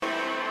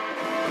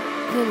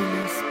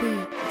Villainous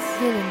beats,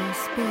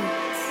 villainous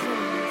beats,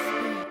 villainous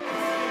beats.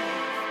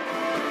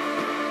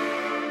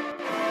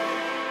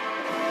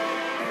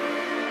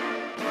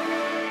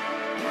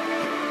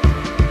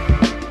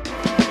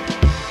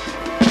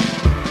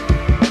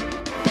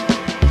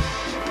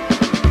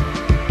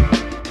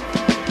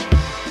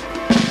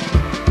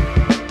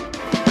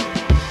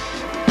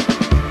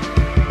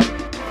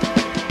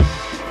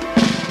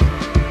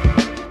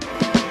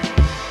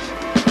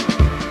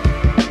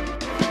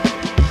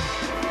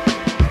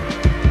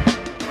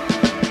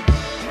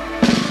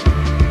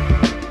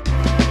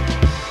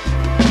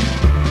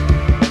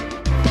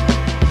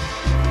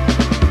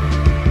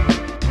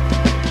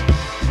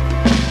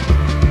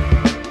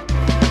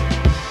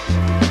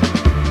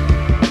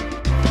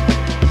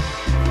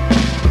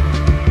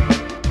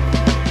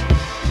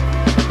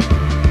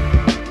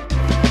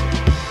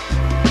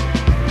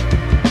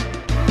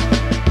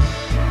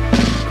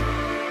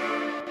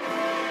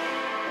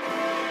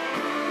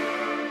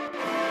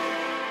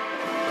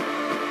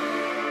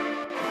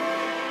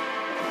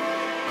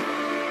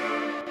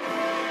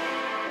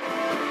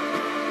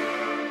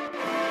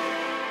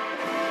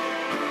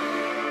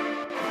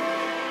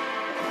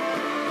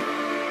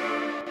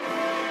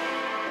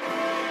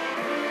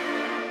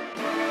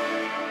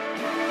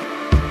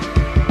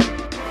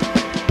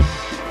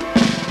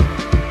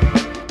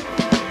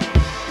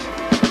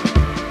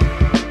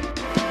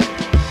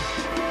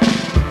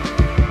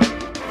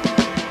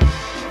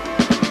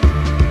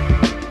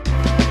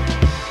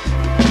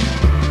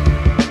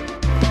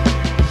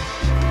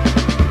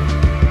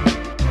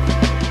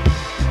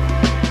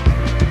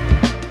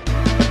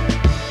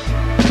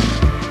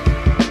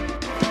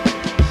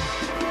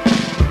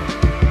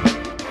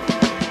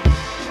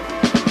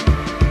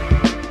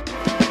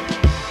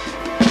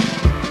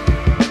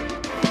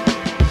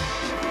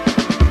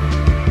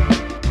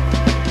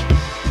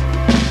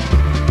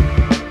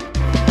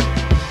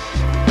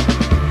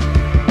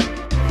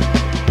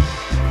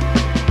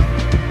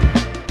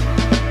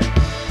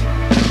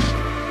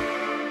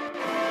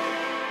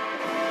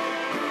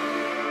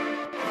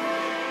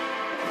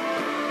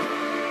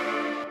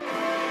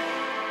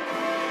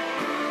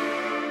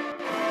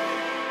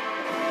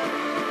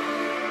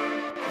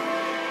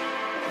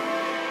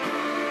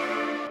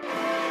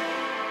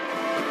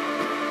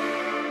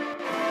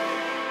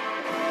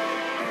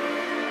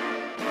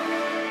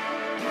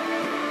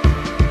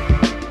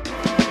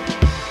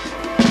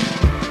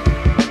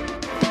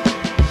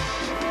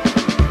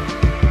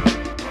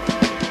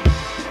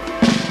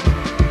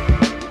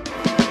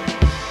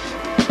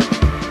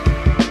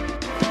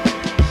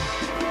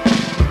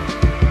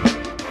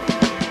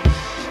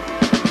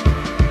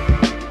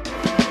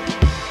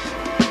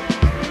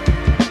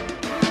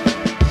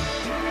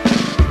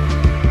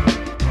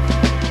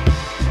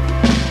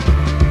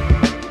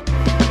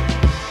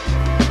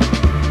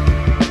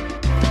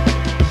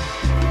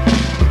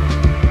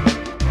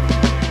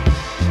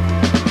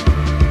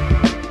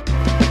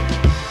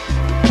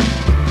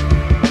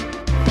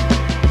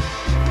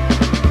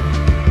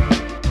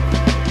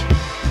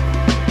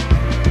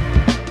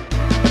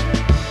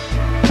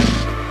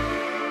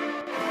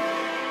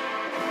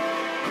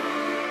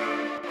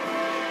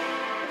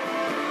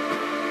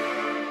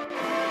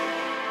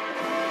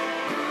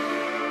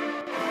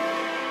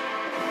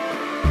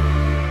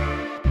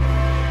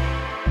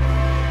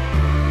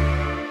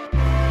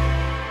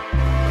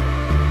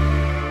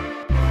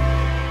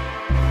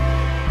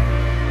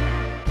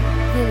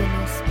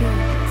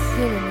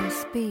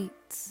 Villainous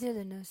beats,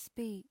 villainous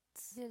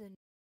beats, villainous.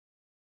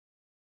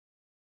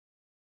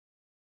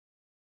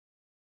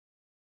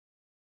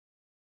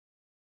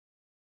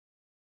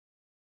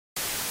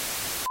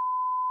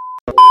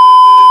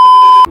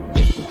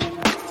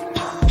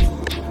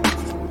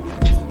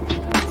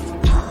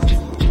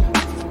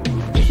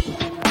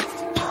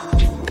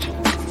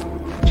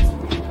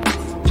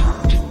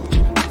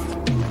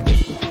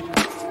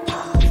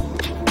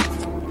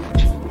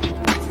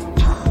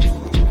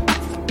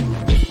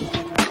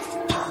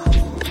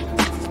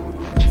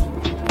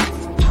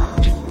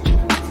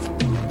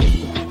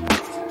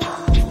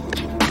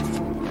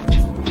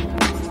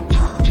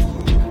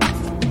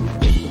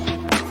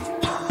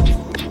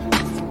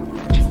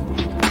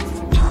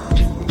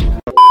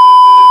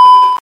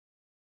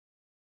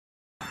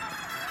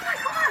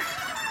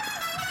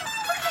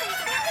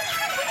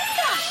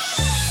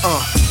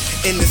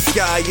 In the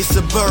sky, it's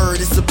a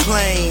bird, it's a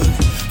plane.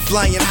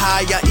 Flying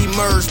high, I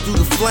emerge through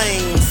the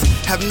flames.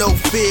 Have no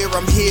fear,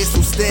 I'm here, so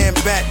stand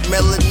back.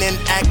 Melanin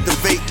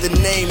activate, the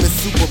name is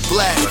super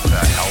black.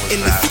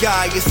 In the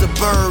sky, it's a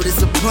bird,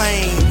 it's a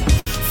plane.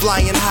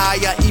 Flying high,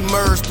 I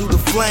emerge through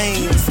the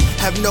flames.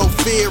 Have no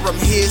fear, I'm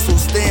here, so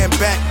stand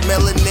back.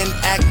 Melanin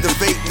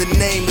activate, the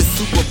name is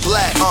super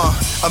black.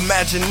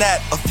 Imagine that,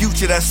 a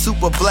future that's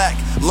super black.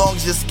 Long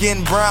as your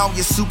skin brown,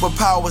 your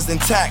superpowers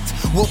intact.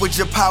 What would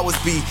your powers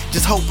be?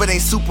 Just hope it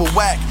ain't super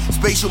whack.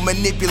 Spatial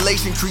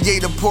manipulation,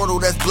 create a portal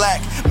that's black.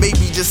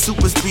 Maybe just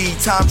super speed,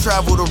 time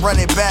travel to run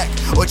it back.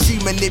 Or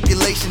cheat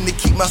manipulation to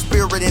keep my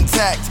spirit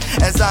intact.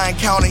 As I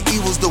encounter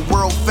evils the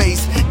world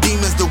face,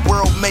 demons the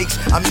world makes,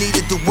 I'm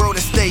needed the world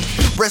at stake.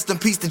 Rest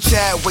in peace to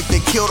Chadwick, they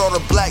killed all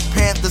the Black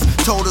Panthers.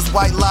 Told us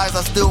white lies,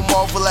 I still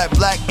marvel at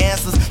black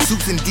answers.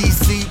 Suits in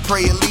DC,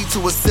 pray it lead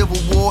to a civil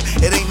war.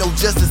 It ain't no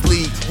Justice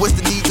League, what's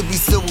the need to be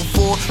civil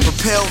for?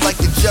 Propelled like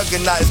the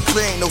juggernaut, it's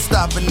clear ain't no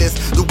stopping this.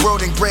 The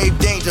world in grave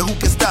danger, who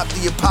can stop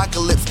the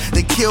apocalypse?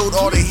 They killed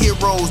all the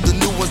heroes, the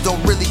new ones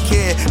don't really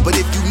care. But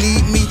if you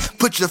need me,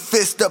 put your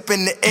fist up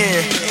in the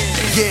air.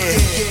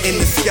 Yeah, in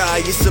the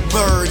sky, it's a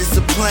bird, it's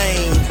a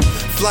plane.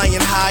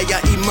 Flying high,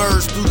 I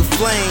emerge through the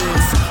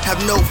flames.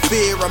 Have no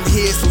fear, I'm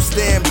here, so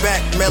stand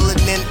back.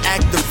 Melanin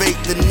activate,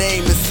 the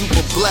name is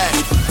super black.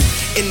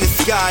 In the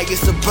sky,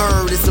 it's a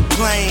bird, it's a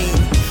plane.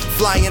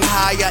 Flying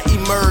high, I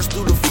emerge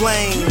through the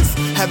flames.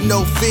 Have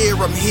no fear,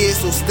 I'm here,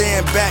 so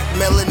stand back.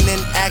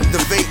 Melanin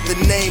activate, the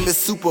name is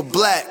super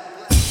black.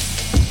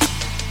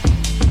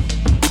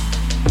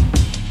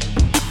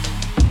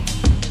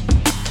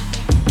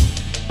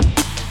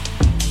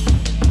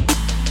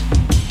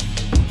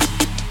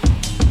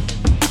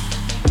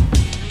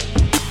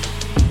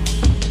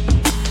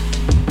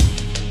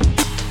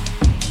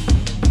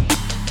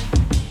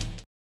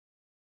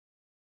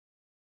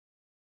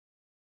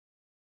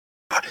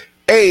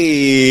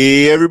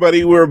 Hey,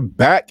 everybody, we're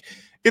back.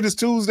 It is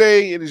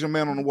Tuesday. It is your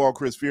man on the wall,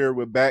 Chris Fear.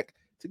 We're back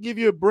to give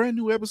you a brand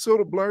new episode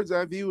of Blurred's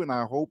Eye View, and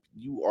I hope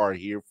you are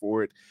here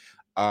for it.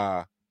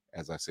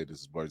 As I said,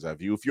 this is Blurred's Eye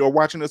View. If you're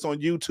watching us on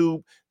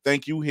YouTube,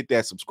 thank you. Hit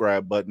that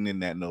subscribe button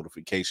and that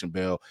notification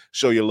bell.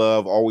 Show your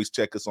love. Always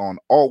check us on.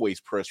 Always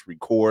press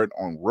record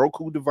on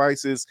Roku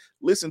devices.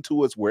 Listen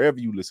to us wherever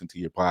you listen to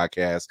your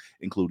podcast,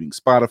 including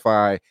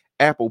Spotify,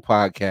 Apple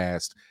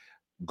Podcast,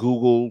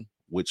 Google,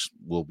 which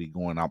will be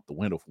going out the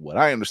window from what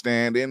I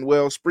understand, and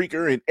well,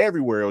 Spreaker and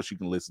everywhere else you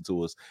can listen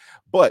to us.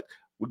 But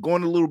we're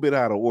going a little bit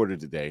out of order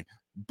today,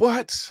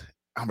 but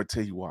I'm going to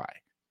tell you why.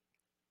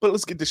 But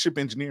let's get the ship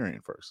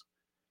engineering first.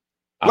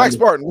 Black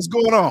Spartan, what's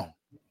going on?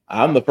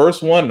 I'm the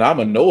first one, and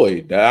I'm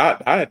annoyed.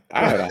 I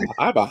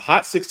have a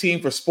hot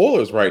 16 for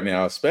spoilers right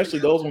now, especially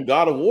those from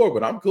God of War,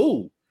 but I'm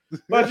cool.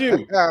 How about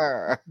you?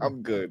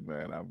 I'm good,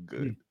 man. I'm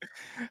good.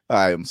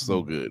 I am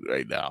so good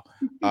right now.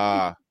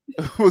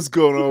 What's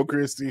going on,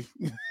 Christy?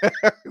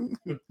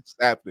 What's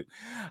happening?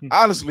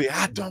 Honestly,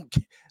 I don't.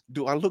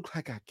 Do I look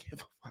like I give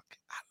a fuck?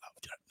 I love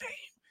your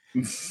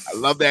name. I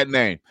love that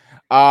name.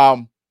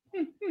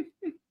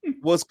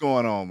 What's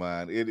going on,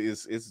 man? It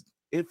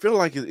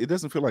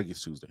doesn't feel like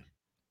it's Tuesday.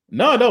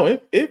 No.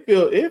 It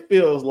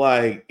feels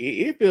like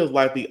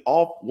the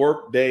off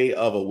work day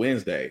of a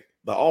Wednesday,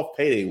 the off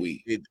payday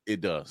week.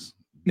 It does.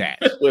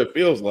 That's what it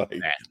feels like.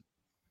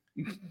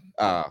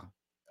 That.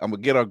 I'm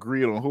gonna get our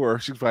grid on her.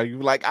 She's probably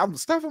like, I'm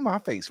stuffing my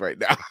face right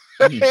now.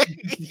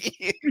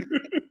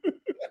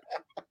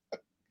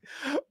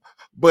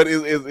 But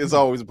it's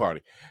always a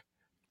party.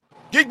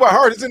 Geek by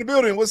Heart is in the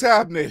building. What's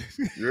happening?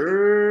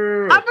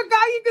 Yeah. I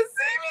forgot you could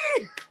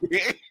see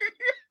me.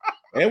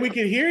 And we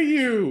can hear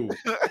you.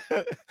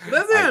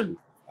 Listen.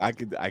 I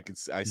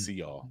see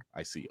y'all.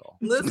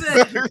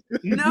 Listen.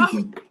 No.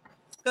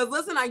 Because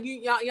listen,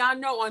 y'all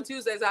know on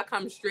Tuesdays I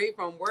come straight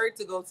from work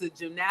to go to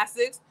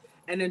gymnastics.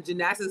 And then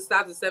gymnastics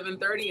stops at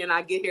 7:30, and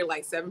I get here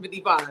like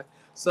 7:55.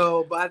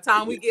 So by the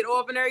time we get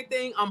off and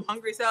everything, I'm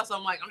hungry as hell. So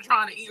I'm like, I'm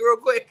trying to eat real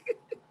quick.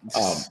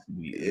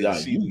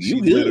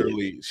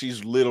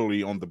 She's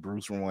literally on the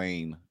Bruce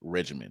Wayne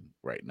regimen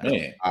right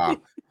now.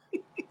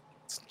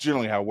 It's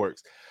generally how it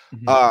works.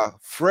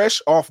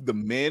 Fresh off the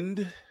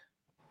mend,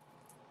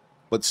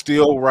 but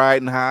still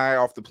riding high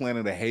off the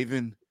planet of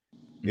Haven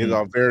is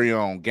our very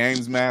own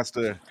games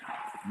master,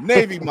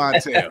 Navy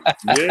Montel.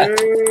 Yeah.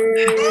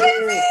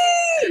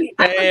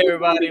 Hey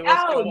everybody,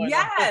 what's going on?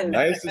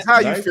 Yes. How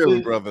you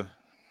feeling, brother?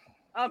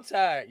 I'm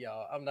tired,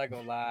 y'all. I'm not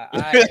gonna lie.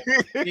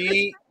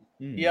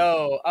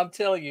 I'm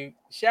telling you,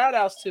 shout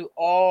outs to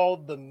all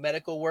the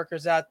medical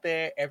workers out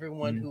there,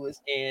 everyone who is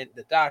in,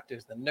 the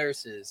doctors, the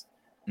nurses,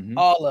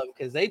 all of them,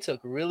 because they took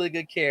really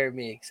good care of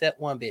me,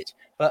 except one bitch.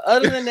 But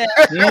other than that,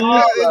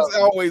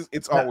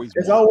 it's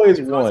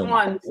always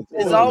one.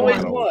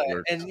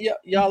 And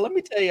y'all, let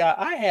me tell y'all,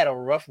 I had a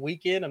rough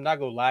weekend. I'm not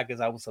gonna lie, because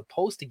I was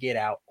supposed to get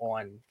out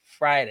on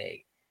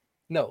Friday.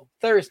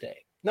 Sorry.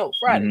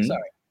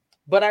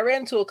 But I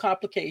ran into a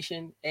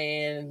complication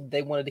and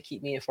they wanted to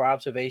keep me in for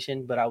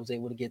observation, but I was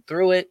able to get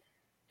through it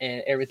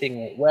and everything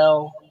went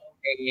well.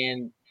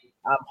 And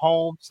I'm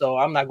home, so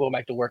I'm not going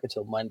back to work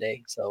until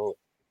Monday. So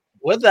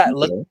with that,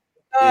 look,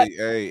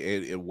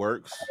 it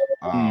works.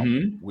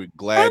 We're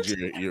glad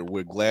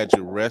we're glad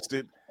you're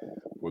rested.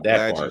 We're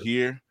glad you're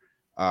here.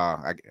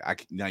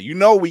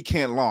 Now we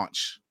can't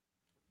launch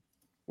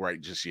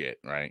right just yet,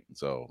 right?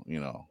 So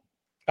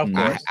of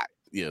course.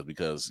 Yeah,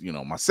 because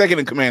my second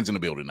in command's in the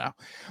building now.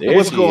 There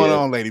What's she going is.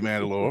 on, Lady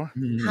Mandalore?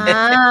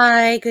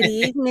 Hi, good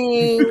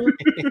evening.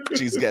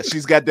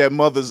 She's got that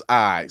mother's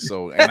eye.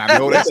 So, and I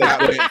know that's not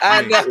meant for me.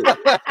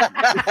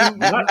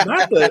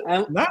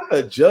 not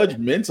the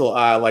judgmental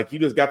eye, like you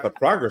just got the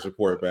progress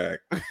report back.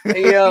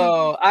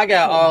 Yo, I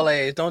got all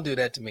A's. Don't do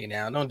that to me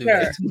now. Don't do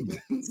that to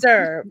me.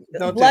 Sir,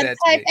 Don't do blood that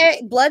to type me.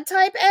 A. Blood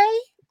type A.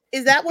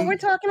 Is that what we're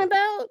talking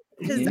about?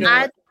 Because You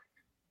know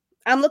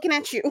I'm looking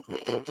at you.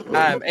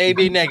 I'm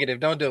AB negative.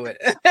 Don't do it.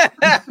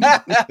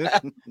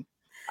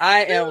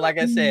 I am, like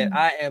I said,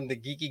 I am the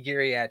geeky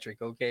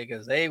geriatric, okay?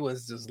 Because they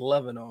was just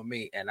loving on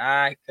me, and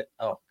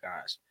oh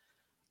gosh.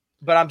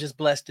 But I'm just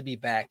blessed to be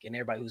back, and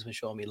everybody who's been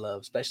showing me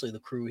love, especially the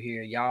crew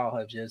here. Y'all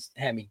have just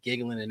had me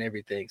giggling and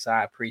everything, so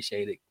I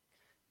appreciate it.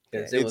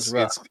 Because it was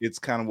rough. It's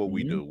kind of what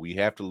we do. We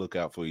have to look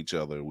out for each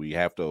other. We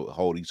have to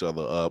hold each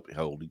other up,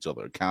 hold each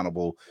other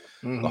accountable,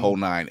 the whole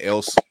nine.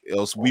 Else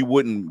we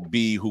wouldn't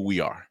be who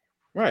we are.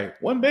 Right.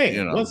 One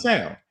bang, one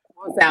sound.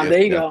 One sound.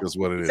 There you go. That's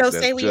what it is. So that's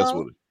say we just all.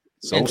 what it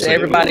is. So And to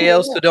everybody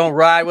else who don't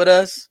ride with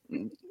us,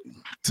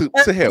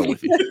 to hell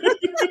with you.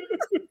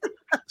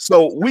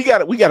 So we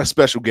got a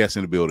special guest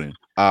in the building.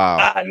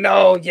 I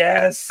know,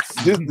 yes.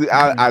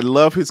 I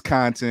love his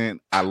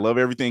content. I love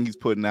everything he's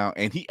putting out,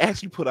 and he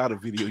actually put out a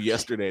video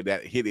yesterday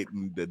that hit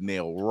the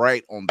nail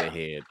right on the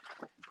head.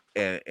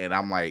 And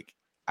I'm like,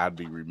 I'd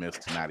be remiss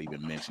to not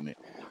even mention it.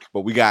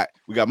 But we got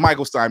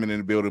Michael Simon in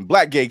the building,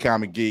 Black Gay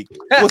Comic Geek.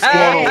 What's going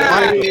on,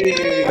 Michael?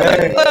 Hey.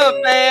 What's up,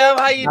 fam?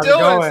 How you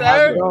doing,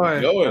 sir?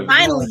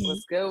 Finally.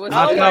 What's good? What's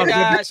Oh good? my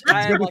gosh.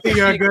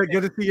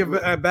 Good to see you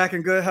back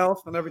in good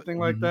health and everything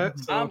like that.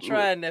 So. I'm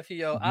trying, nephew.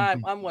 Yo,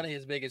 I'm one of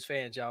his biggest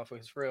fans, y'all,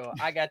 for real.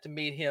 I got to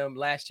meet him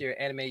last year at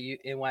Anime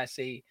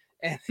NYC,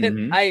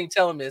 and I ain't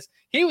tell him this.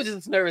 He was just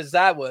as nervous as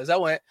I was. I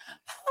went,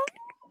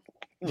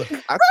 look,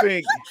 I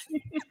think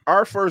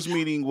our first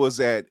meeting was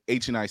at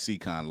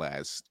HNIC Con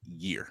last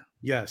year.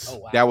 Yes. oh,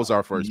 wow. That was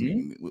our first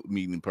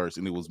meeting in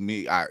person. It was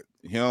me,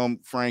 him,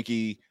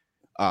 Frankie,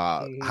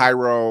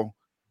 Hyro.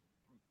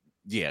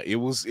 Yeah, it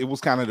was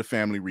kind of the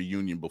family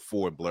reunion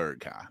before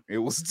BlurredCon. It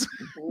was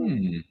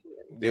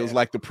it was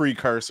like the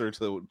precursor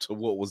to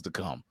what was to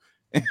come.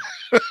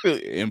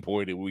 And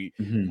boy, did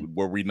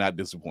were we not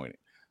disappointed.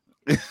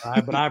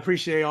 But I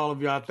appreciate all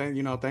of y'all.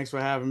 Thanks for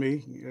having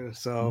me.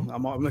 So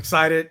I'm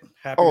excited.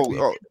 Happy to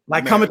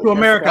be, coming to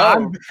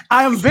America.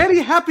 I am very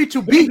happy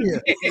to be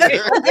here.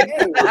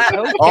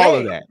 All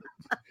of that.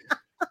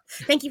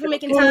 Thank you for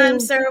making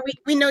time, sir.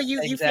 We know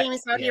you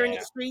famous out here in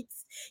the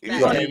streets.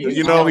 Right.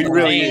 You know he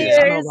really is.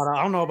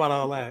 I don't know about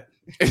all that.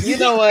 You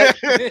know what?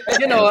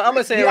 I'm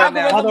gonna say it right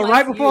now. Although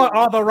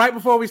right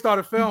before we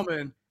started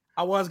filming,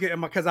 I was getting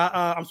because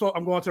I'm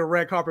going to a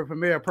red carpet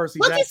premiere. Percy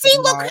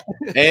Jackson.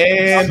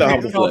 And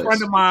a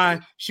friend of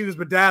mine, she was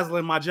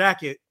bedazzling my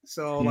jacket.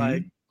 So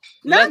like,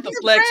 let the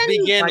flex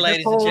begin,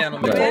 ladies and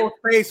gentlemen. The whole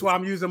space while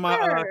I'm using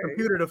my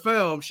computer to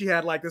film, she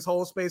had like this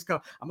whole space.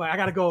 I'm like, I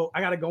gotta go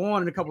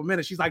on in a couple of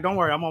minutes. She's like, don't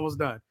worry, I'm almost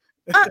done.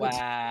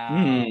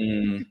 Wow.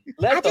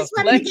 Let the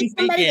flex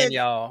begin,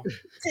 y'all.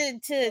 To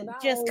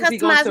just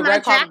customize my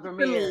jacket for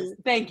me.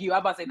 Thank you. I'm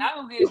about to say, not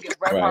only did he get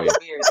red carpet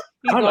premieres,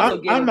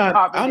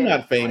 I'm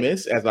not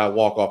famous as I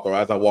walk onto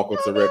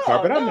the red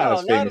carpet. I'm not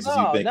as famous as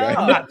you think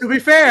I am. To be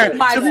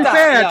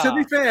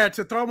fair,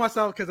 to throw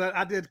myself, because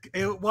I did,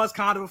 it was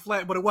kind of a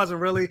flat, but it wasn't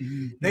really.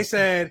 They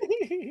said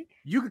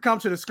you could come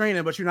to the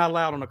screening, but you're not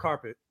allowed on the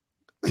carpet.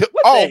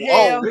 What?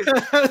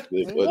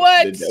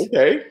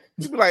 Okay.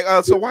 You'd be like,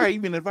 so why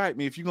even invite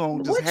me if you're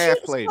gonna just half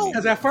play me?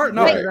 Because at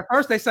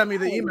first they sent me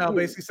the email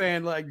basically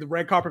saying like the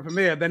red carpet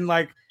premiere. Then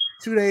like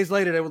 2 days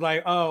later they were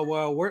like, oh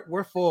well,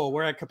 we're full,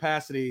 we're at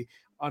capacity.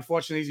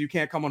 Unfortunately, you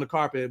can't come on the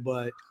carpet,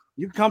 but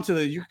you can come to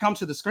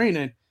the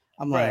screening.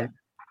 I'm like,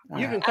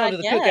 you can come to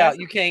the cookout,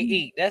 you can't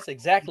eat. That's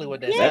exactly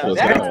what that sounds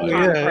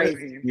That's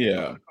crazy.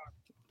 Yeah.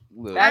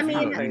 Look, I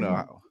mean,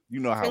 you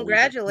know how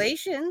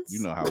congratulations.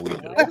 you know how we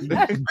do.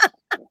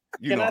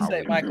 Can I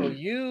say, Michael,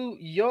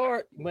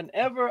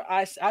 whenever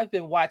I've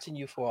been watching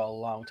you for a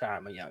long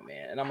time, a young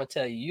man, and I'm gonna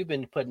tell you, you've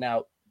been putting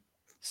out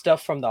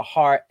stuff from the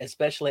heart,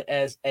 especially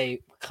as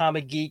a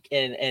comic geek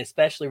and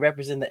especially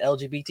representing the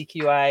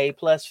LGBTQIA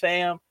plus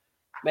fam.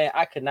 Man,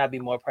 I could not be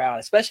more proud,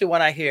 especially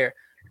when I hear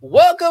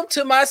 "Welcome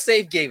to my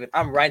safe haven."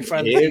 I'm right in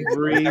front of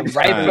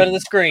the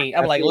screen.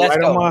 I'm like, let's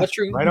go.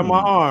 Right on my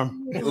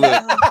arm.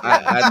 Look,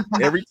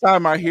 every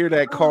time I hear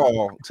that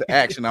call to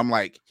action, I'm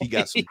like, he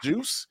got some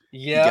juice,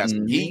 he got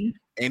some heat,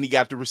 and he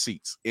got the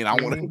receipts. And I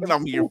want to, and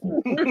I'm here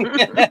for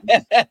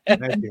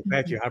it.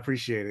 Thank you. I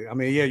appreciate it. I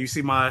mean, yeah, you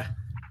see my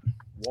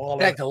wall.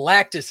 That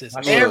Galactus is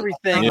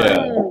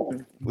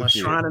everything. My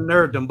shrine of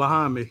nerddom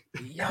behind me.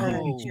 Yo,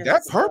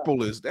 that purple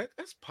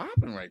that's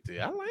popping right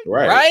there. I like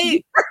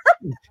it.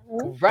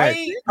 Right.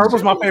 Hey,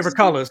 purple's my favorite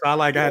color, so I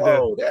like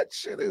that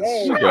shit is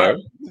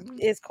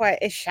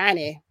It's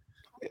shiny.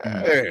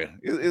 Yeah.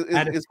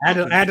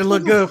 Had to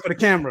look good for the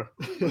camera.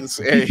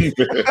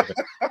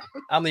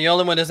 I'm the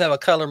only one that doesn't have a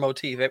color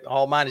motif.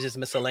 All mine is just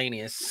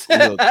miscellaneous.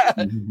 Look,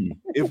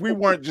 if we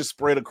weren't just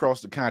spread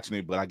across the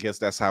continent, but I guess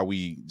that's how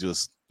we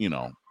just,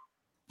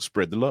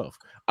 spread the love.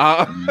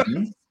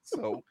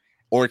 So,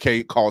 or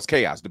cause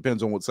chaos,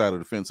 depends on what side of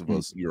the fence of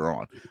us you're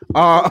on.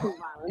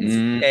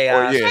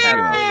 Chaos.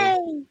 Yeah,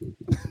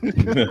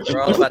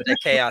 We're all about that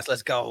chaos.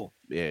 Let's go.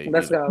 Yeah,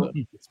 Let's go.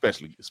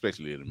 Especially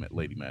in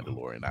Lady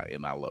Mandalorian,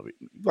 and I love it.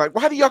 Like,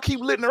 why do y'all keep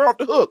letting her off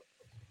the hook?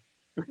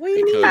 What do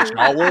you Because mean?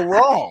 y'all were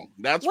wrong.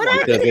 That's What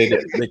why.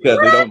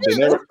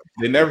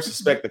 They never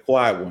suspect the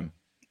quiet one.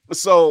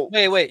 So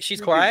wait, she's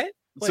quiet.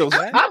 So Wait,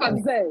 what? I'm about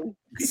to say.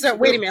 So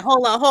wait a minute.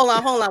 Hold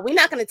on. We're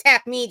not gonna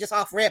tap me just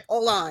off rip.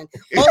 Hold on.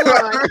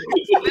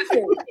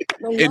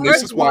 And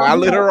this is why I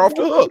let her off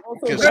the hook.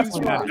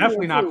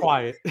 Definitely not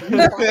quiet.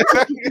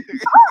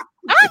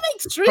 I'm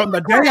extremely From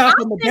the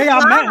day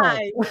I met her.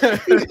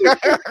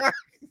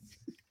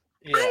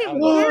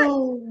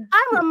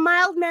 I'm a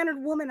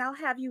mild-mannered woman. I'll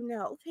have you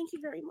know. Thank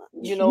you very much.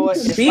 You know what?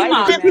 Be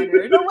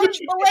mild-mannered. But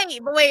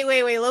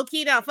wait. Low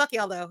key now. Fuck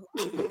y'all though.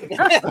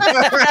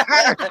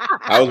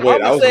 I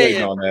was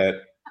waiting on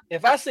that.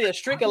 If I see a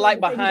streak of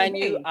light behind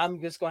you, I'm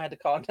just gonna have to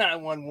call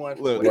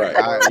 911. Look,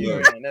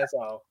 That's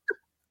all.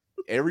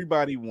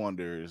 Everybody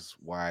wonders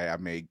why I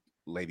make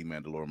Lady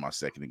Mandalorian my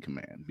second in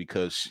command,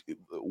 because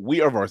we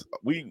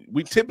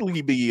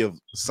typically be of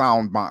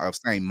same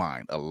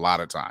mind a lot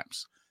of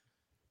times.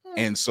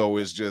 And so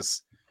it's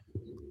just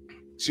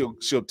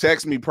she'll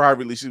text me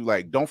privately. She's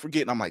like, "Don't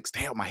forget," and I'm like,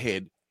 "Stay out my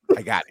head.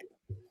 I got it."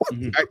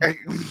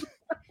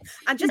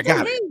 I'm just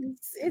in case.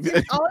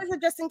 It's always a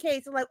just in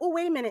case. I'm like, oh,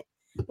 wait a minute.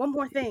 One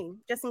more thing,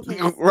 just in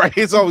case. Right.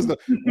 It's always the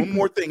one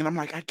more thing. And I'm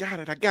like, I got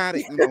it.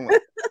 You know,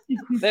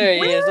 there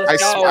he is.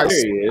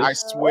 I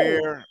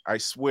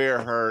swear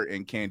her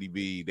and Candy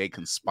B, they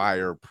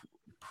conspire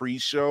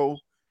pre-show.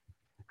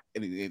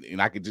 And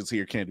I could just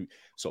hear Candy.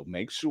 So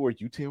make sure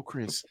you tell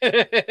Chris. He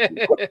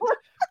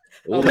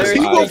won't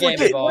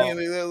forget.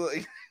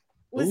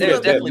 There's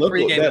definitely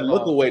pregame. That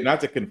look away,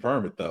 not to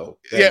confirm it though.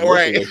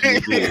 Right.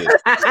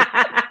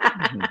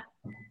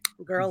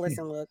 Girl,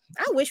 listen, look.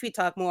 I wish we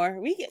talk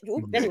more.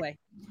 Anyway.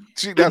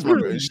 That's my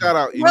good. Shout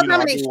out. You know,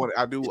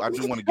 I do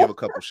want to give a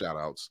couple shout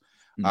outs.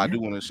 I do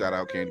want to shout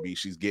out Candy B.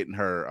 She's getting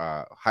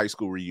her high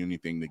school reunion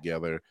thing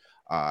together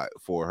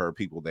for her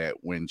people that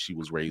when she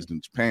was raised in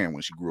Japan,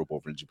 when she grew up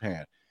over in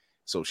Japan.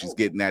 So she's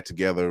getting that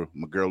together.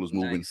 My girl is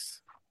moving.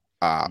 Nice.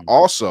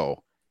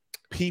 Also,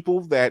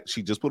 people that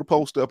she just put a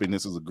post up, and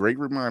this is a great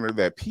reminder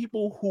that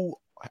people who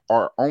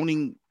are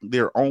owning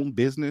their own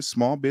business,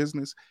 small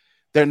business,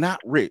 they're not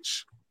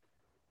rich.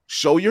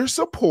 Show your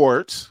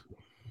support.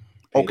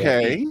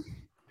 Okay.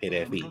 Pay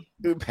that fee.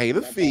 Pay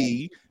the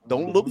fee.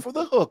 Don't look for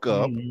the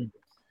hookup.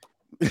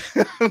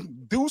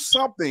 Do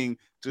something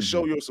to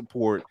show your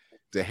support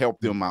to help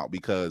them out,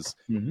 because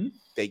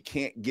they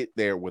can't get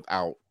there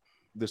without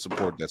the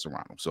support that's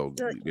around them. So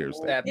there's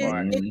that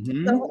part.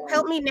 So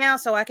help me now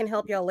so I can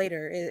help y'all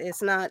later.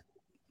 It's not,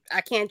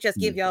 I can't just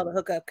give y'all the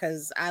hookup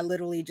because I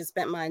literally just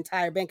spent my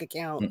entire bank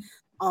account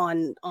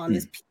on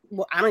this.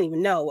 Well, I don't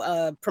even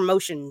know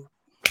promotion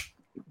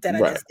that I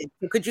just did.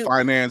 Could you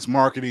finance,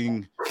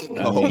 marketing, you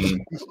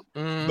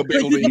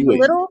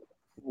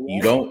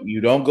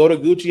don't go to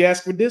Gucci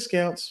ask for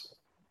discounts.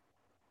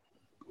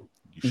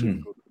 You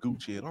shouldn't go to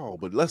Gucci at all,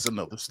 but that's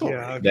another story.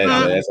 Yeah,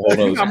 that's a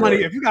whole other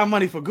story. If you got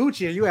money for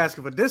Gucci and you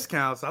asking for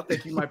discounts, I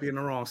think you might be in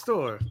the wrong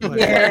store.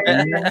 Like,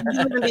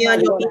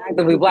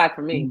 actively black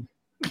for me.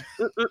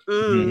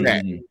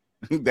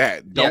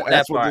 That don't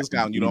ask for a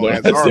discount. You don't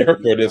ask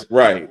for this,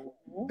 right?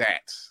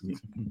 That.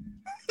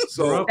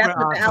 So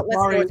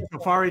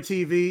Safari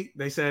TV,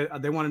 they said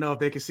they want to know if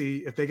they can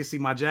see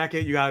my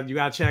jacket. You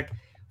gotta check.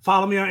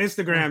 Follow me on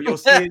Instagram. You'll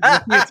see it. When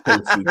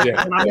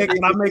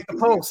I make the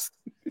post.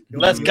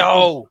 Let's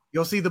go.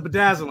 You'll see the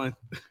bedazzling.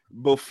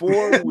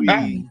 Before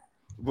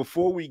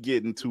we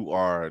get into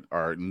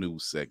our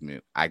news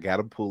segment, I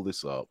gotta pull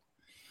this up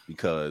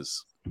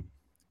because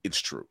it's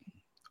true.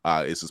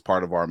 This is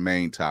part of our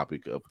main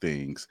topic of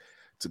things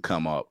to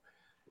come up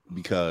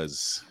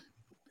because,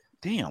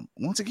 damn,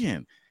 once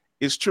again,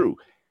 it's true.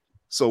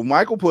 So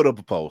Michael put up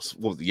a post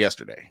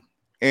yesterday,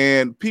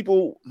 and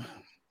people,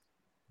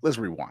 let's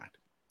rewind.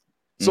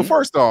 So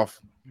first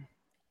off,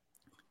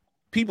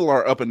 people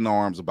are up in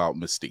arms about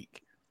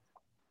Mystique.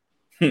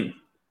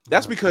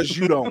 That's because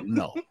you don't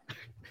know.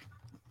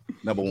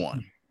 Number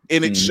one,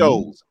 and it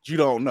shows you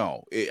don't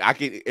know.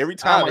 Every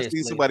time I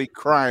see somebody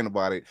crying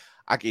about it,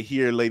 I can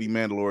hear Lady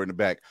Mandalorian in the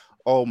back.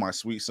 Oh, my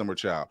sweet summer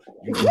child.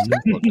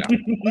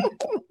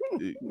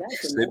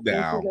 Sit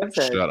down.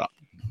 Shut up.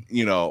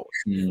 You know,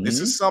 this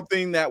is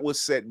something that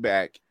was set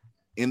back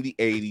in the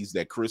 80s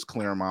that Chris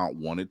Claremont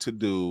wanted to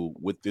do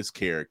with this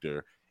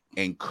character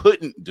and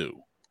couldn't do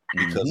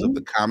because of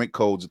the Comic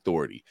Codes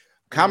Authority.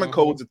 Comic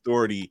Codes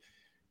Authority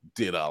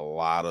did a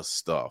lot of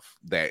stuff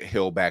that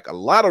held back a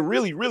lot of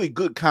really, really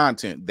good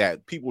content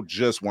that people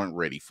just weren't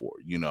ready for.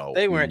 You know,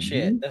 they weren't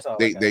shit. That's all.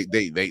 They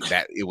definitely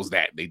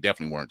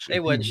weren't shit. They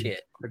wasn't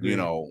shit. You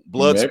know,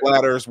 blood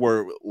splatters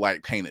were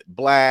like painted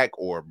black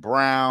or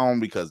brown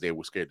because they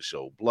were scared to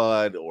show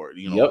blood, or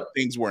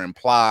things were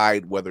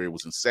implied, whether it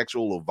was in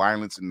sexual or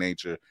violence in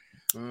nature.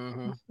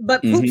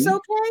 But poop's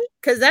okay,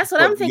 because that's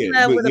what I'm thinking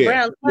of with a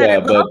brown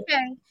splatter. But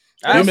okay.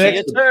 I see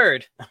a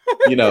turd.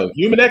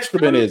 Human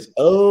excrement is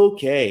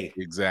okay.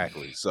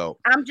 Exactly. So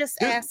I'm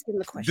just asking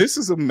the question. This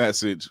is a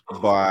message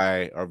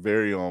by our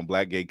very own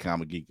Black Gay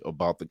Comic Geek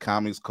about the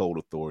Comics Code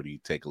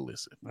Authority. Take a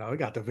listen. Oh, we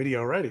got the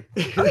video ready.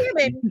 Oh, yeah,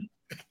 baby.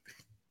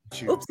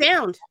 Oops,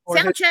 sound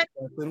check.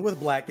 With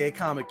Black Gay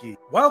Comic Geek.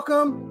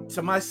 Welcome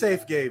to my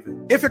safe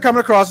haven. If you're coming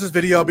across this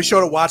video, be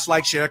sure to watch,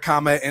 like, share,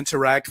 comment,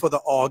 interact for the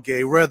all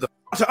gay rhythm.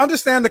 To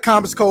understand the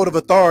Comics Code of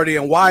Authority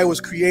and why it was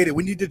created,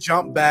 we need to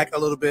jump back a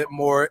little bit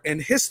more in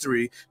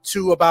history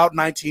to about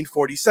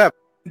 1947.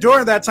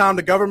 During that time,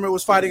 the government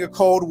was fighting a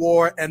Cold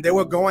War, and they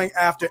were going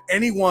after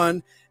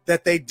anyone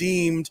that they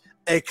deemed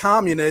a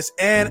communist,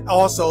 and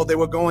also they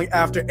were going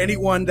after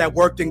anyone that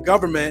worked in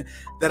government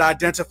that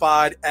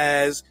identified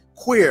as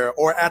queer,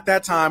 or at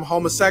that time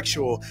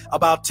homosexual.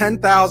 About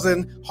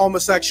 10,000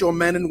 homosexual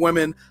men and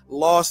women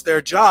lost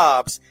their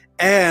jobs,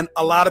 and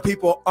a lot of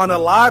people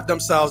unalived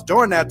themselves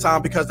during that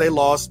time because they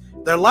lost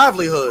their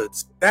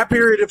livelihoods. That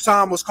period of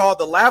time was called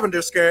the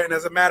Lavender Scare, and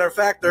as a matter of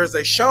fact, there's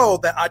a show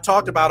that I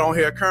talked about on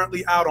here,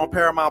 currently out on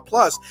Paramount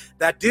Plus,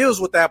 that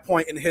deals with that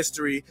point in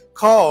history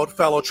called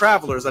Fellow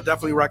Travelers. I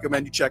definitely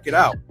recommend you check it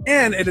out.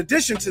 And in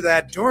addition to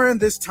that, during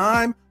this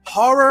time,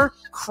 horror,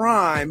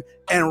 crime,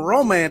 and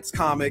romance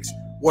comics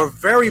were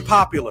very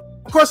popular.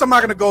 Of course, I'm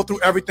not going to go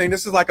through everything.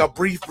 This is like a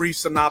brief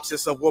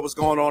synopsis of what was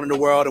going on in the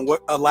world and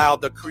what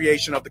allowed the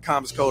creation of the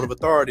Comics Code of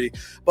Authority.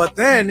 But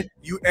then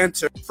you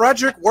enter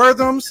Frederick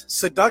Wortham's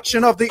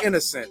Seduction of the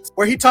Innocent,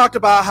 where he talked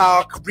about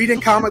how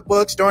reading comic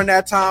books during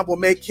that time will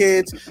make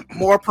kids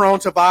more prone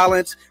to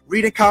violence.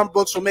 Reading comic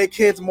books will make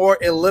kids more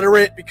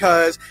illiterate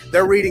because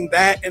they're reading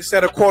that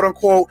instead of quote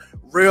unquote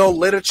real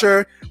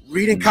literature.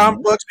 Reading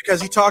comic books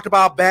because he talked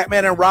about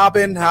Batman and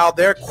Robin, how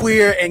they're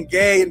queer and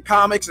gay in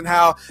comics, and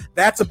how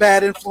that's a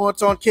bad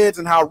influence on kids,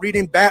 and how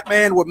reading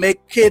Batman would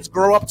make kids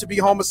grow up to be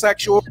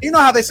homosexual. You know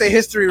how they say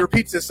history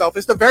repeats itself?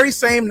 It's the very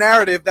same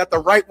narrative that the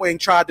right wing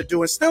tried to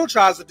do and still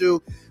tries to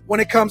do when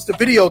it comes to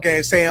video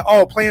games, saying,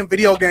 oh, playing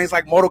video games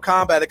like Mortal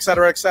Kombat, et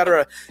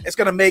cetera, it's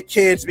going to make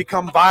kids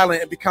become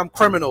violent and become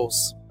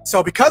criminals.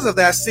 So because of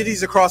that,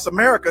 cities across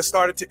America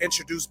started to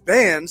introduce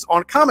bans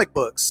on comic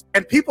books,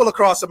 and people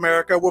across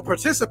America will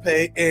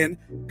participate in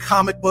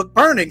comic book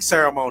burning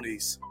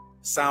ceremonies.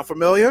 Sound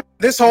familiar?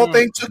 This whole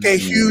thing took a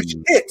huge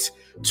hit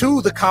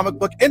to the comic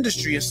book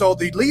industry. And so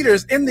the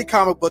leaders in the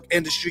comic book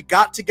industry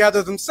got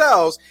together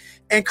themselves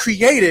and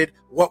created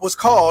what was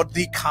called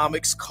the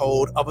Comics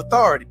Code of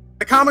Authority.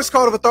 The Comics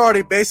Code of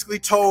Authority basically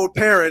told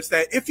parents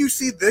that if you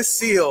see this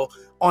seal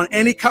on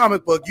any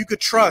comic book, you could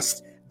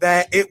trust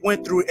that it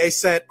went through a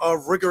set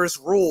of rigorous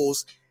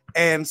rules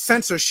and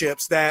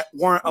censorships that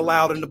weren't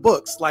allowed in the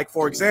books. Like,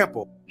 for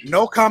example,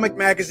 no comic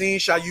magazine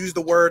shall use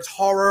the words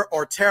horror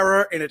or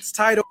terror in its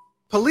title.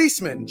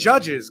 Policemen,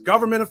 judges,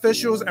 government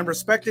officials, and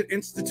respected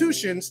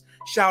institutions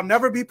shall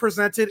never be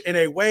presented in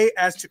a way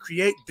as to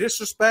create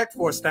disrespect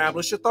for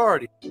established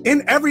authority.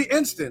 In every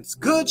instance,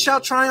 good shall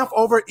triumph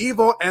over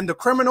evil, and the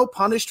criminal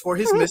punished for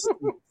his misdeeds.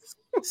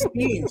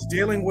 Schemes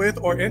dealing with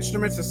or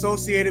instruments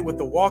associated with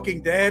the Walking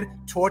Dead,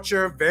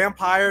 torture,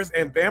 vampires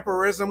and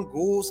vampirism,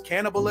 ghouls,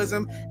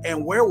 cannibalism,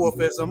 and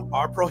werewolfism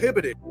are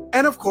prohibited.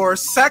 And of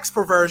course, sex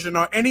perversion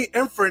or any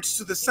inference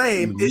to the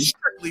same is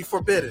strictly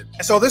forbidden.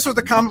 And so this was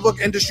the comic book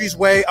industry's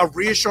way of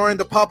reassuring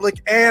the public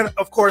and,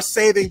 of course,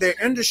 saving their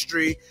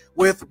industry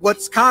with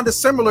what's kind of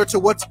similar to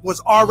what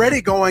was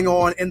already going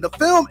on in the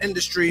film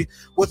industry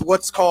with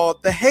what's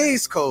called the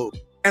Hays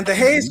Code. And the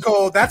Hays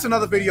Code, that's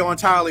another video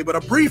entirely, but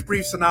a brief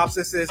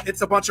synopsis is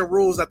it's a bunch of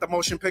rules that the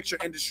motion picture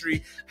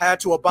industry had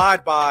to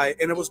abide by,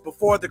 and it was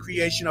before the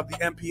creation of the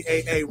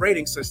MPAA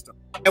rating system.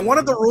 And one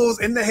of the rules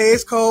in the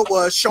Hays Code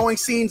was showing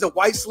scenes of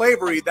white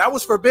slavery. That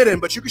was forbidden,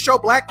 but you could show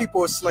black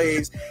people as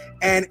slaves,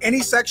 and any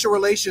sexual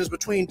relations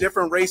between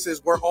different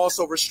races were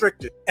also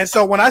restricted. And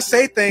so when I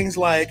say things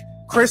like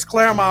Chris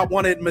Claremont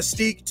wanted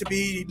Mystique to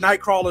be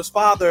Nightcrawler's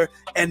father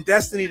and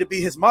Destiny to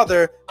be his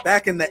mother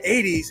back in the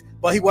 80s,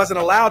 but he wasn't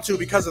allowed to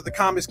because of the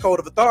Comics Code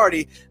of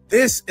Authority.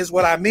 This is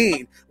what I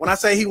mean. When I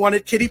say he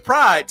wanted Kitty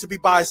Pryde to be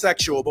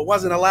bisexual, but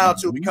wasn't allowed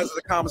to because of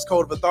the Comics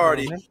Code of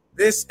Authority,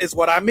 this is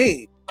what I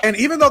mean. And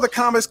even though the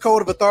Comics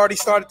Code of Authority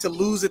started to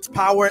lose its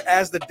power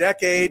as the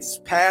decades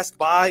passed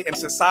by and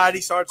society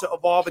started to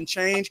evolve and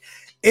change,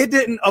 it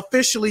didn't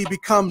officially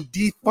become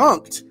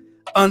defunct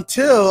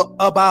until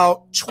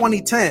about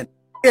 2010.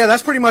 Yeah,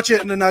 that's pretty much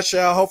it in a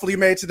nutshell. Hopefully you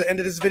made it to the end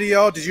of this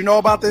video. Did you know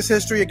about this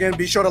history? Again,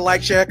 be sure to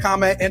like, share,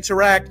 comment,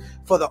 interact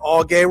for the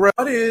all gay world.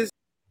 What is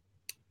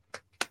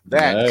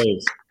that?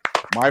 Nice.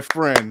 My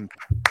friend.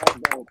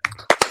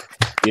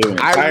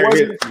 I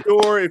wasn't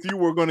sure if you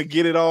were going to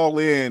get it all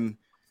in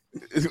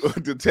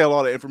to tell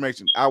all the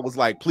information. I was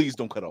like, please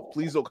don't cut off.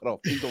 Please don't cut off.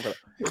 Please don't cut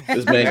off.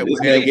 This man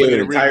gave an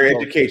entire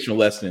educational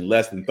lesson in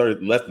less than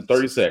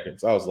 30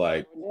 seconds. I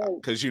was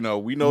because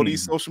we know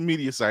these social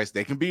media sites,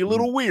 they can be a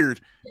little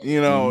weird. They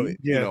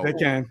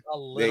can a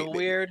little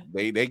weird.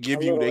 They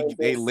give you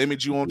they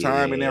limit you on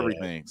time and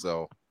everything.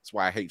 So that's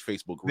why I hate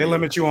Facebook. They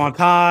limit you on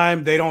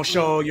time. They don't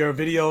show your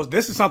videos.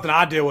 This is something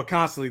I deal with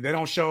constantly. They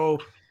don't show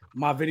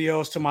my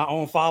videos to my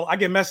own follow. I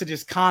get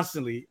messages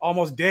constantly,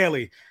 almost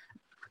daily.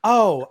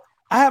 Oh,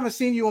 I haven't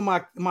seen you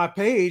on my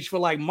page for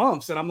like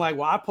months. And I'm like,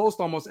 well, I post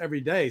almost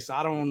every day, so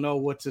I don't know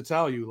what to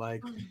tell you.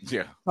 Like,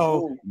 yeah.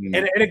 So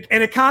and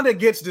it kind of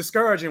gets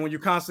discouraging when you're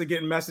constantly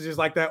getting messages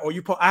like that. Or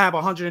I have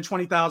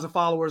 120,000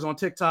 followers on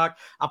TikTok.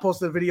 I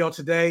posted a video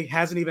today,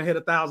 hasn't even hit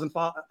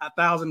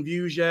 1,000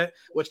 views yet,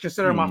 which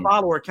considering my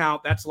follower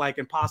count, that's like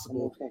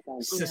impossible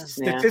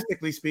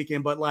statistically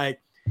speaking. But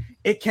like,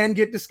 it can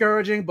get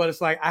discouraging, but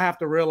it's like I have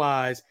to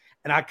realize,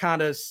 and I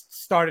kind of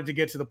started to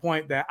get to the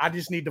point that I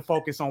just need to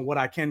focus on what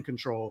I can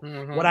control.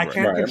 What I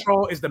can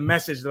control is the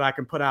message that I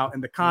can put out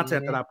and the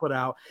content that I put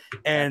out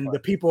and the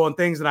people and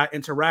things that I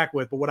interact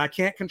with. But what I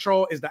can't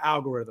control is the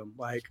algorithm.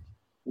 Like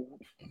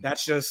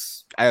that's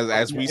just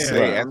as we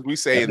say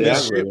in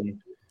this shit,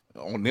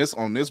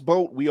 on this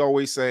boat, we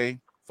always say,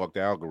 fuck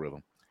the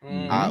algorithm.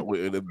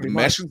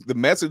 The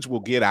message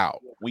will get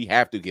out. We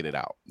have to get it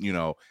out. You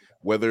know,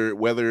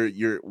 whether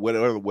you're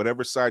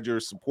whatever side you're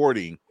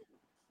supporting,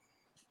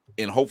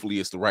 and hopefully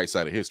it's the right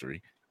side of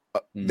history.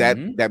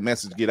 That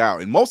message get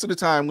out. And most of the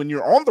time, when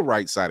you're on the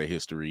right side of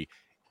history,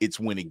 it's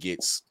when it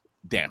gets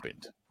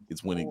dampened.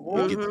 It's when it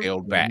gets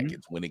held back.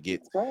 It's when it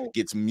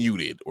gets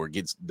muted or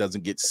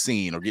doesn't get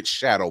seen or gets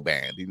shadow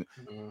banned.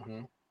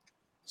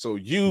 So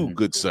you,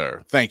 good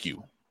sir, thank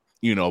you.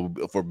 You know,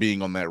 for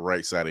being on that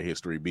right side of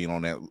history, being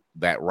on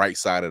that right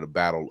side of the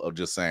battle of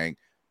just saying,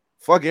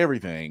 fuck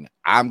everything.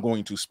 I'm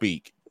going to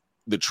speak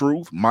the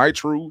truth, my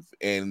truth,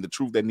 and the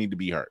truth that need to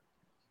be heard.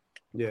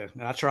 Yeah,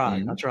 I try.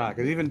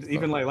 Because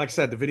even like I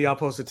said, the video I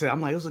posted today, I'm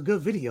like, it was a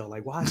good video.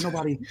 Like, why is it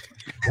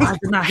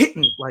not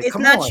hitting? Like, it's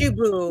not you,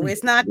 boo.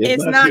 It's not you.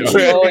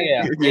 Oh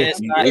yeah,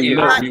 it's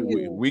not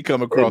you. We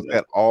come across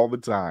that all the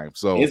time.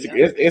 So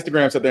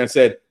Instagram sat there and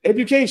said,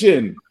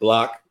 education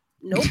block.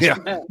 Nope. Yeah.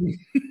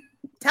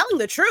 Telling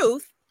the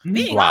truth.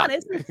 Being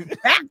honest,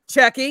 fact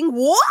checking.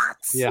 What?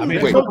 Yeah, I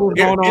mean, what's going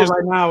on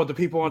right now with the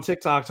people on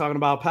TikTok talking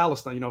about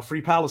Palestine? You know,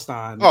 free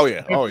Palestine. Oh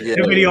yeah.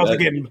 Their videos are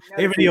getting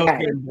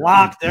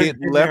blocked. They're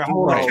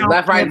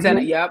left, right, center.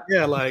 Yep.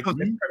 Yeah, like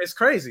it's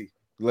crazy.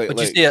 But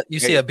you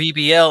see a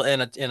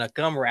BBL in a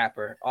gum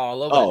wrapper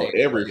all over. Oh,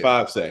 every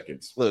 5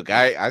 seconds. Look,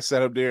 I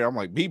sat up there. I'm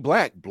like, be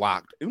black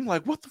blocked. And I'm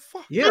like, what the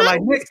fuck? Yeah,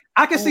 like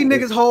I can see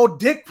niggas hold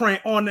dick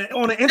print on the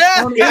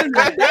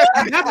internet.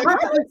 That's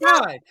perfectly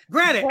fine.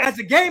 Granted, as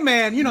a gay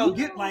man, you know,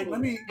 get like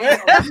let me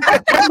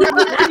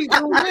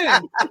zoom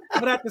in.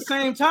 But at the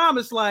same time,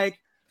 it's like,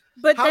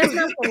 but how is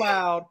this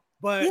allowed?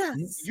 But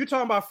you're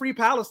talking about free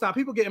Palestine,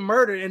 people getting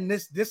murdered, and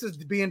this is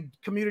being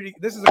community.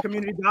 This is a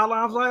community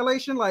guidelines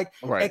violation. Like,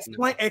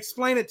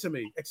 explain it to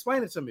me.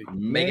 Explain it to me.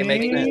 Make it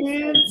make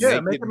sense. Yeah,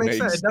 make it make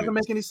sense. It doesn't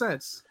make any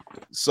sense.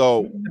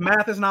 So the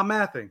math is not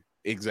mathing.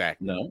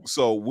 Exactly. No.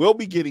 So we'll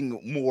be getting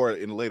more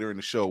later in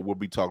the show. We'll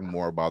be talking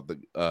more about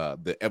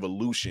the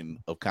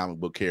evolution of comic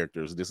book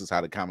characters. This is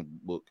how the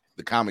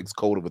comics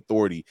code of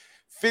authority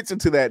fits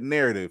into that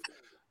narrative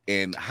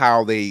and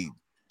how they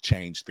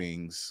change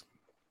things.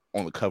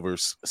 On the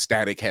covers,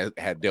 Static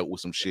had dealt with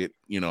some shit,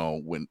 you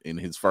know, when in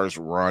his first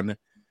run,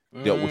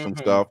 dealt with some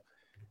stuff.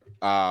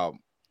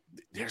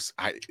 It's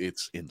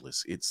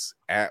endless. It's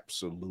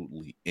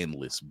absolutely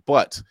endless.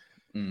 But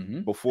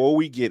before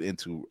we get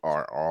into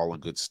all the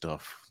good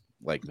stuff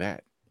like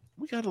that,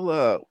 we got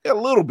a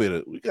little bit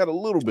of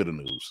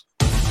news.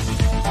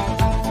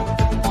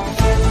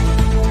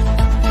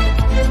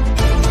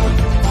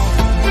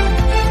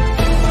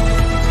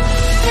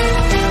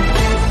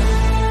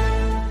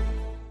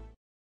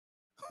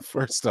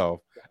 First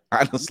off,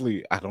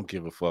 honestly, I don't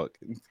give a fuck.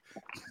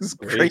 It's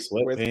great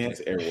sweatpants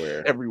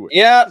everywhere.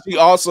 Yeah. She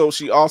also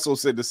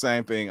said the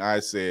same thing I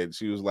said.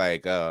 She was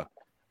like,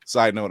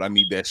 side note, I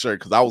need that shirt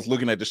because I was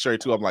looking at the shirt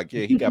too. I'm like,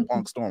 yeah, he got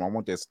Punk Storm. I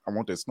want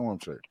that Storm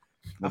shirt.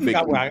 I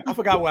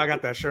forgot where I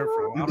got that shirt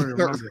from. I don't even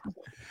remember.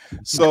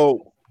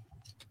 So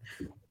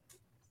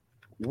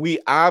we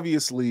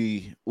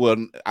obviously,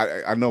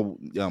 I know,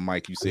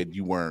 Mike, you said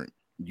you weren't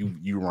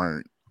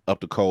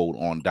up to code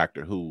on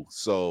Doctor Who.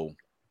 So.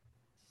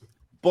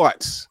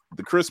 But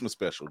the Christmas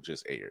special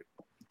just aired.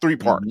 3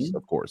 parts,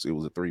 of course. It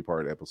was a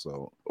 3-part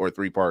episode or a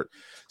 3-part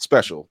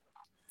special.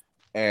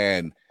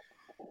 And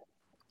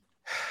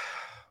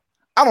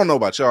I don't know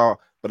about y'all,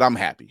 but I'm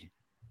happy.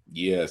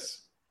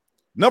 Yes.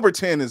 Number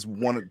 10 is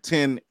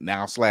 10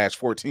 now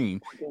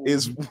 /14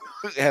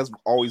 has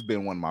always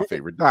been one of my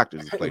favorite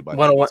doctors. It's played by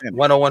 1014.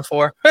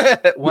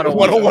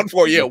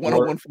 1014. Yeah,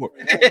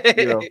 1014.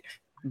 You know,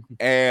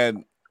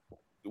 and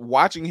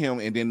watching him,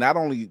 and then not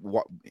only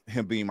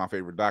him being my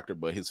favorite doctor,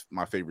 but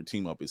my favorite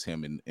team up is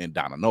him and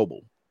Donna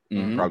Noble.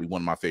 Probably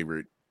one of my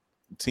favorite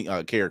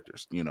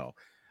characters. You know,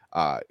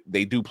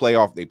 they play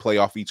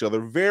off each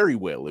other very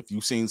well. If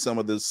you've seen some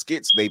of the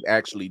skits they've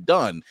actually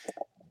done,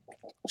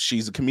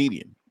 she's a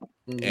comedian,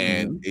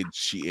 and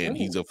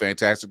he's a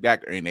fantastic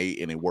actor, and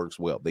it works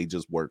well. They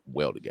just work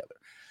well together.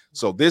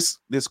 So this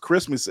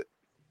Christmas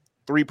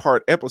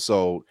 3-part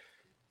episode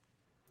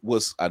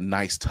was a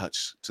nice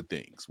touch to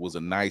things. Was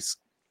a nice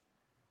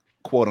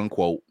quote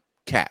unquote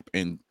cap,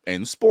 and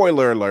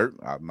spoiler alert,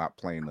 I'm not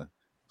playing the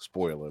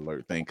spoiler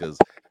alert thing because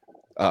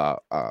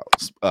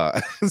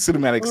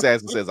Cinematic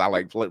Assassin says I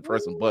like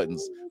pressing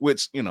buttons,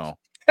 which I'm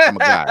a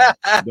guy.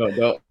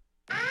 No.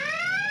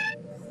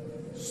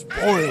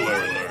 Spoiler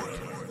alert.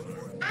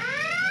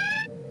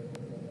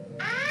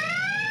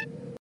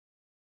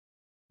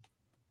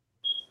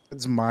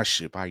 It's my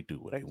ship. I do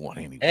what I want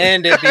anyway.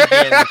 And it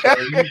begins.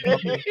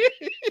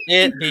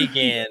 It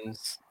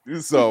begins.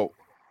 So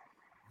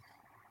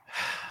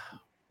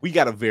we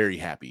got a very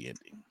happy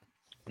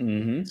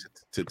ending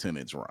to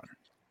Tenet's run,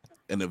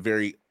 and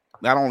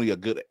not only a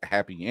good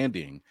happy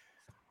ending,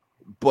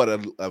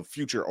 but a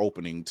future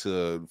opening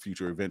to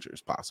future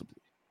adventures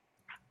possibly.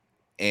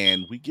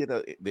 And we get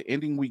the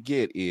ending we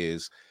get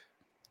is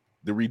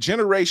the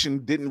regeneration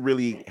didn't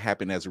really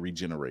happen as a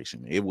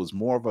regeneration. It was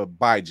more of a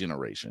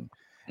bi-generation.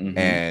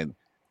 And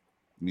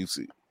you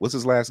see, what's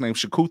his last name?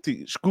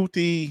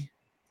 Shakuti.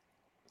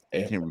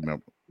 I can't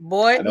remember.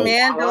 Boy,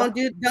 man, don't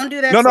do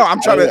that. No, I'm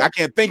trying to. I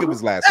can't think of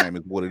his last name.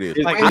 Is what it is.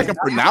 I can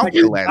pronounce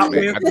his last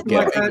name. I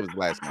can't think of his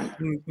last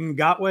name.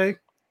 Ngatwe.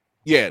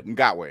 Yeah,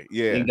 Ngatwe.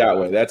 Yeah,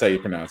 Ngatwe. That's how you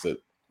pronounce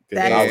it.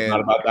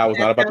 I was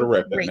not about to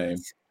rep that name.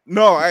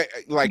 No, I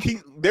like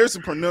there's a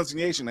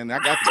pronunciation, and I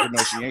got the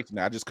pronunciation.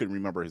 I just couldn't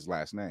remember his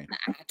last name.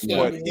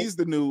 But he's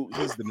the new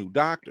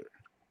doctor,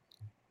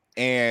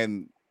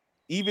 and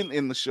even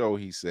in the show,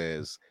 he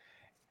says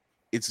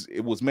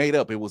it was made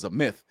up. It was a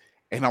myth,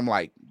 and I'm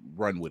like,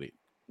 run with it.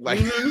 Like,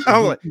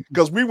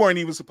 because we weren't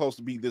even supposed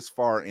to be this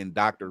far in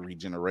doctor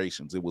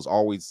regenerations. It was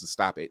always to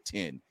stop at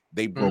 10.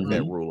 They broke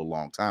that rule a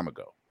long time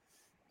ago.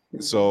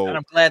 So, and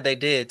I'm glad they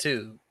did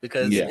too,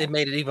 because it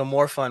made it even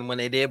more fun when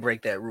they did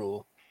break that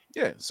rule.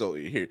 Yeah. So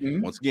here,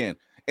 once again,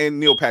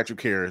 and Neil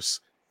Patrick Harris,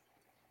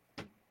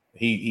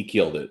 he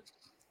killed it.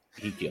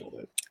 He killed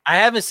it. I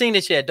haven't seen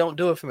it yet. Don't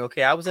do it for me,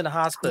 okay? I was in the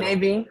hospital.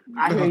 Maybe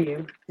I hear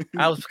you.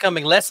 I was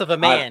becoming less of a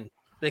man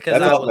because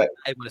I was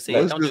able to see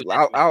it. Don't do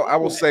that. I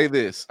will say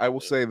this.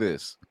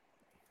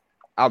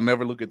 I'll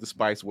never look at the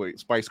Spice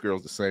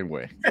Girls the same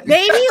way.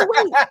 Baby,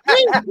 wait.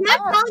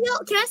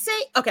 Can I say?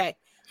 Okay,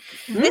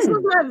 this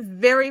was my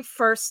very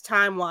first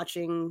time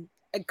watching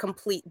a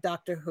complete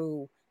Doctor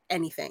Who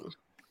anything.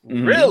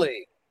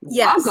 Really?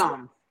 Yes.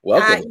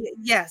 Welcome.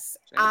 Yes,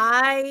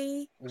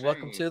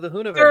 welcome to the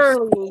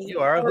Whooniverse. You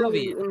are a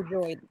thoroughly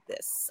enjoyed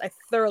this. I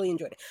thoroughly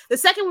enjoyed it. The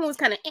second one was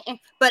kind of,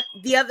 but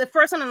the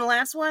first one and the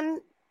last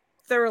one,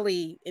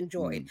 thoroughly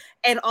enjoyed.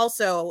 And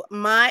also,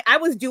 I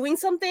was doing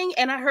something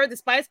and I heard the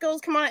Spice Girls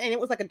come on, and it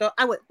was like a dog.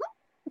 I went.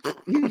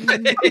 I'm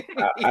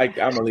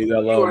gonna leave that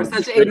alone. You are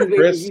such an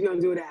individual. You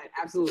don't do that.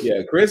 Absolutely.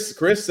 Yeah, Chris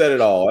said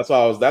it all. That's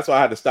why I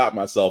had to stop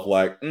myself.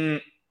 Like.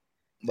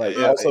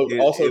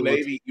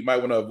 Navy, you might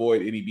want to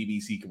avoid any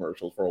BBC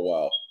commercials for a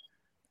while.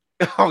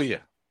 Oh yeah,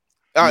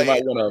 you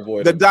might want to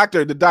avoid the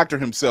doctor. The doctor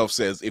himself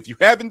says, if you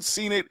haven't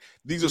seen it,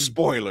 these are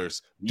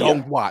spoilers.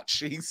 Don't watch.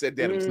 He said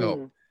that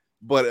himself.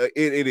 But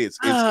it is.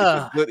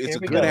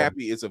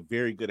 It's a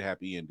very good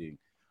happy ending.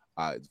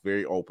 It's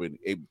very open.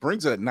 It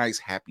brings a nice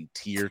happy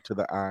tear to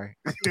the eye,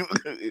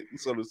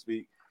 so to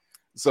speak.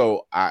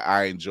 So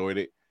I enjoyed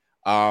it.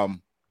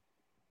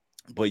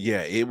 But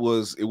yeah, it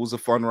was a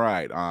fun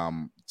ride.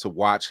 To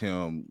watch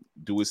him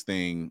do his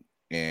thing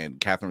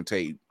and Catherine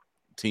Tate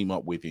team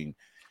up with him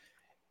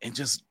and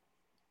just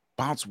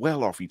bounce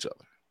well off each other.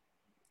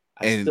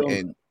 I'm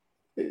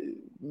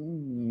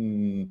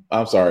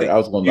sorry, I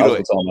was going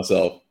to tell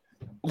myself.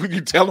 When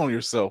you tell on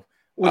yourself,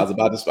 I was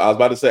about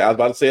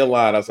to say a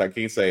line. I was like, I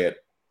can't say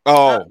it.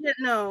 Oh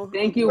no!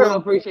 Thank you. We'll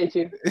appreciate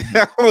you.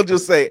 I'll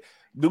just say,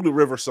 do the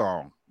River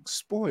song.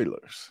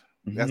 Spoilers.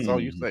 That's all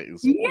you say.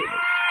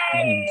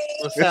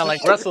 Will sound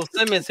like Russell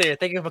Simmons here.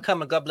 Thank you for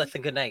coming. God bless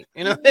and good night.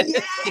 But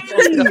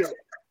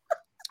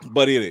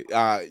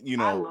I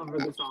love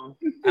the song.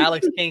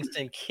 Alex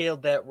Kingston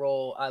killed that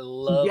role. I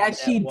love.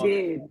 Yes, she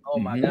did. Oh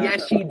my god.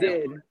 Yes, she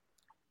did.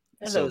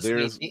 So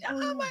there's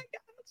oh my god.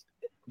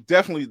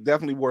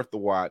 Definitely worth the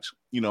watch.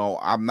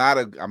 I'm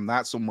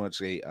not so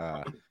much a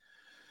how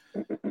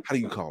do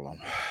you call them?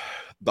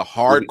 The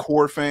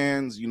hardcore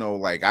fans.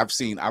 Like I've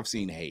seen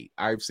hate.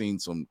 I've seen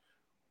some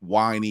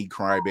whiny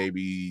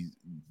crybaby.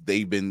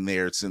 They've been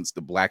there since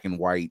the Black and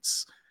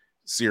Whites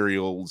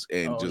serials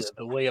and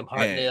the William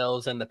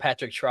Hartnells and the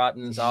Patrick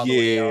Trottons.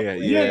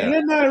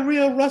 You're not a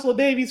real Russell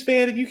Davies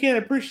fan if you can't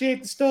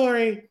appreciate the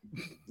story.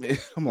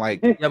 I'm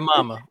like your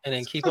mama, and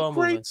then keep on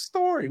moving. Great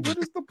story. What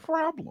is the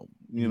problem?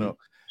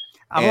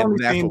 I've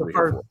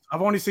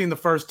only seen the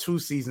first 2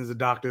 seasons of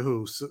Doctor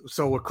Who.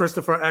 So with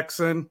Christopher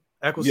Eccleston,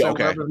 and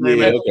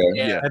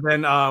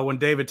then when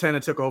David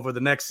Tennant took over the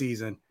next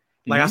season.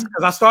 Because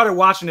I started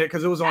watching it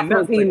because it was on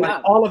Netflix.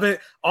 Like, all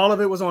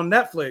of it was on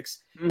Netflix,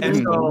 and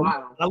so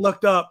I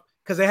looked up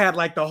because they had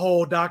like the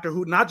whole Doctor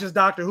Who, not just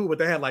Doctor Who, but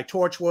they had like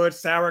Torchwood,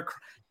 Sarah,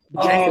 and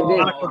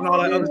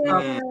all that other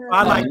stuff.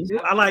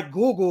 I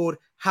Googled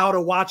how to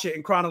watch it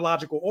in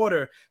chronological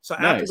order. So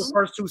after the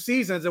first 2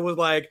 seasons, it was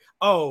like,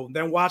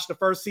 then watch the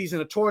first season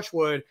of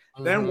Torchwood,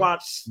 then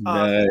watch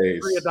 3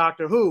 of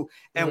Doctor Who.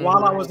 And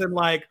while I was in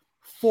like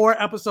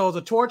 4 episodes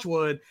of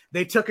Torchwood,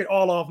 they took it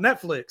all off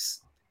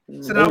Netflix.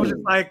 So I was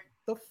just like,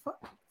 the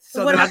fuck?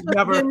 So what then am I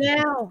supposed to do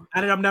now? I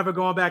ended up never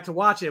going back to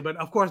watch it. But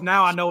of course,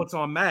 now I know it's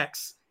on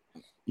Max.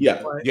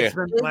 Yeah. But Yeah. it's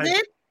been, Is like,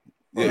 it?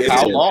 Yeah,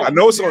 How long? I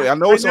know it's on. I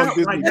know it's on right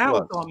Disney now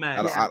Plus. it's on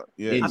Max.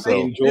 Yeah. So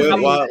enjoy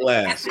it while it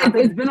lasts.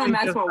 It's been on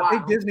Max for a I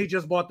think while. Disney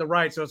just bought the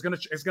rights, so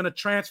it's gonna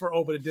transfer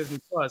over to Disney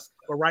Plus.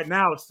 But right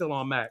now, it's still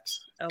on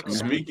Max. Okay.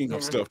 Speaking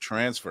of stuff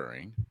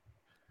transferring,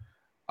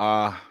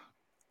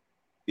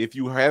 if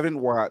you haven't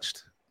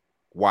watched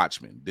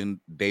Watchmen, then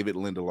David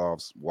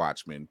Lindelof's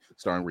Watchmen,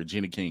 starring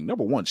Regina King.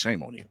 Number one,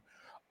 shame on you.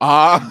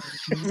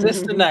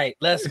 Sister Night,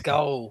 let's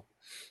go.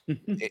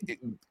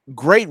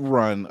 Great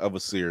run of a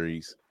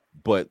series,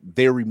 but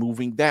they're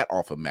removing that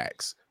off of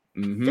Max.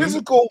 Mhm.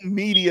 Physical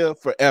media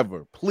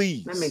forever,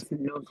 please. That makes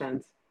no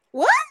sense.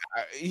 What?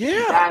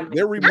 Yeah,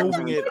 they're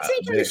removing They it. were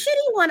taking the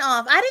shitty one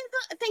off. I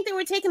didn't think they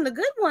were taking the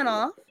good one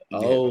off.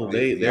 Oh,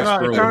 they're No, it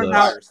screwing turned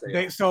us.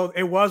 out so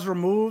it was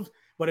removed,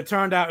 but it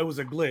turned out it was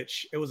a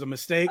glitch. It was a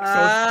mistake.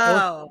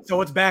 Oh.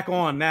 So it's back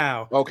on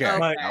now. Okay,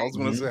 But I was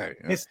gonna say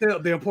it's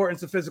still the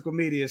importance of physical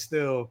media is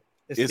still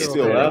it's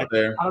still out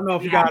there. I don't know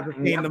if you guys have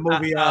seen the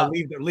movie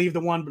Leave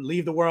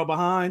the World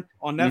Behind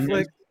on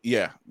Netflix.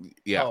 yeah.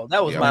 Oh,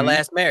 that was my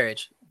last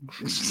marriage.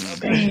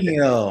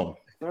 Damn.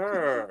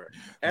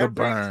 The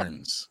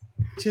burns.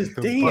 Just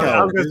I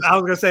damn. was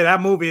gonna say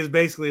that movie is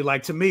basically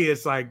like, to me,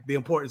 it's like the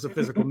importance of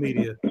physical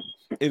media.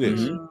 It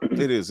is.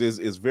 It is.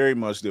 It's very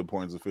much the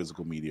importance of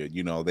physical media.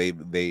 You know,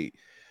 they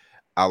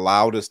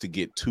allowed us to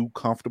get too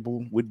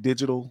comfortable with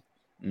digital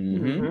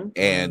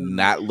and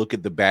not look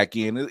at the back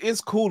end.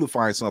 It's cool to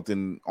find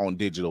something on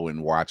digital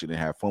and watch it and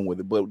have fun with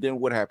it. But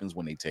then what happens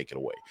when they take it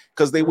away?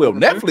 Because they will.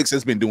 Netflix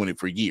has been doing it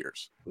for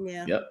years.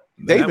 Yeah. Yep.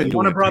 They've been doing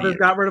Warner it for Brothers years.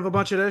 got rid of a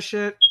bunch of that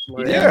shit.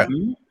 Yeah.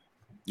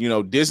 You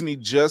know, Disney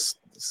just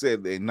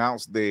said they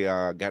announced they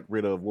got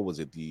rid of, what was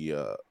it,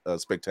 the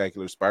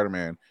Spectacular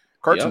Spider-Man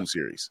cartoon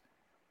series.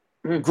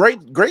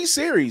 Great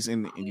series,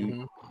 and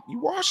you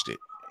watched it,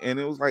 and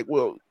it was like,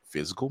 well,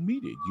 physical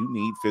media. You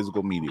need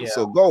physical media.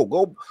 So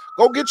go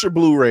get your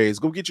Blu-rays,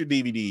 go get your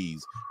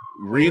DVDs.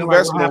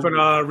 Reinvest. What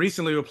happened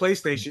recently with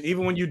PlayStation?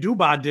 Even when you do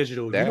buy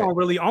digital, you don't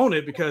really own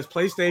it because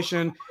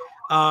PlayStation,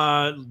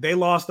 they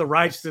lost the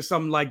rights to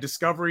some like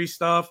Discovery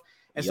stuff,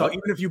 and so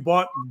even if you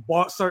bought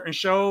certain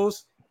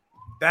shows,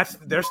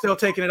 they're still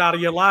taking it out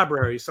of your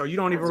library, so you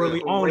don't even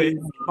really own it.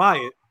 Buy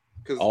it.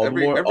 All the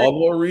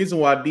more reason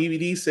why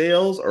DVD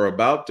sales are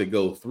about to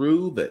go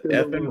through the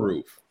effing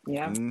roof.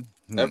 Yeah.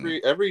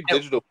 Every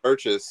digital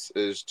purchase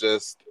is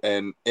just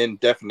an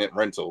indefinite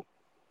rental.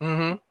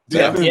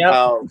 That's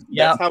how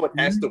it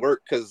has to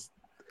work, because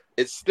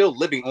it's still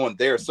living on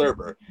their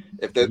server.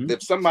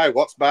 If somebody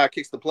walks by,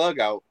 kicks the plug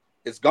out,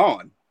 it's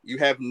gone. You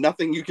have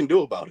nothing you can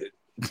do about it.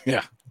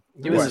 Yeah.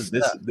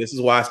 This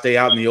is why I stay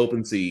out in the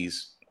open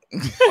seas.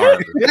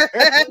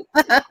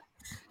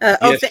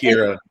 Yes,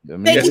 Kira.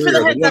 Thank you for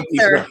the heads up,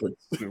 sir.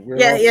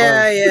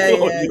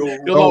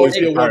 You'll always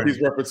be a One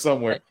Piece reference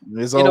somewhere.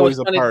 There's always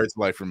a pirate's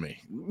life for me.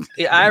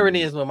 The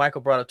irony is when Michael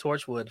brought up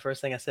Torchwood,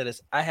 first thing I said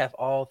is I have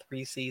all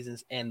 3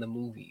 seasons and the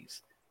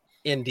movies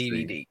in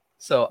DVD.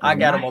 So I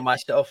got them on my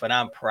shelf, and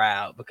I'm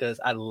proud because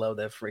I love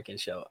that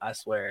freaking show. I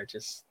swear,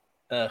 just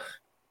all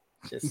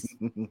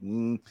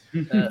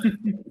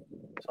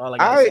I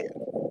gotta say.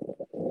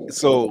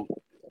 So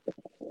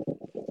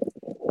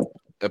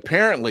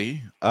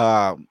apparently,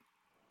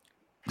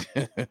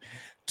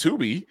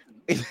 Tubi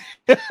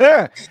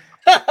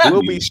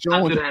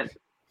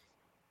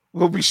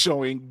will be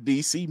showing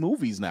DC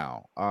movies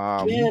now.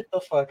 Get the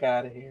fuck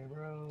out of here,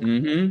 bro.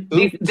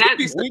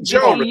 We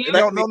joke.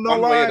 No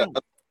lie.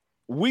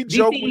 We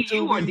joke with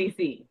DCU or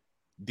DC?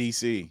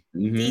 DC.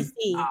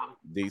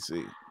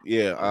 DC.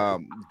 Yeah.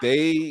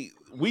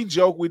 We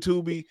joke with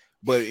Tubi,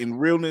 but in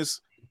realness,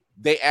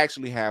 they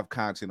actually have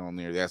content on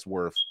there that's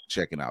worth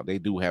checking out. They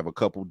do have a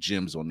couple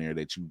gems on there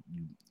that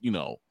you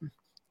know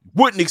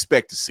wouldn't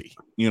expect to see.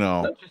 You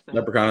know,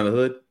 Leprechaun in the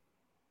Hood.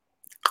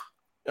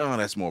 Oh,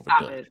 that's more of a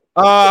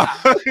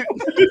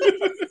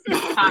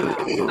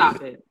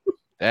Stop it.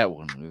 That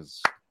one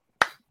is.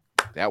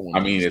 I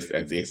mean,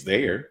 it's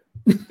there.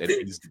 That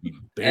needs to be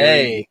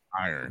buried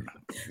iron.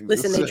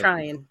 Listen, they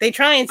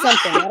trying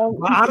something. Well,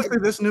 honestly,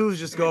 this news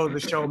just goes to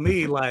show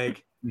me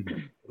like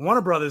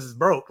Warner Brothers is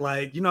broke.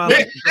 Like, you know,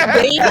 like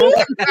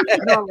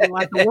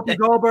the Whoopi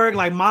Goldberg,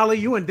 like Molly,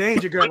 you in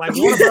danger, girl. Like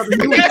Warner Brothers,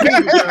 you in danger,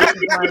 girl. Like,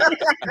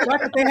 the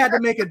fact that they had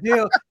to make a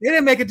deal, they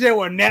didn't make a deal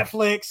with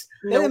Netflix.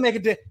 They didn't make a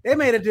deal. They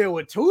made a deal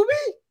with Tubi.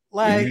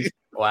 Like,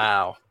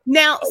 wow.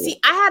 Now, see,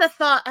 I had a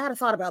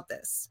thought about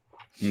this.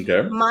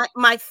 Okay. My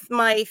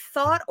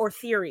thought or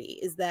theory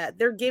is that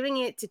they're giving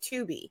it to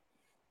Tubi.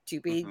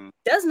 Tubi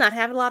does not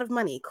have a lot of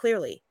money,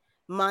 clearly.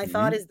 My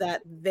thought is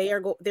that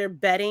they're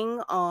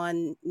betting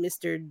on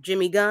Mr.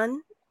 Jimmy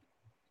Gunn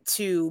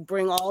to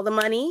bring all the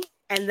money,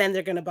 and then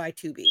they're going to buy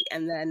Tubi,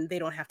 and then they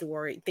don't have to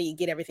worry. They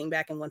get everything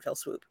back in one fell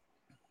swoop.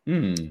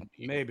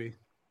 Maybe.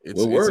 It's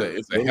a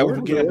hell of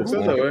a gamble.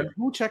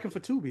 Who checking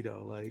for Tubi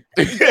though? Like,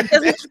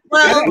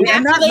 well,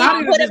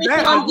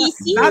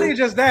 not even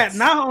just that.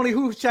 Not only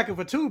who's checking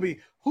for Tubi,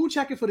 who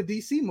checking for the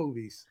DC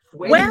movies?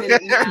 Wait a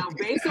minute now.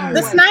 Based on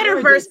the what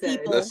Kira Snyderverse just said,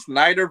 people. The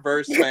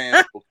Snyderverse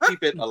fans will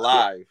keep it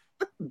alive.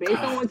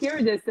 based on what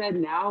Kira just said,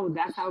 now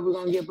that's how we're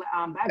gonna get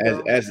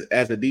Batgirl.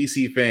 As a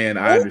DC fan,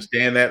 I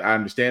understand that. I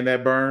understand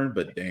that burn,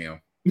 but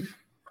damn.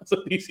 That's a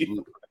DC.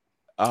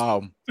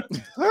 Yo,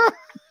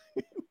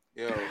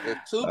 if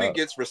Tubi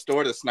gets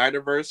restored to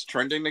Snyderverse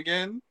trending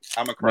again,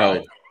 I'm a cry.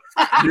 No.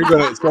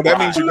 So that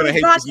means you're gonna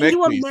hate this next Can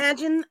you piece.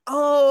 imagine?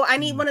 Oh, I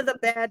need one of the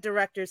bad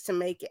directors to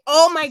make it.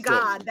 Oh my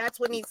God, that's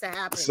what needs to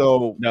happen.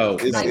 So No,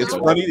 it's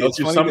funny. Don't It's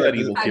you funny summon that that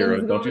evil,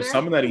 Kira. Don't you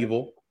summon that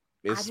evil.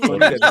 It's funny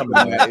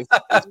that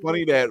it's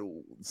funny that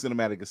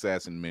Cinematic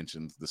Assassin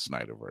mentions the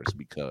Snyderverse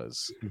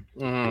because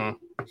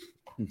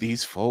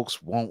these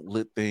folks won't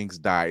let things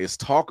die. It's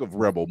talk of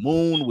Rebel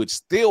Moon, which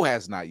still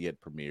has not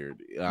yet premiered.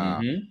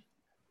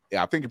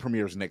 Yeah, I think it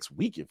premieres next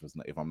week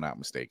if I'm not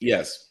mistaken.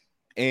 Yes,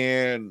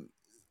 and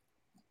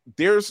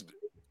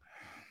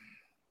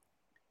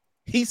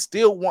he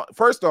still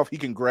first off, he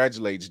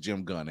congratulates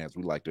Jim Gunn, as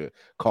we like to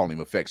call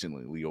him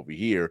affectionately over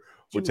here,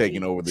 for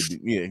taking over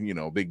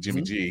the big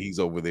Jimmy G. He's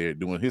over there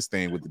doing his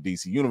thing with the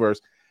DC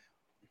universe.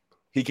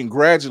 He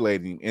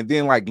congratulated him, and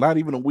then like not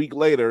even a week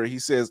later, he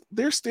says,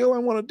 "There's still I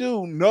want to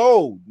do."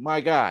 No,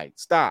 my guy,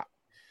 stop,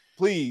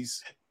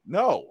 please,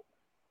 no.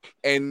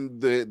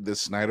 And the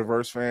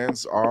Snyderverse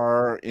fans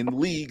are in the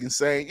league and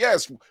saying,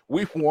 "Yes,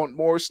 we want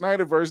more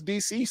Snyderverse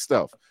DC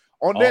stuff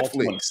on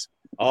Netflix."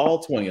 All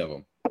 20 of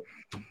them.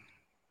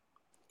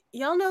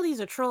 Y'all know these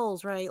are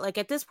trolls, right? Like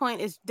at this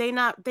point, they're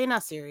not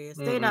serious.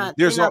 They're not.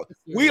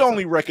 We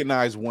only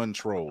recognize one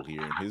troll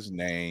here, and his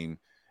name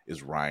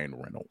is Ryan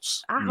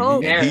Reynolds. I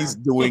hope he's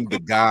doing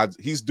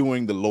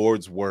the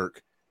Lord's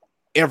work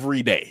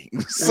every day.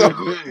 So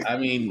I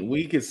mean,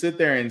 we could sit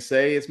there and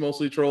say it's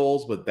mostly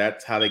trolls, but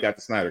that's how they got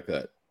the Snyder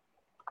cut.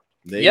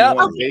 All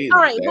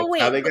right, but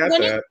wait.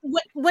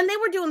 When they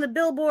were doing the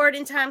billboard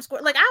in Times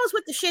Square, like I was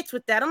with the shits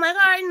with that. I'm like,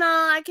 all right,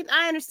 no,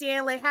 I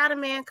understand. Like, how the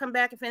man come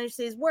back and finish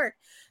his work?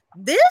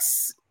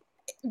 This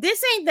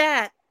ain't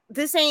that.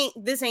 This ain't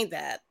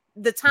that.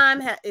 The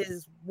time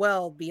is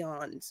well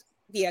beyond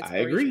the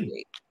expiration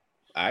date.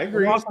 I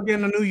agree. We're also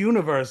getting a new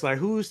universe. Like,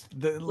 who's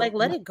the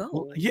let it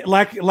go? Yeah,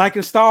 like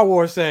in Star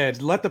Wars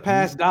said, let the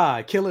past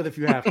die. Kill it if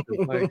you have to.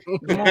 Like,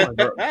 come on,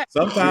 bro.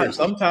 Sometimes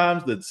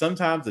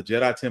the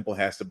Jedi Temple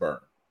has to burn.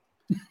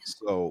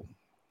 So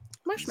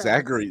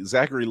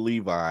Zachary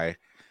Levi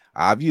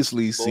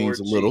obviously seems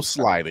a little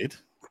slighted.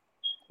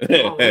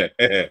 You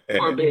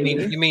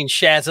mean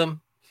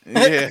Shazam?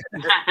 Yeah.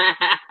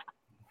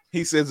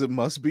 He says it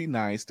must be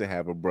nice to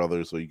have a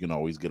brother so you can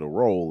always get a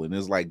role, and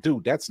it's like,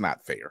 dude, that's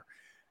not fair.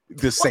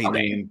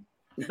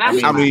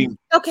 I mean,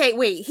 okay,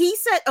 wait. He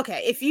said,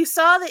 okay, if you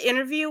saw the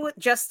interview,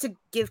 just to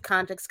give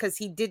context, because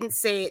he didn't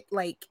say it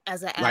like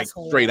as an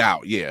asshole, straight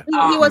out, yeah.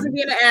 He wasn't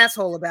being an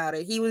asshole about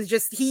it. He was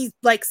just, he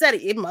like said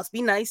it must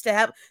be nice to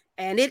have,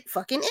 and it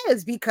fucking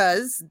is,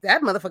 because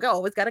that motherfucker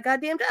always got a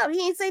goddamn job.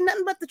 He ain't say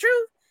nothing but the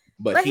truth.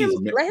 But let him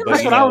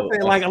that's what I was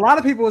saying. Like a lot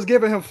of people was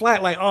giving him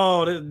flat, like,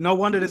 oh, no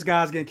wonder this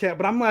guy's getting kept.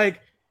 But I'm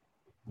like,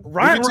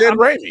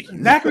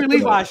 Zachary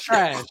Levi's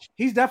trash.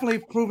 He's definitely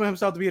proven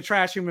himself to be a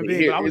trash human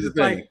being. But I was just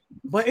like,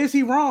 but is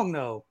he wrong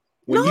though?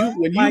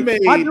 My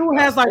dude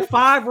has like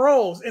 5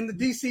 roles in the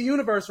DC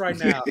universe right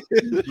now.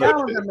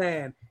 Calendar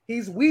Man.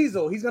 He's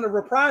Weasel. He's going to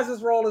reprise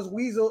his role as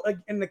Weasel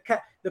in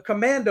the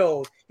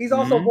Commandos. He's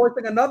also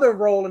voicing another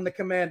role in the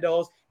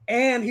Commandos,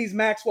 and he's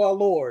Maxwell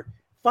Lord.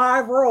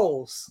 5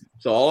 roles.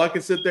 So all I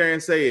can sit there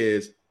and say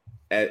is,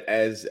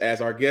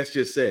 as our guest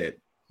just said,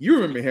 you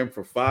remember him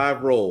for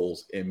 5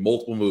 roles in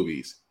multiple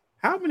movies.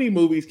 How many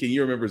movies can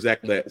you remember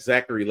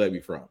Zachary Levi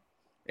from?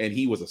 And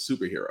he was a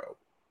superhero.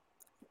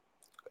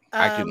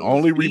 I can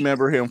only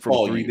remember him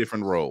from 3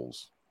 different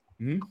roles.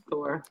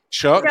 Thor.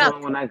 Chuck. That's the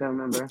one I can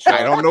remember.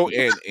 I don't know.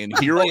 And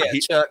Hero,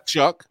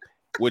 Chuck,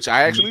 which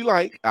I actually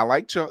like. I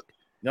like Chuck.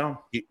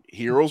 No.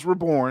 Heroes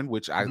Reborn,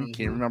 which I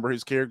can't remember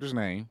his character's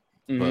name.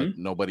 But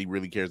nobody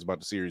really cares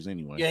about the series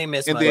anyway. You ain't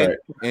missed and then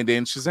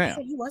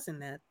Shazam. He wasn't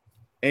that.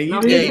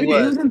 And he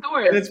was in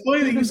Thor. And it's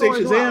funny that you say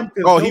Shazam.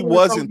 Oh, he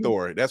was in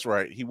Thor. That's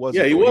right. He was.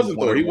 Yeah, he was in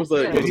Thor. He was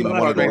one of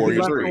the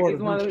Warriors 3.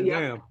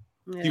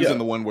 He was in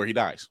the one where he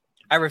dies.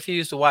 I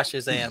refuse to watch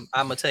Shazam.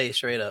 I'm gonna tell you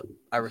straight up.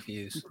 I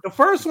refuse. The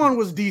first one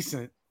was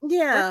decent.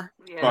 Yeah.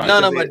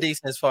 None of them are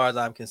decent as far as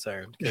I'm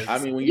concerned. I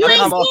mean, when you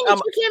can't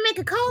make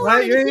a call.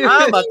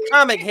 I'm a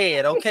comic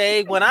head,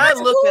 okay? When I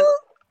look at,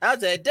 I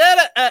said,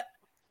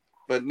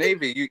 but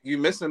Navy, you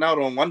missing out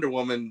on Wonder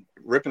Woman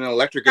ripping an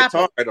electric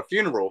guitar at a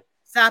funeral.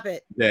 Stop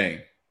it.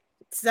 Dang.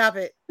 Stop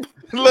it.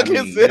 Look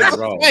at his face.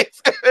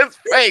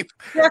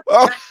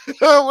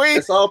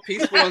 It's all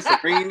peaceful and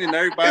serene, and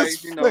everybody,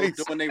 doing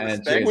their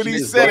respect. When he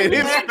said it,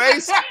 his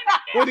face.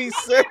 When he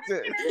said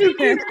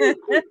it.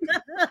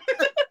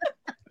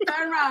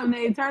 Turn around,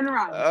 Nate. Turn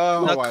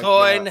around. The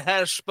coin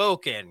has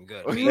spoken.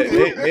 Good.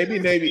 Maybe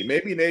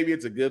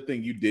it's a good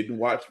thing you didn't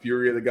watch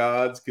Fury of the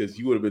Gods, because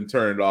you would have been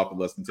turned off in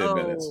less than 10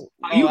 minutes.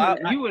 You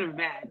would have been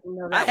mad.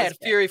 I had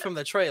Fury from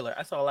the trailer.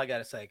 That's all I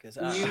gotta say. Because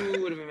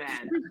you would have been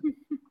mad.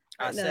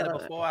 I said it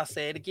before. I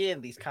say it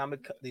again. These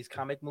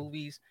comic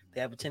movies,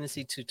 they have a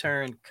tendency to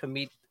turn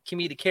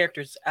comedic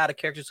characters out of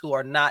characters who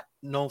are not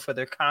known for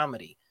their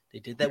comedy. They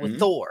did that with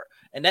Thor,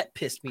 and that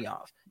pissed me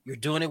off. You're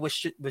doing it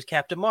with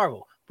Captain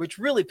Marvel, which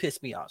really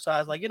pissed me off. So I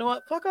was like, you know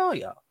what? Fuck all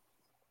y'all.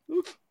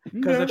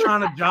 Because they're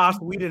trying to Joss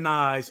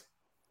Whedonize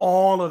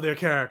all of their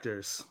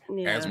characers.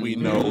 As we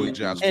know,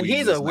 Joss and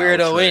he's a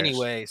weirdo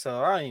anyway,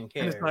 so I don't even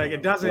care. And it's like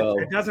it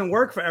doesn't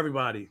work for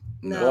everybody.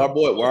 No.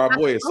 Well, our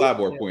boy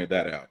Cyborg pointed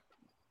that out.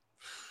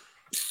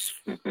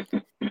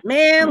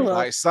 Man, look.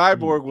 Like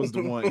Cyborg was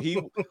the one.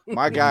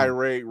 My guy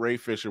Ray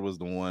Fisher was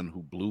the one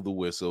who blew the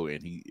whistle,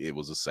 and it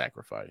was a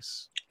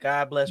sacrifice.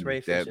 God bless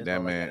Ray Fisher.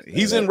 That man.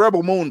 He's in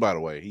Rebel Moon, by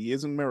the way. He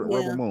is in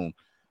Rebel Moon.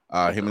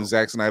 Him and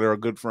Zack Snyder are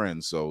good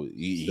friends, so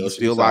he's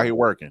still out here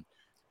working.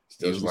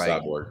 Still like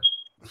Cyborg.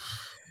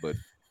 But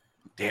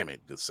damn it,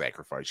 the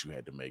sacrifice you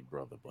had to make,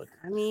 brother. But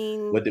I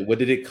mean, what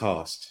did it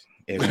cost?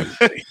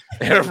 Everything.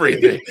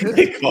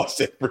 It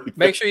cost everything.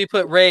 Make sure you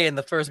put Ray in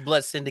the first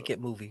Blood Syndicate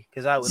movie,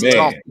 because I would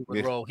love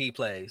what role he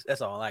plays.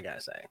 That's all I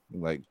gotta say.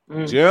 Like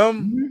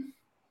Jim,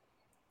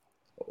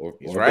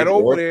 he's right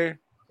over there.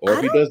 Or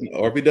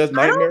if he does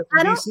Nightmare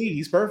from DC,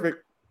 he's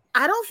perfect.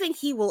 I don't think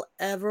he will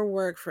ever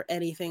work for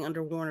anything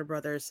under Warner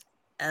Brothers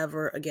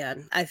ever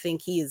again. I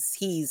think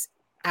he's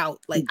out.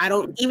 Like, I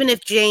don't, even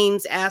if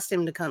James asked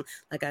him to come,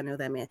 like, I know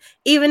that man,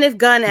 even if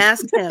Gunn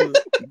asked him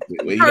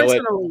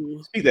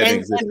personally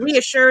and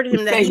reassured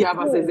him that it ain't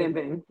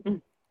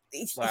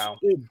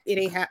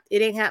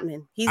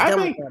happening. He's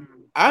done with that.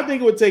 I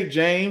think it would take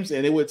James,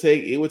 and it would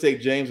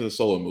take James in a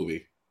solo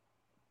movie.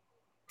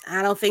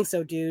 I don't think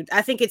so, dude.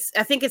 I think it's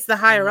the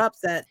higher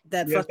ups that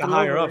fuck the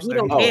higher ups. We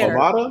don't care.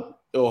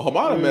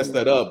 Hamada messed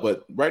that up,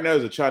 but right now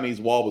there's a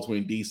Chinese wall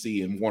between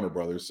DC and Warner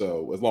Brothers.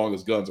 So as long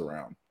as Gunn's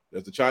around,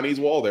 there's a Chinese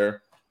wall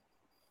there.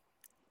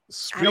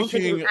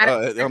 Speaking,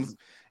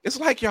 it's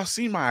like y'all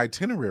seen my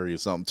itinerary or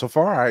something.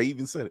 Tafar, I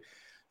even said it.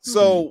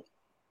 So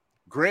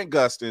Grant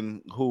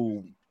Gustin,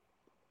 who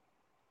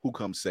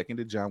comes second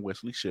to John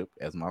Wesley Shipp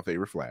as my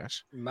favorite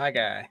Flash, my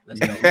guy, let's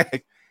go.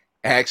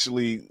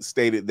 Actually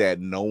stated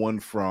that no one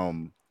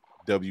from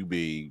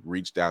WB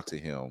reached out to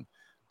him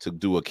to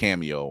do a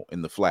cameo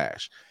in The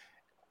Flash.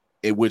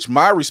 In which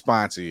my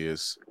response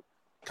is,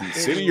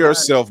 consider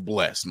yourself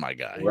blessed, my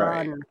guy.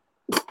 Right.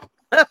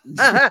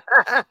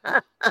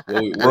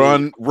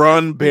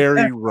 Run,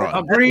 Barry, run.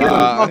 Agreed.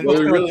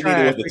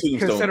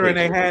 Considering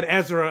they had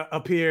Ezra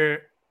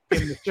appear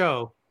in the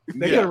show,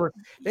 they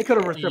could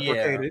have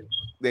reciprocated.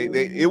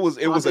 It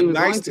was a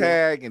nice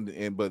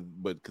tag,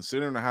 but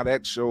considering how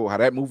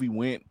that movie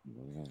went,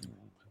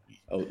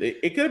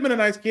 it could have been a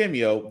nice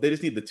cameo. They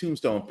just need the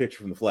tombstone picture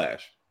from The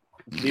Flash.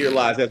 Here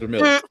lies Ezra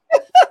Miller.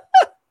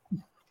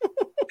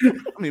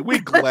 I mean, we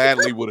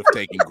gladly would have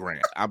taken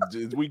Grant.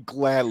 We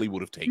gladly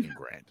would have taken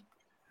Grant.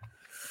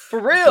 For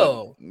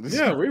real.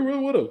 Yeah, we really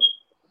would have.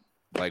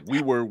 Like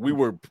we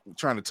were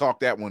trying to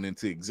talk that one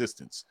into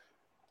existence.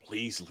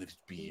 Please let it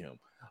be him.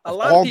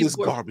 All this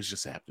garbage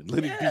just happened.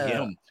 Let it be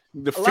him.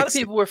 A lot of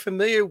people weren't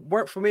familiar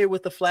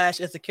with the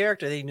Flash as a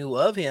character. They knew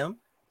of him,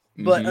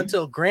 but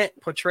until Grant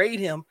portrayed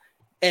him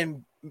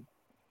and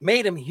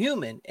made him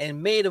human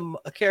and made him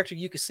a character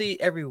you could see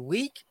every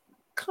week.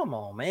 Come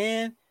on,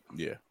 man.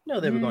 Yeah. You know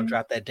they were gonna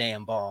drop that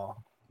damn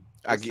ball.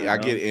 I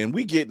get it, and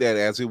we get that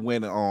as it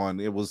went on.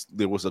 There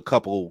was a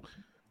couple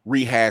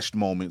rehashed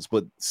moments,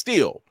 but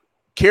still,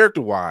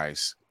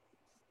 character-wise,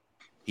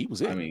 he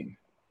was it. I mean,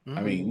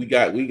 we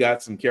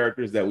got some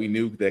characters that we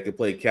knew that could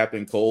play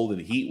Captain Cold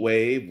and Heat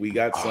Wave. We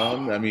got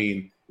some. I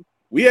mean,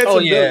 we had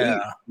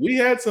we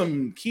had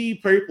some key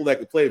people that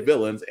could play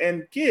villains.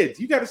 And kids,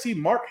 you got to see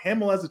Mark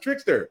Hamill as a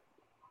trickster.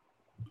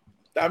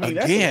 I mean,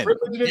 that's a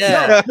privilege in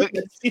itself.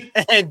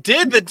 And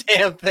did the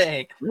damn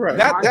thing. Right.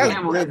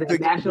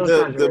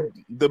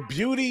 The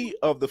beauty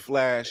of The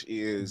Flash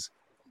is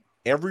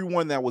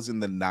everyone that was in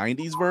the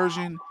 90s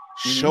version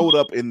showed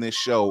up in this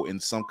show in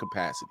some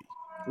capacity.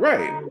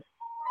 Right.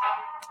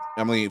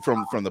 I mean,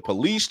 from the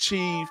police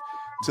chief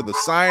to the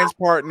science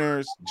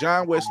partners,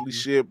 John Wesley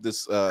Shipp,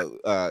 this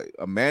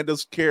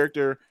Amanda's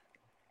character,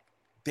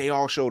 they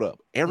all showed up.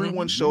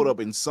 Everyone showed up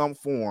in some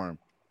form.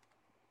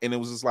 And it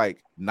was just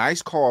like,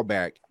 nice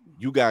callback.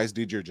 You guys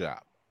did your job.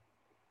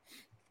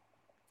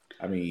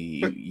 I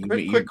mean,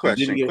 quick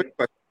question.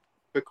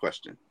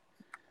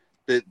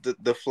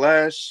 The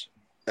Flash,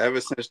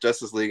 ever since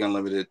Justice League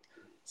Unlimited,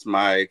 is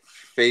my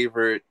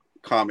favorite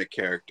comic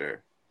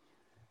character.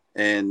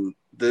 And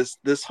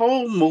this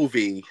whole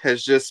movie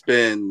has just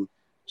been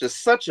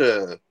such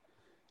a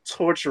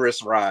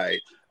torturous ride.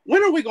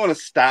 When are we going to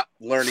stop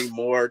learning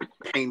more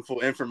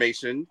painful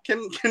information?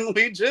 Can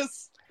we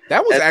just...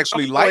 That was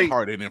actually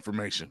lighthearted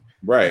information.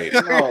 Right.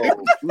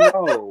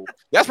 No.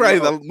 That's right.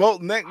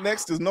 The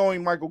next is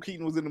knowing Michael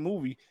Keaton was in the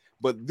movie,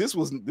 but this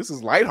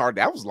is lighthearted.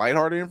 That was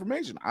lighthearted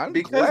information. I'm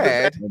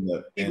glad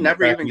he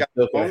never even got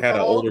the phone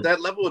call.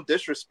 That level of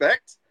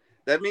disrespect,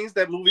 that means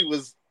that movie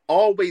was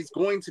always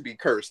going to be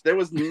cursed. There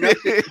was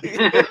nothing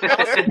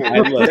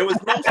possible. There was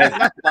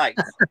no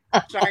lights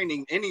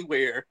shining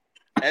anywhere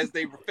as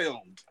they were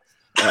filmed.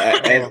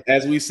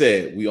 As we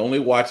said, we only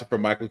watch it for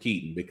Michael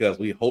Keaton because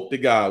we hope to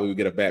God we would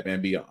get a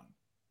Batman Beyond.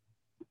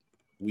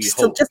 We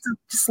hope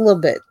just a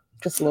little bit.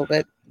 Just a little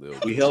bit.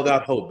 We held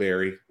out hope,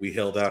 Barry. We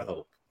held out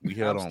hope.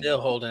 I'm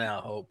still holding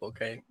out hope.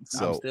 Okay,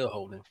 so I'm still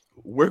holding.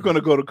 We're going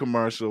to go to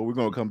commercial. We're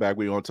going to come back.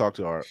 We're going to talk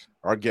to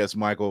our guest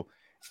Michael,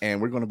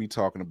 and we're going to be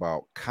talking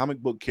about comic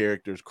book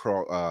characters,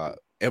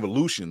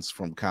 evolutions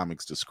from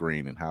comics to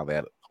screen, and how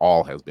that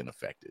all has been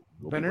affected.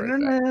 We'll be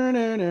right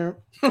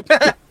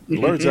back.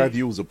 Blurred's Eye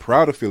View is a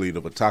proud affiliate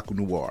of Otaku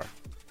Noir.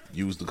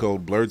 Use the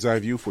code Blurred's Eye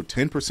View for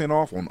 10%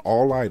 off on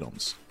all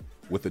items.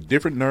 With a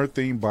different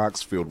nerd-themed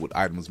box filled with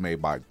items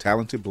made by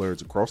talented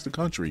blurs across the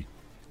country,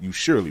 you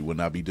surely will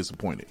not be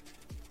disappointed.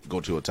 Go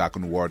to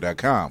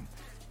otakunoir.com.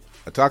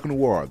 Otaku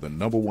Noir, the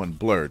 #1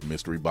 blurred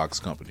mystery box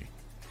company.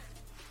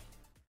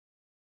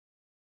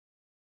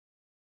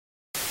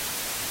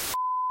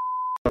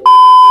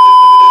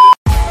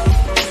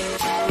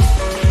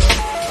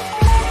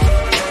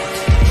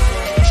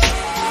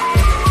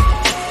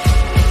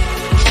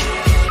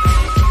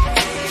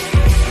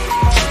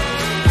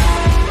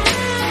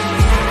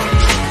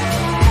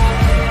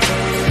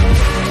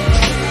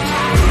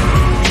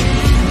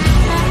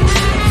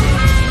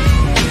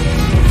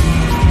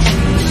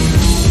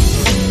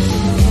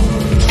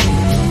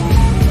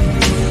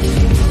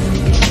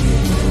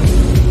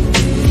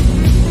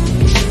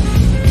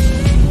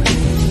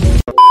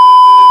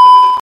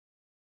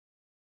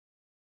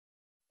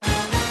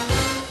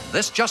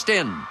 This just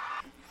in.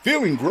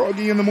 Feeling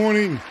groggy in the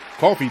morning?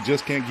 Coffee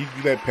just can't give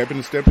you that pep in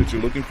the step that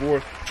you're looking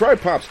for? Try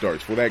Pop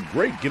Starts for that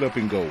great get up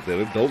and go that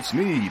adults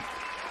need.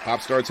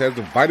 Pop Starts has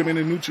the vitamin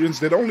and nutrients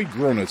that only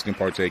grown-ups can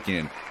partake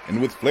in, and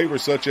with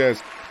flavors such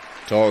as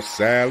tossed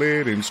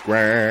salad and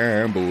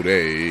scrambled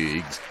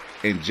eggs,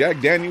 and Jack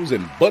Daniels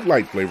and Bud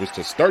Light flavors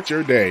to start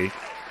your day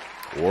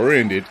or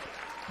end it.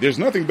 There's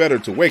nothing better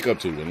to wake up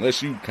to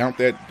unless you count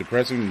that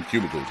depressing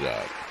cubicle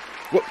job.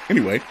 Well,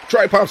 anyway,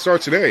 try Pop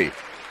Starts today.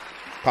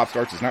 Pop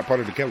Starts is not part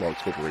of the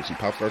Kellogg's Corporation.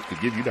 Pop Starts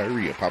could give you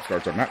diarrhea. Pop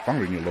Starts are not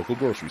found in your local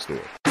grocery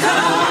store.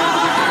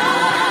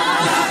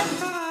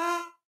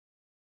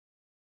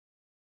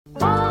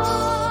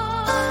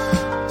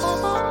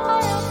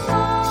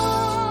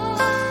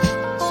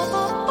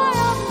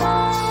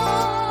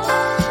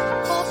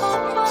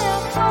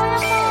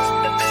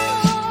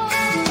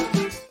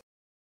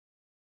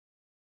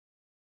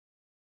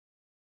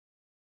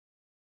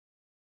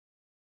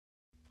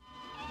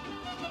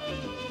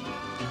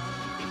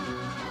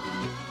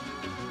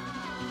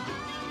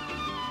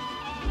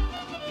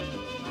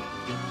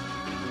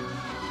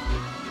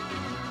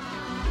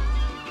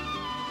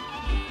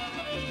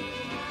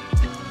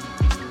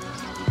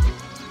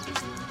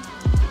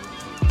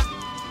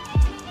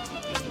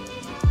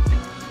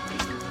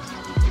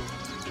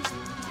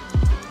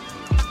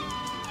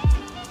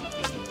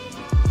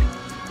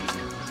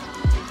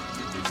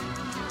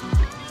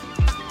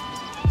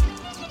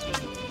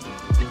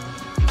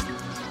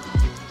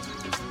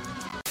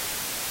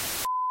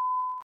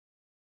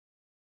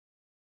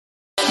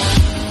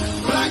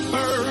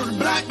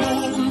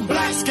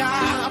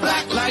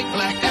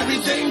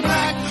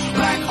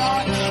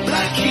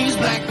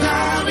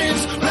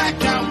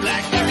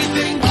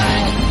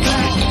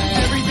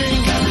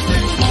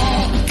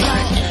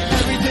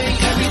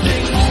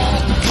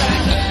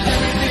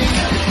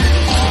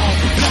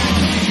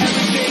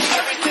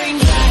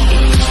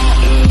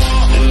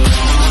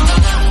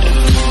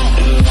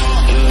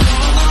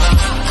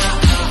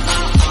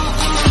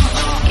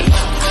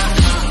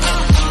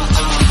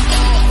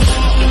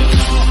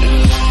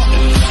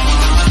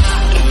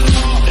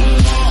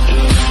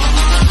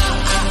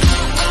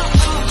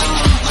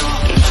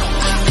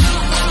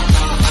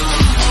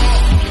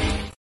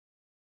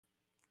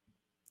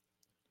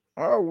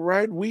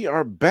 We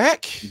are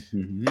back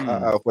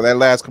for that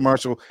last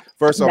commercial.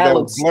 First off, that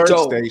was Blurred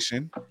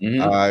Station.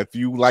 If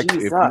you like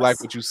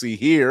what you see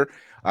here,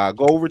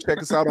 go over check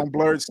us out on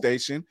Blurred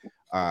Station,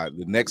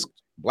 the next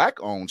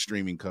Black-owned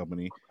streaming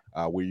company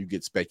where you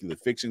get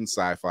speculative fiction,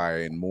 sci-fi,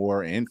 and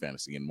more, and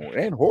fantasy, and more,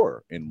 and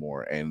horror, and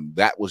more. And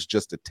that was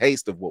just a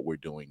taste of what we're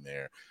doing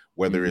there.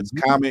 Whether it's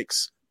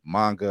comics,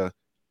 manga,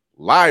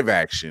 live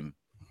action,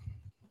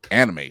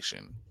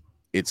 animation,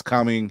 it's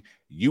coming.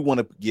 You want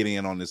to get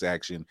in on this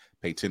action,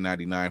 pay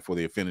 $10.99 for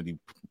the Affinity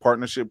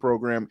Partnership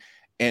Program,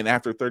 and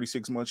after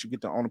 36 months, you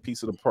get to own a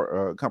piece of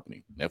the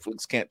company.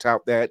 Netflix can't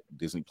tout that,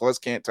 Disney Plus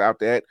can't tout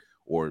that,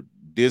 or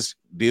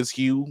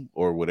Hue,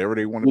 or whatever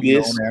they want to be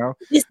on now.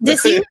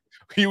 This Hue?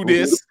 Hue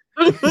this.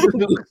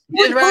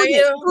 This right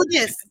here.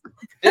 This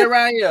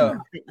right here.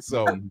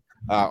 So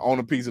own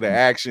a piece of the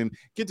action.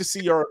 Get to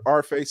see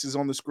our faces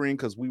on the screen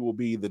because we will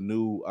be the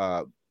new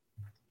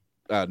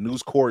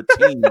News Corps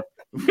team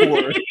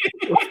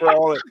for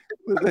all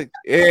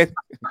and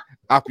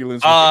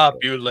opulence.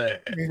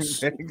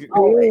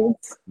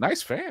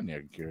 Nice fan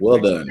there, Karen. Well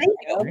done. Did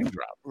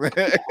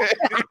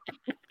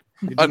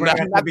you bring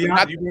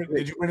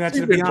that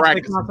to the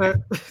Beyonce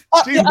concert?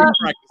 She's been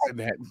practicing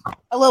that.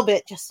 A little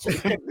bit, just a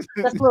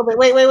little bit.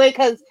 Wait,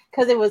 because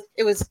it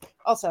was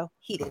also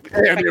heated.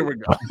 Yeah, there we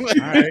go. All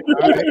right.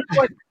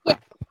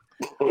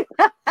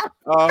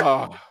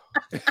 Oh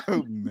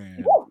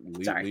man.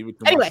 Leave it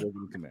to Anyway. my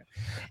second command.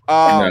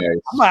 I'm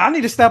like, I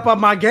need to step up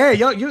my game.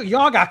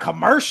 Y'all got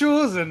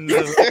commercials and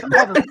other stuff.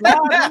 I'm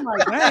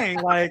like,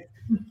 dang, like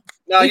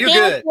No, you're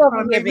good.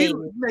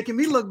 Making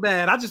me look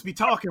bad. I just be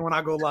talking when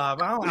I go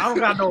live. I don't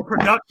got no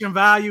production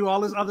value,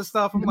 all this other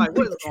stuff. I'm like,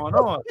 what is going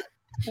on?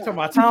 So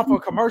my time for a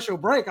commercial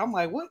break. I'm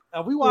like, what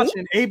are we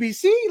watching?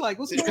 ABC? Like,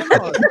 what's going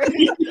on?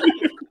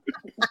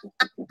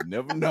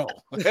 Never know.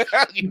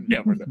 You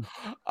never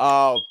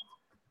know.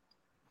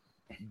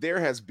 There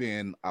has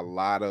been a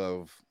lot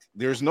of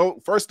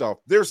first off,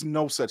 there's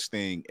no such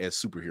thing as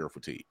superhero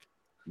fatigue.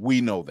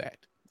 We know that.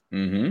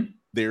 Mm-hmm.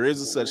 There is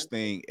a such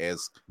thing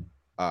as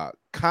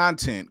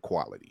content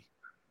quality.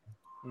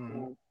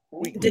 Mm-hmm.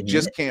 We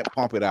just can't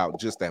pump it out,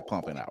 just that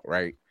pumping out,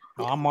 right?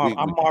 No, I'm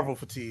Marvel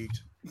fatigued.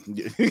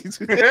 He's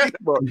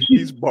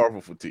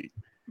Marvel fatigued.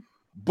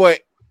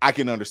 But I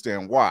can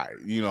understand why.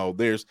 You know,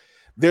 there's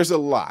a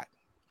lot.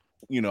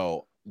 You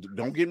know,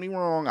 don't get me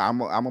wrong.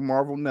 I'm a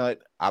Marvel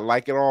nut. I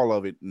like it, all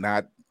of it.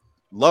 Not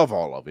love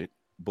all of it,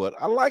 but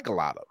I like a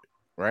lot of it.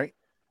 Right?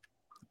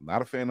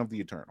 Not a fan of the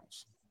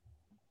Eternals.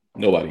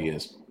 Nobody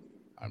is.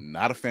 I'm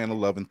not a fan of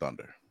Love and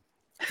Thunder.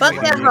 Fuck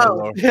that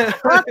hoe.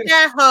 Fuck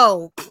that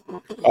hoe.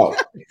 Oh,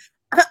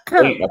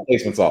 my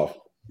placement's off.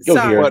 Go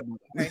here.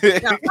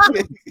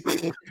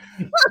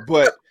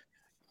 But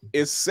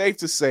it's safe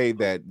to say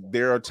that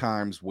there are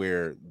times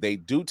where they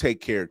do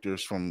take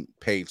characters from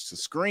page to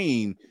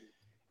screen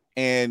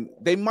and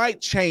they might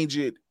change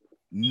it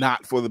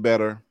not for the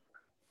better,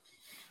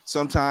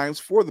 sometimes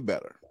for the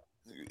better.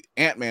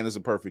 Ant-Man is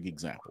a perfect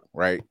example,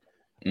 right?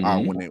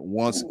 When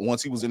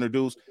once he was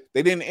introduced,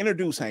 they didn't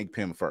introduce Hank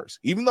Pym first,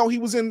 even though he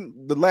was in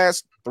the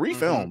last 3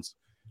 films.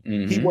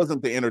 He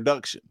wasn't the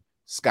introduction.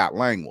 Scott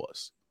Lang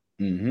was.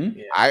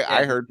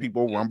 I heard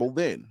people rumble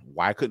then.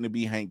 Why couldn't it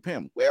be Hank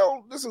Pym?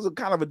 Well, this is a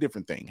kind of a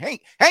different thing.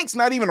 Hank's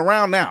not even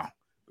around now.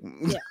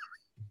 Yeah.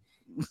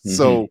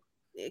 So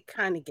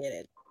kind of get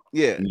it.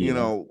 Yeah, you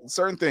know,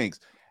 certain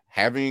things.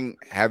 Having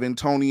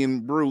Tony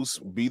and Bruce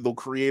be the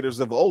creators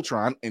of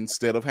Ultron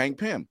instead of Hank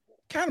Pym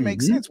kind of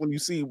makes sense when you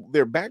see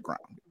their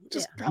background. It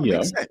just kind of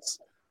makes sense.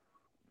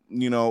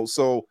 You know,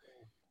 so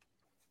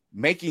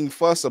making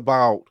fuss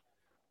about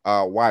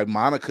why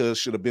Monica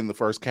should have been the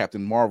first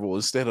Captain Marvel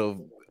instead of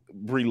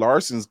Brie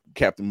Larson's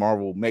Captain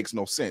Marvel makes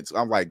no sense.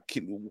 I'm like,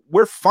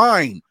 we're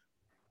fine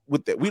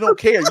with that. We don't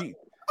care.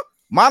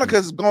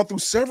 Monica's gone through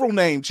several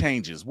name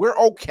changes. We're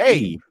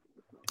okay.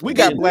 We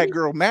got Black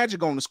Girl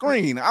Magic on the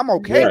screen. I'm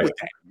okay with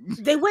that.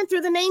 They went through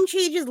the name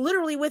changes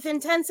literally within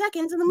 10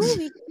 seconds of the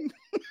movie.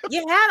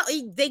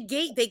 They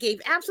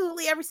gave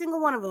absolutely every single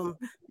one of them.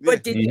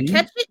 But did you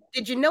catch it?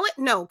 Did you know it?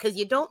 No, because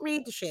you don't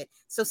read the shit.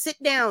 So sit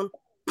down.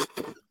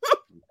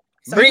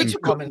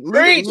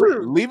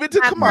 Leave it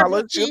to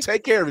Kamala. She'll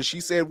take care of it. She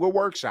said we'll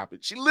workshop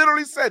it. She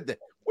literally said that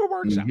we're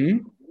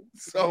workshopping.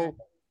 So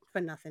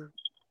for nothing.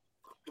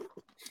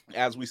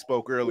 As we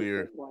spoke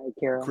earlier,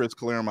 Chris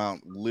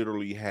Claremont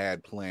literally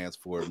had plans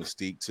for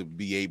Mystique to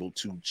be able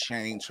to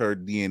change her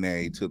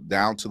DNA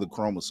down to the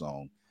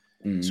chromosome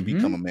to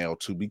become a male,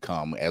 to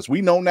become, as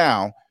we know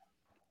now,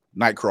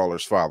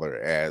 Nightcrawler's father,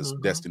 as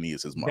Destiny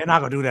is his mother. They're not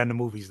gonna do that in the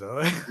movies,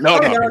 though. No,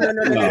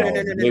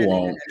 they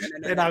won't.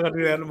 They're not gonna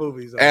do that in the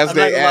movies.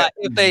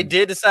 If they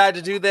did decide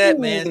to do that,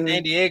 man,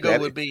 San Diego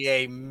would be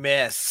a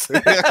mess.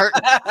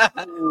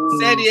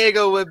 San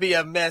Diego would be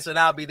a mess, and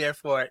I'll be there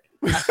for it.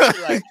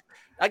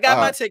 I got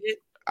my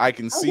ticket. I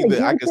can see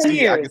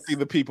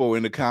the people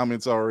in the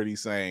comments already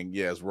saying,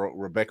 yes,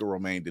 Rebecca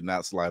Romaine did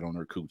not slide on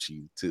her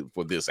coochie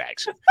for this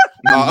action.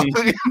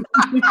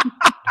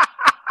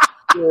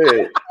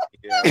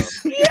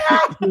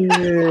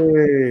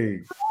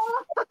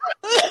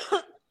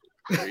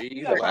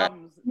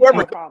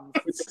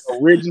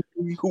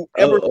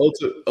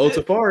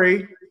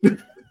 Otafari.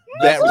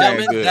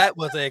 That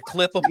was a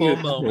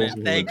clippable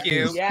moment. Thank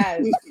you.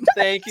 Yes.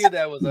 Thank you.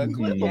 That was a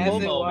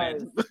clippable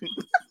moment.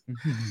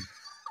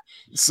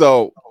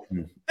 So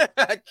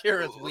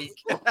Kira's weak.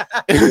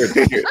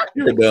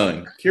 You're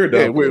done. You're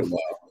done. Yeah,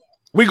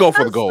 we go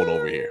for the gold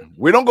over here.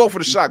 We don't go for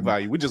the shock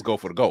value. We just go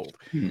for the gold.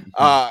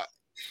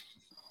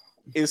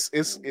 It's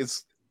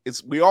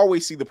we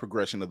always see the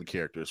progression of the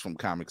characters from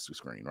comics to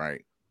screen,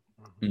 right?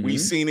 We've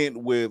seen it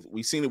with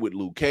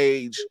Luke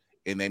Cage,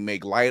 and they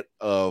make light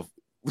of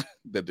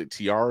the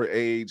tiara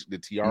age, the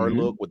tiara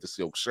look with the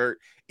silk shirt.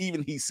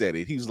 Even he said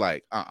it. He's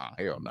like,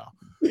 hell no.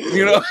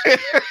 You know,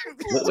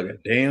 look like a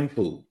damn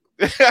fool.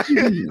 But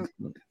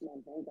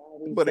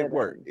it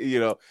worked. You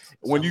know,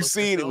 when you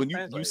see it, when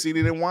you see it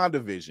in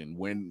WandaVision,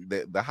 when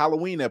the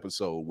Halloween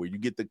episode where you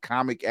get the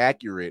comic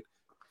accurate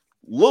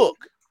look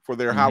for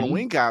their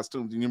Halloween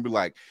costumes, and you'll be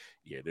like,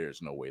 yeah,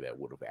 there's no way that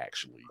would have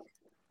actually.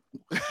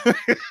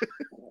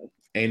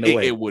 Ain't no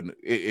way. It wouldn't.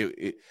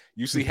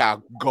 You see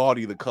how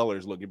gaudy the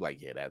colors look. You'd be like,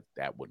 yeah,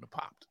 that wouldn't have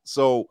popped.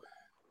 So,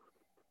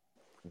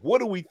 what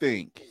do we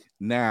think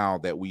now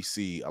that we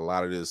see a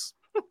lot of this?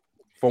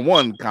 For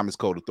one, Comics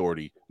Code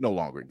Authority no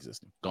longer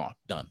existing, gone,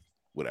 done,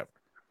 whatever.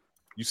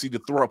 You see the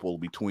throuple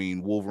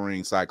between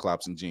Wolverine,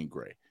 Cyclops, and Jean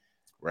Grey.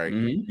 right?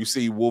 You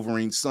see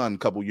Wolverine's son a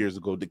couple years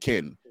ago,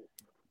 Ken,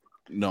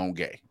 known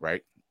gay,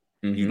 right?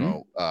 You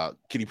know,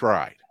 Kitty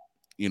Pryde,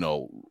 you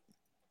know,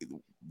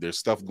 there's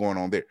stuff going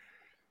on there.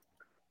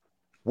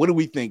 What do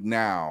we think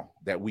now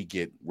that we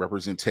get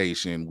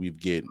representation?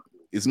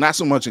 It's not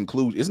so much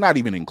inclusion, it's not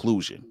even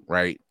inclusion,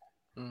 right?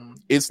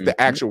 It's the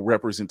actual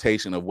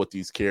representation of what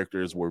these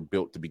characters were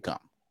built to become,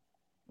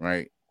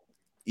 right?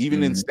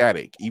 Even in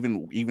Static,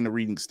 even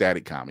reading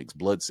Static comics,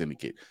 Blood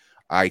Syndicate,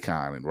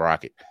 Icon and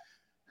Rocket,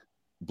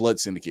 Blood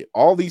Syndicate,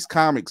 all these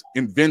comics,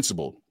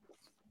 Invincible.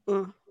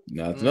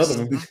 That's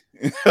another one.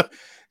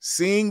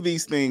 Seeing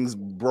these things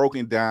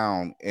broken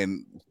down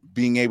and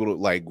being able to,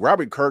 like,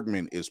 Robert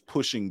Kirkman is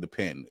pushing the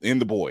pen in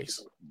The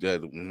Boys.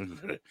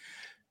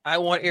 I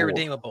want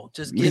Irredeemable.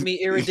 Just give me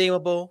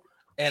Irredeemable,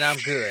 and I'm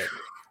good.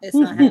 It's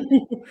not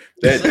happening.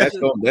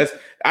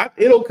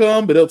 It'll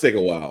come, but it'll take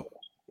a while.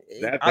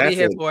 I'll be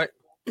here for it.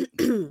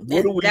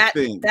 What do we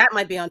think? That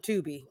might be on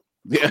Tubi.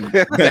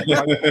 Yeah.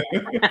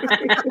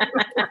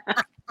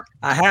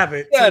 I have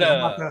it.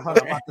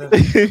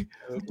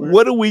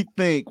 What do we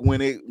think when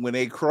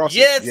they cross?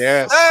 Yes,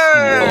 yes.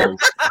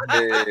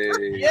 That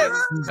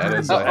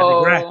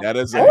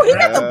is he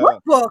got the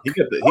book. He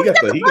got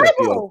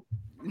the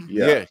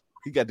yeah.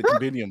 He got the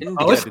compendium.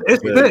 Oh, it's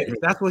thick.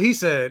 That's what he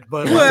said.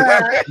 But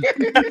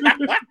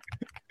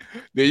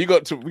there you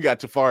go. We got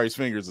Tafari's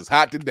fingers. It's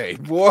hot today,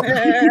 boy.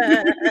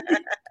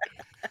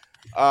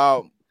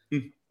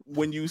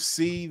 When you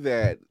see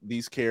that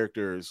these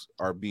characters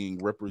are being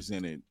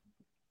represented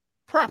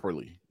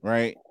properly,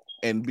 right,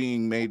 and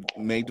being made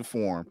to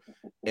form,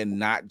 and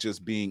not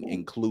just being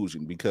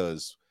inclusion,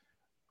 because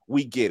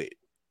we get it.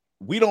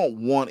 We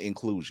don't want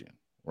inclusion,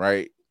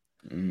 right?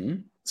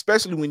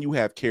 Especially when you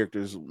have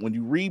characters, when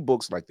you read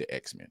books like the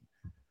X-Men,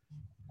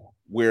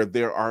 where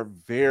there are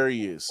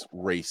various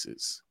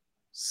races,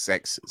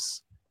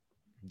 sexes,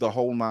 the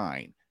whole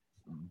nine,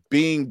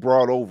 being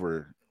brought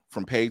over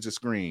from page to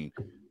screen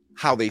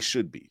how they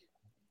should be.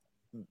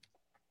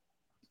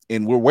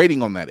 And we're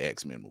waiting on that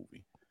X-Men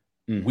movie.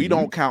 We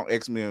don't count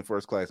X-Men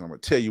First Class. I'm going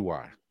to tell you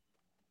why.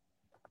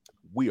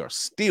 We are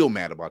still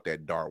mad about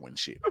that Darwin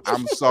shit.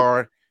 I'm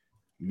sorry.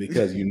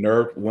 Because you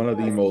nerfed one of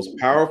the most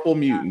powerful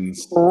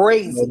mutants, one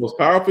of the most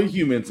powerful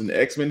humans in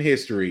X-Men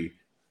history,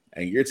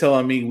 and you're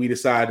telling me we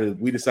decided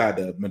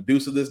to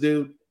Medusa this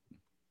dude?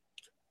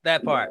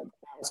 That part.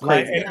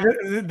 Like,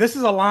 this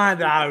is a line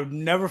that I would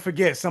never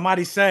forget.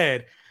 Somebody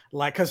said,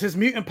 like, because his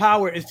mutant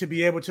power is to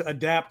be able to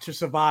adapt to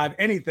survive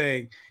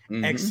anything,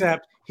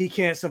 except he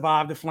can't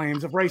survive the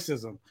flames of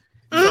racism.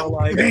 So,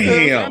 like,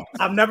 damn,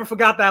 I've never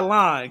forgot that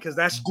line, because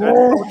that's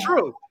so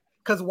true.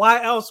 Because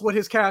why else would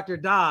his character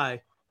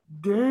die?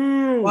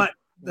 But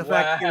the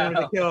fact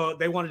that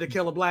they wanted to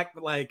kill a black,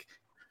 like,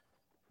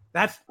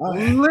 that's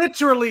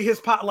literally his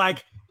power.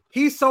 Like,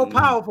 he's so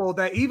powerful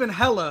that even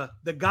Hela,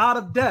 the god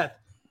of death,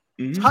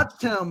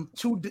 touched him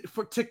to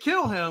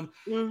kill him,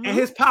 and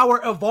his power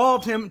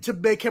evolved him to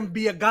make him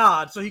be a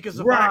god, so he can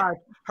survive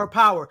her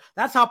power.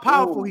 That's how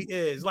powerful he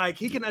is. Like,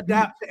 he can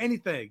adapt to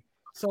anything.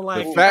 So,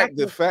 like,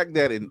 the fact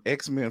that in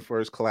X-Men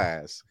First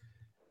Class,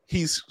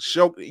 he's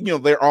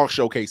they're all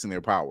showcasing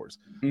their powers,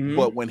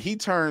 but when he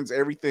turns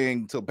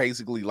everything to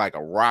basically like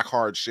a rock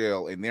hard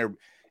shell,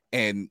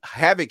 and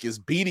Havoc is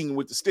beating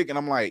with the stick, and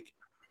I'm like,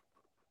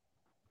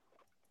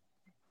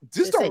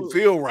 this don't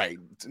feel right,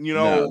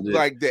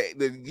 like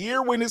the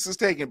year when this is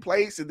taking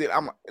place, and then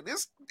I'm like,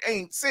 this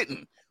ain't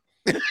sitting.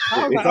 It's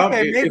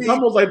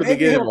almost like the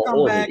beginning of a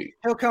horror movie.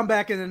 He'll come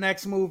back in the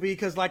next movie,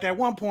 because like at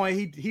one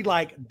point he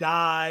like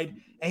died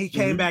and he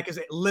came back as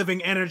a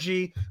living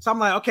energy. So I'm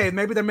like, okay,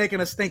 maybe they're making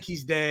us think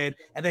he's dead,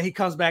 and then he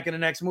comes back in the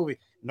next movie.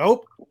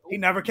 Nope, he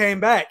never came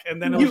back. And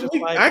then it was just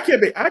like, I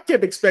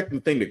kept expecting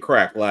the thing to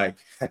crack. Like,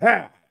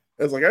 I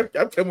was like,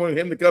 I'm coming with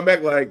him to come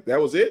back. Like, that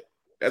was it.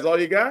 That's all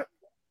you got.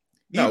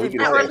 No, or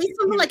at least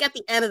something like at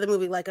the end of the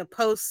movie, like a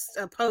post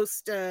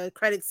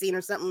credit scene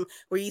or something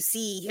where you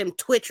see him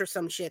twitch or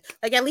some shit.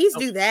 Like, at least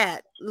do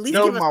that. At least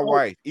give my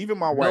wife,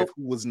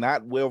 who was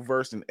not well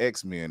versed in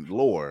X-Men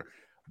lore,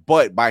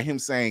 but by him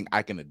saying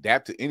I can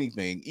adapt to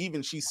anything,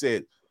 even she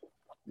said,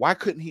 why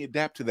couldn't he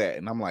adapt to that?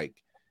 And I'm like,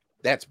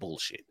 that's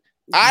bullshit.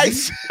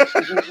 That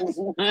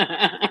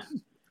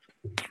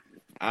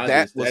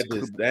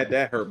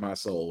hurt my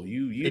soul.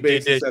 You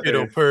basically did that shit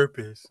on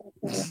purpose.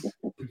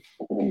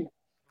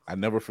 I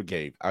never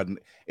forgave. And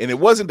it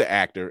wasn't the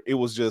actor. It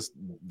was just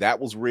that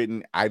was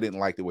written. I didn't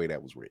like the way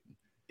that was written.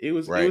 It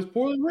was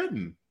poorly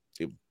written.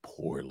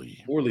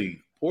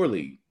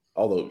 Poorly.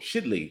 Although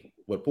shittily,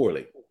 but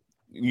poorly.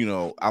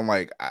 I'm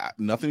like,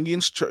 nothing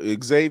against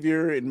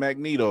Xavier and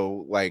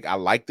Magneto. Like, I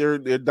like their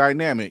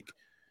dynamic,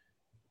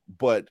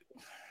 but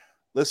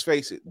let's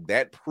face it,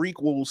 that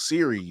prequel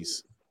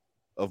series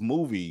of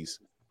movies,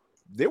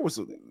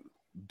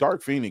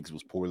 Dark Phoenix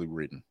was poorly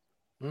written.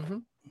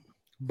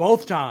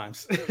 Both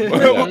times.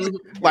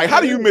 Like,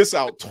 how do you miss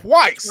out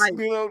twice?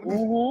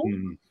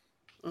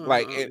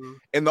 Like,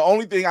 and the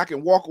only thing I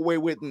can walk away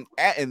with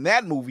in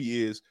that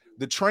movie is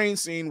the train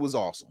scene was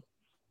awesome.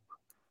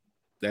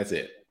 That's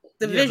it.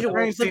 The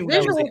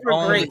visuals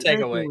were great.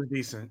 Takeaway was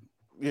decent.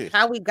 Yeah.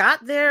 How we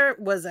got there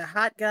was a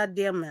hot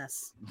goddamn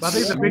mess. But I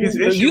think the biggest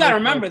issue. You gotta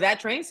remember that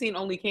train scene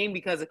only came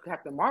because of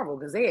Captain Marvel,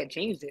 because they had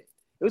changed it.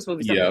 It was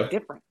supposed to be something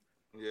different.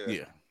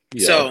 Yeah.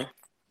 So,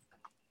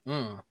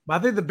 but I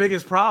think the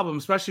biggest problem,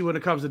 especially when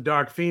it comes to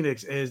Dark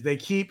Phoenix, is they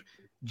keep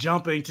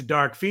jumping to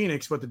Dark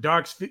Phoenix, but the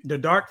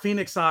Dark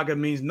Phoenix saga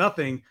means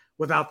nothing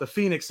without the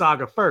Phoenix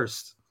saga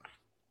first.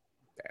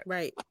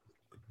 Right.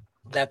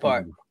 That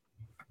part.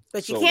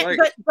 But you can't.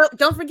 But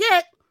don't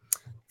forget,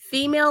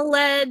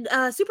 female-led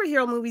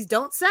superhero movies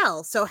don't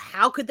sell. So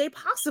how could they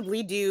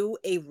possibly do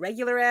a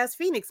regular-ass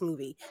Phoenix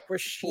movie where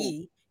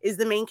she is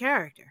the main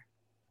character?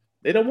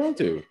 They don't want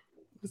to.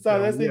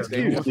 That's the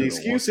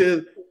excuse.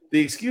 The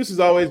excuse has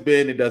always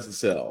been it doesn't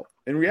sell.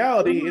 In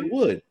reality, it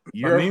would.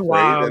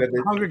 Meanwhile,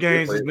 Hunger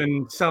Games has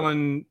been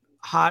selling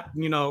hot.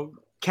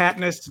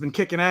 Katniss has been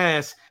kicking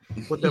ass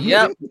with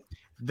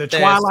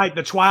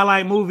the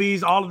Twilight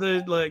movies. All of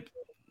the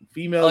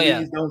female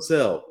leads don't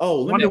sell.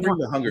 Oh, let me bring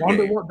the Hunger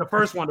Games. The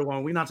first Wonder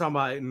Woman. We're not talking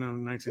about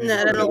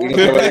 1984. No.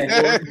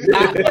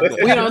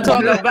 We don't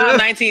talk about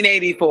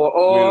 1984.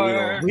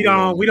 Or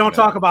we don't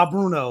talk about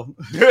Bruno.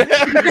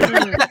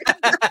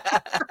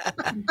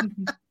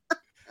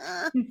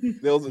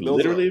 Those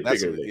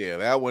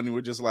that one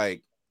we're just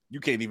like, you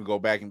can't even go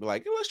back and be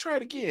like, let's try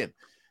it again.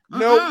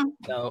 No.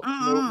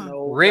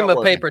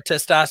 Rima paper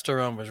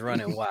testosterone was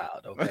running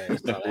wild. Okay,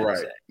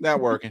 right. Not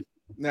working.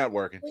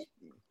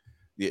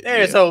 Yeah,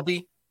 there's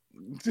Obi.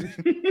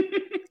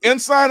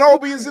 Inside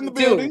Obi is in the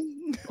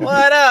building.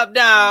 What up,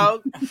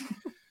 dog?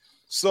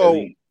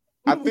 So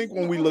I think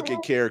when we look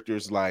at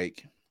characters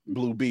like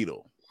Blue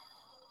Beetle,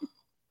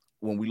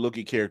 when we look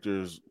at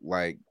characters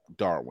like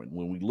Darwin,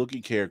 when we look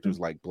at characters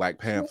like Black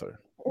Panther,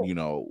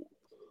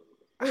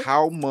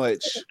 how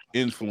much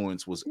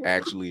influence was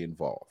actually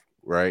involved,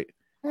 right?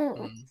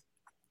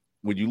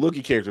 When you look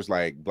at characters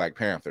like Black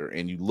Panther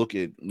and you look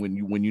at when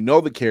you know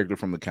the character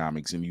from the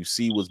comics and you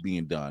see what's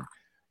being done,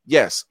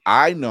 yes,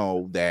 I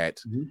know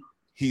that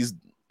he's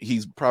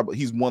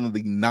one of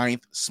the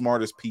 9th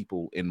smartest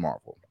people in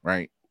Marvel,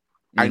 right?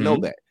 I know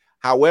that.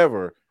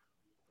 However,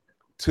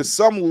 to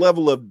some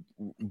level of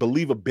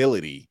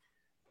believability,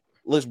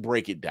 let's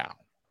break it down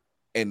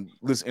and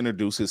let's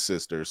introduce his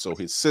sister. So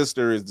his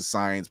sister is the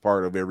science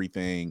part of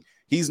everything.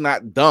 He's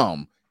not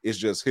dumb. It's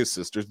just his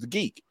sister's the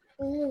geek.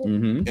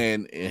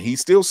 And he's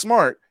still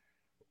smart,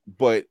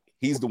 but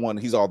he's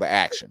all the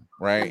action,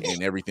 right?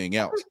 And everything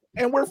else.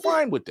 And we're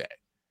fine with that.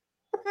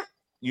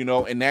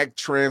 And that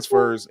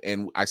transfers,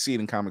 and I see it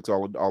in comics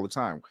all the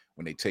time.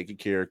 When they take a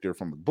character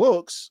from the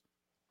books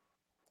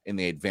and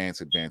they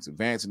advance, and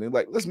they're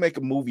like, let's make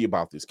a movie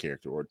about this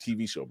character or a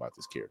TV show about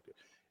this character.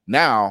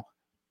 Now,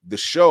 the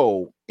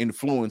show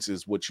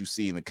influences what you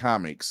see in the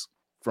comics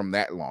from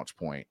that launch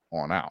point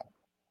on out,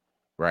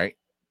 right?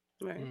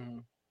 Right.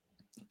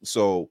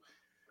 So,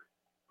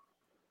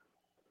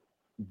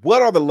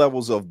 what are the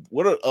levels of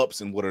what are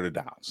ups and what are the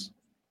downs?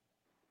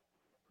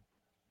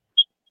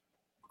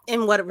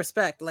 In what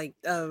respect?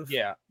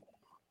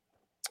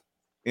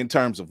 In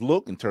terms of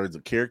look, in terms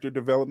of character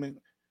development,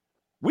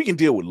 we can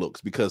deal with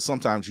looks because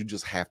sometimes you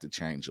just have to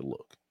change your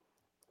look.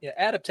 Yeah,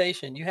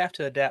 adaptation, you have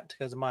to adapt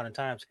because of modern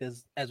times,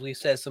 because as we've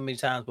said so many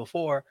times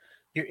before,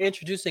 you're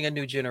introducing a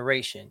new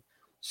generation.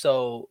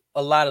 So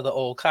a lot of the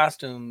old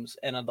costumes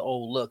and the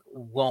old look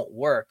won't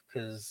work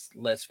because,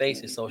 let's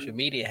face it, social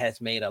media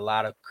has made a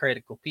lot of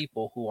critical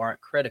people who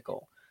aren't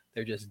critical.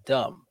 They're just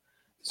dumb.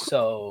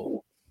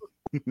 So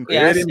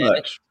yeah,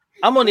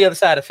 I'm on the other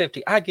side of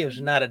 50. I give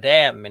not a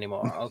damn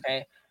anymore,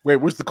 okay? Wait,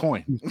 where's the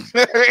coin?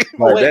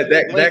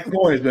 That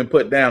coin has been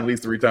put down at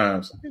least 3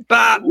 times.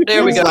 Bob,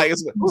 there we go.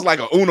 It's like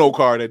an Uno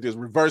card that just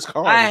reverse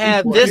card. I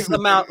have this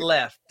amount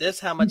left. This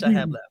how much I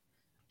have left.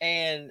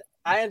 And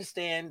I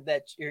understand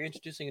that you're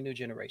introducing a new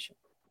generation.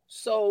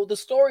 So the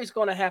story's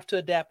going to have to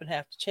adapt and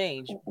have to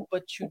change,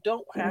 but you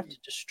don't have to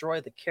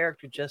destroy the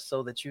character just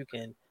so that you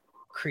can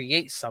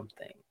create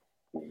something.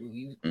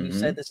 You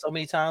said this so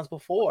many times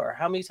before.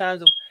 How many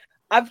times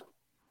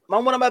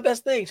one of my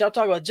best things, y'all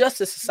talk about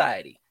Justice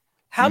Society.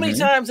 How many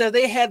times have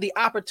they had the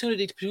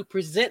opportunity to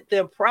present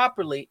them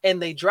properly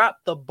and they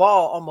dropped the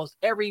ball almost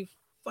every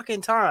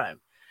fucking time?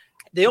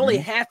 The only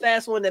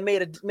half-ass one that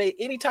made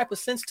any type of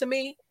sense to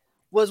me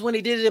was when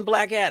he did it in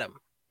Black Adam.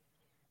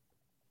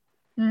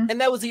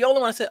 And that was the only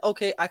one I said,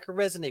 okay, I could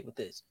resonate with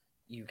this.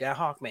 You got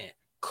Hawkman.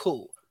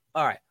 Cool.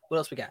 All right. What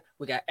else we got?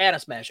 We got Atom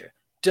Smasher.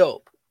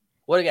 Dope.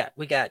 What do we got?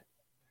 We got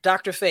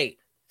Dr. Fate.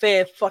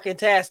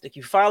 Fan-fucking-tastic.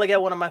 You finally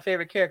got one of my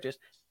favorite characters.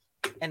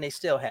 And they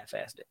still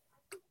half-assed it.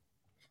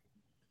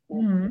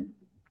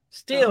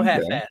 Still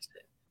half-assed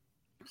it.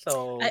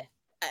 So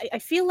I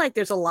feel like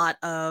there's a lot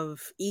of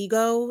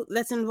ego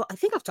that's involved. I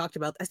think I talked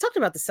about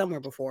this somewhere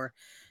before.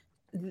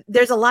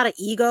 There's a lot of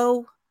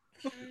ego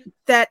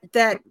that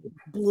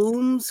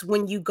blooms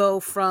when you go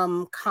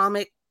from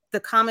the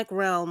comic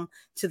realm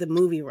to the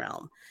movie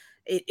realm.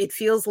 It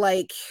feels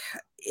like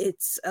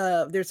it's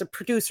there's a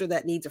producer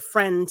that needs a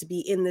friend to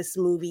be in this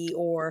movie,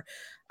 or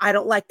I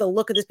don't like the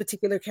look of this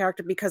particular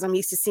character because I'm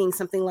used to seeing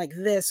something like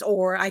this,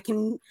 or I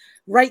can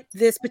write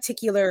this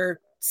particular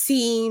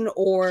scene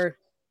or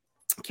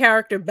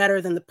character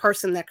better than the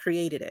person that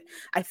created it.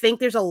 I think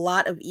there's a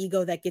lot of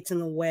ego that gets in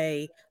the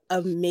way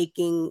of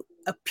making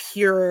a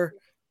pure,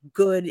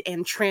 good,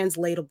 and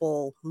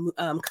translatable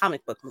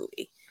comic book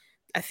movie.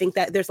 I think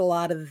that there's a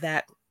lot of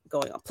that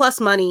going on. Plus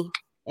money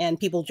and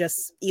people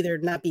just either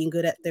not being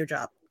good at their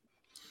job.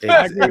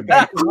 I agree with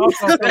that. I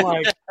also feel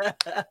like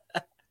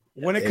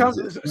when it comes,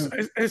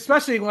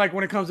 especially like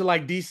when it comes to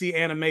like DC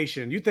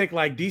animation, you think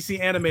like DC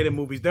animated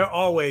movies, they're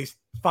always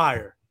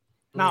fire.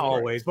 Not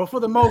always, but for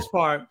the most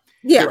part,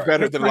 yeah, they're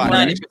better than like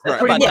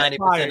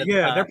 90%.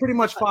 Yeah, they're pretty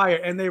much fire,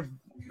 and they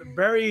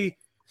very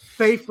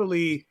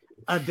faithfully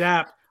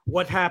adapt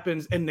what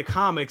happens in the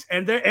comics.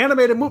 And they're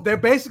animated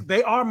movies.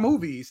 They are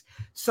movies.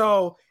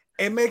 So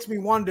it makes me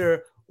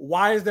wonder,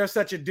 why is there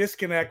such a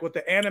disconnect with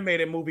the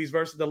animated movies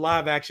versus the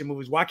live action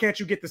movies? Why can't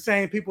you get the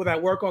same people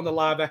that work on the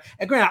live action?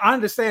 And granted, I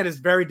understand it's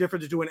very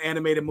different to do an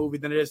animated movie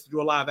than it is to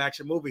do a live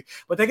action movie,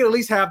 but they can at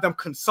least have them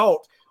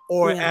consult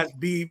or as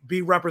be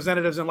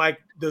representatives and like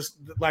this,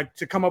 like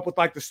to come up with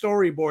like the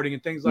storyboarding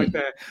and things like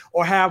that,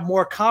 or have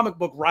more comic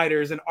book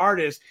writers and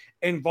artists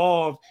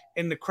involved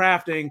in the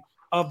crafting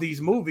of these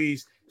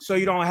movies, so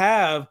you don't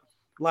have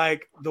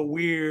like the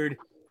weird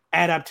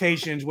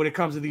adaptations when it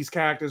comes to these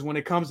characters, when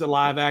it comes to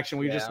live action,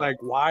 where you're just like,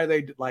 why are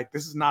they like,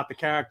 this is not the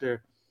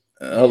character.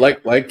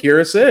 Like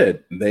Kira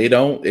said, they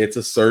don't. There's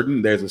a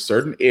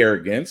certain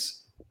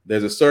arrogance.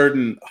 There's a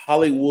certain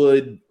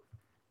Hollywoodization,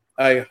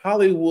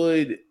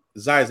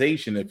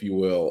 if you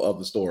will, of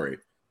the story.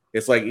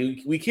 It's like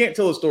we can't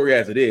tell the story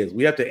as it is.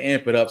 We have to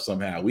amp it up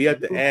somehow. We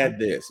have to add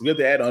this. We have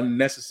to add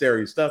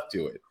unnecessary stuff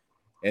to it.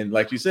 And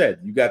like you said,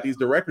 you got these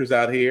directors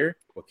out here.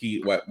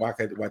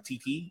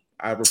 Waititi.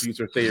 I refuse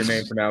to say your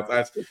name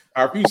pronounced.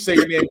 I refuse to say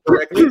your name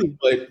correctly,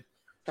 but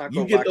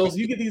you get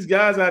these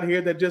guys out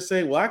here that just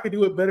say, well, I could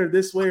do it better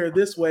this way or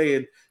this way,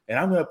 and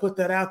I'm gonna put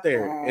that out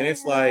there. And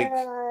it's like,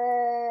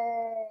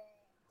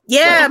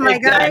 yeah, my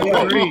guy.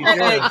 Exactly.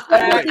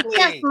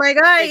 Yes, my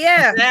guy,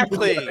 yeah.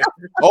 Exactly.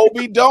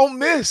 Obi, don't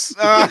miss.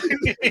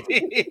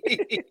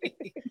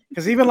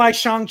 Because even like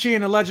Shang-Chi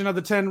and the Legend of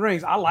the Ten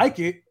Rings, I like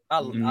it.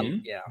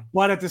 Yeah.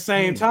 But at the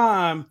same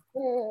time,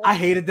 I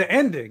hated the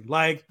ending.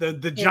 Like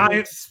the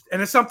giants,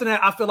 and it's something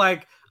that I feel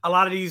like a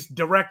lot of these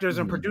directors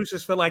and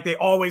producers feel like they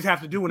always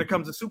have to do when it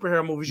comes to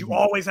superhero movies. You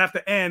always have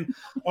to end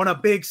on a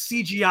big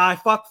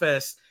CGI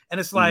fuckfest. And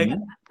it's like,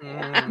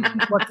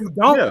 but you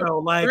don't know.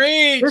 Like,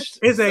 this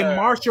is a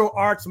martial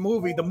arts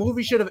movie. The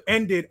movie should have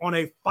ended on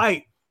a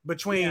fight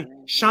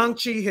between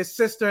Shang-Chi, his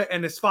sister,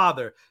 and his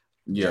father.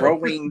 Yeah.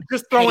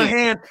 Just throwing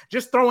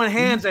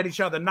hands at each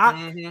other, not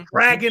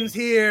dragons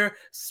here,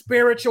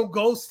 spiritual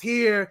ghosts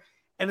here.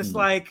 And it's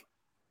like,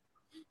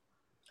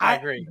 I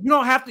agree. You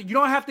don't have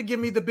to give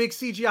me the big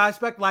CGI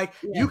aspect. Like,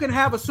 you can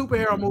have a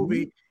superhero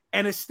movie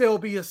and it still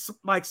be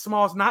like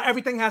small. Not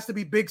everything has to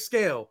be big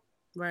scale.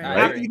 Right.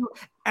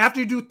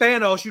 After you do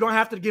Thanos, you don't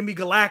have to give me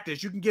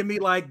Galactus. You can give me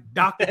like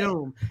Doctor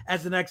Doom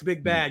as the next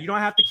big bad. You don't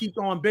have to keep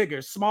going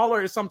bigger.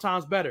 Smaller is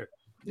sometimes better.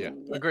 Yeah,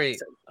 agreed.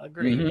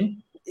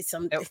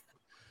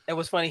 It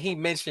was funny he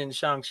mentioned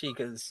Shang-Chi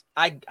because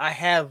I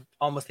have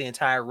almost the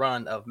entire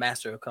run of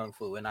Master of Kung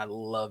Fu and I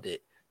loved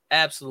it.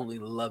 Absolutely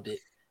loved it.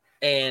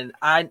 And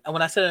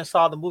when I said I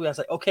saw the movie, I was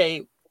like,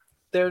 okay,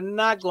 they're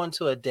not going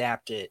to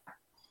adapt it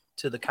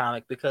to the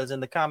comic because in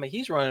the comic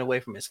he's running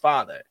away from his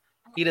father.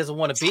 He doesn't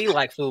want to be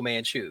like Fu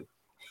Manchu.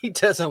 He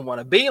doesn't want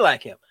to be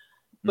like him.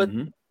 But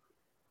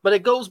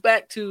it goes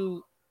back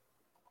to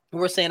what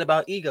we're saying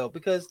about ego,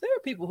 because there are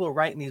people who are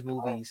writing these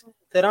movies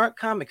that aren't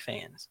comic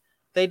fans.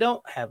 They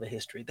don't have a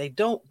history. They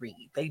don't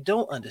read. They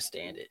don't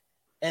understand it.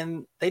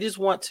 And they just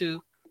want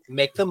to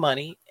make the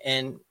money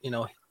and,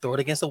 throw it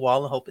against the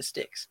wall and hope it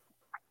sticks.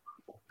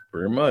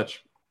 Pretty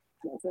much.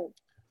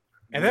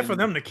 And then for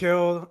them to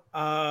kill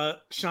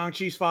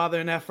Shang-Chi's father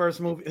in that first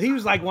movie, he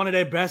was like one of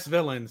their best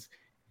villains.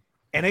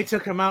 And they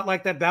took him out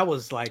like that. That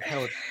was like,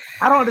 hell.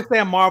 I don't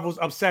understand Marvel's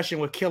obsession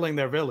with killing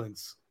their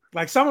villains.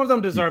 Like, some of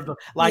them deserve them.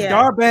 Like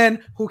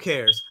Darwin, who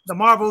cares? The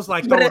Marvels,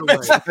 like, throw it away.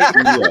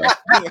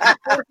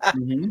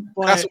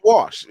 That's a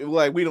wash.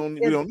 Like, we don't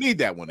need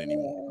that one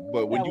anymore.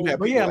 But when you have,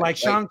 like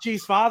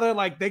Shang-Chi's father,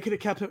 like they could have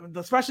kept him,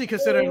 especially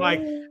considering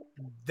like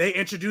they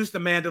introduced the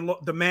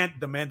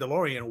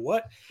Mandalorian.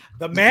 What?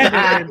 The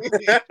Mandarin.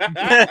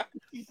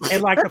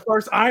 And like the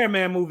first Iron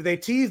Man movie, they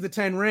teased the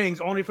 10 rings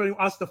only for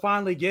us to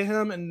finally get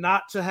him and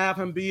not to have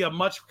him be a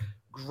much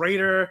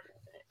greater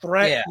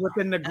threat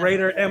within the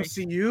greater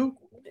MCU.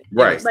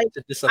 Right. Like,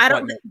 I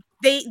don't.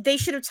 They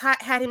should have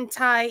had him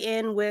tie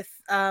in with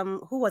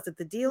who was it?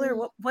 The dealer?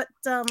 What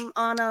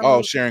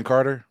on Sharon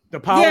Carter. The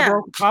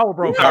power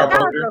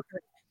broker.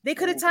 They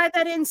could have tied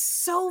that in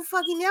so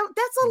fucking out.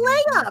 That's a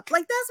layup.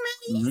 Like, that's not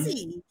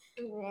easy.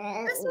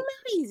 That's not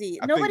easy.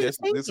 Nobody's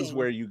thinking.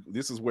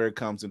 This is where it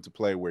comes into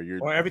play, where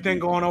you're or everything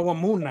going on with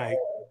Moon Knight.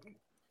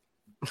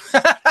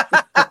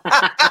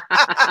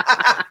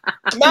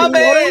 My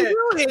man,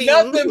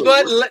 nothing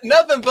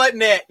but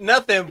net,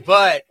 nothing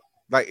but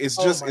Like it's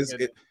just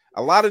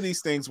a lot of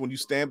these things when you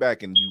stand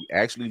back and you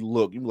actually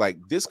look, you're like,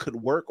 this could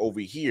work over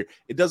here.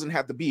 It doesn't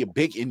have to be a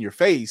big in your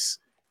face.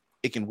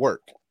 It can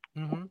work.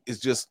 It's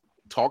just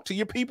talk to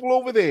your people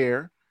over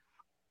there,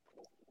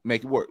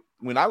 make it work.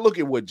 When I look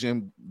at what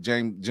Jim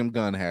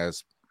Gunn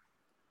has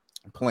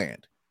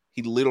planned,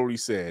 he literally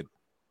said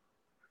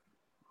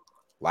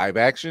live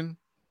action,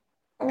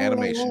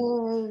 animation.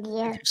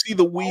 If you see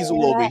the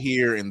Weasel over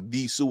here in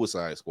the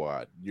Suicide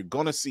Squad, you're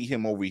gonna see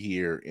him over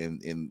here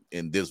in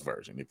this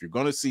version. If you're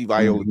gonna see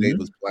Viola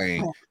Davis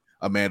playing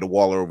Amanda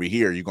Waller over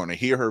here, you're gonna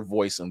hear her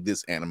voice in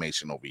this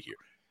animation over here.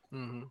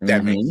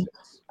 That makes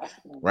sense,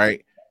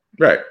 right?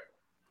 Right.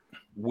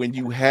 When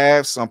you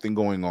have something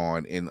going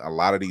on in a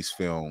lot of these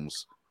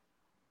films,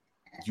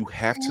 you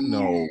have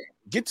to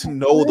get to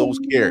know those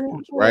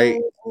characters,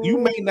 right? You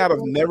may not have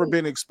never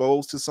been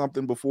exposed to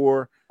something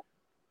before,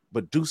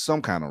 but do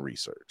some kind of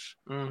research.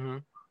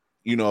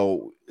 You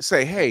know,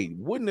 say, hey,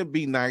 wouldn't it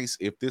be nice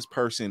if this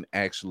person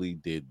actually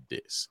did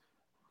this?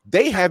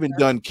 They haven't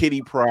done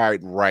Kitty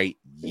Pryde right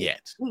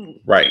yet.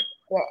 Right.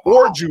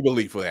 Or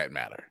Jubilee for that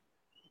matter.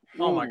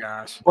 Oh my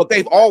gosh. But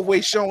they've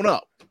always shown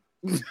up.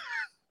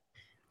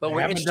 But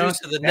we're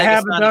introduced to the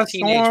Negasonic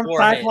teenage Storm,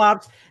 warhead.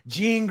 Cyclops,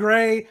 Jean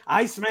Grey,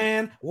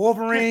 Iceman,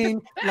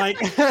 Wolverine. Like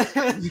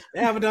they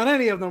haven't done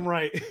any of them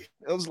right.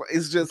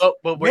 It's just.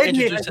 But we're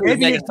introduced to the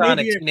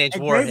Negasonic teenage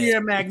warhead. Xavier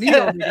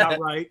Magneto got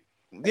right.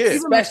 Yeah,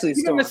 especially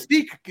even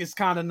Mystique is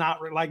kind of not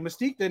like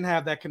Mystique didn't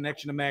have that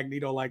connection to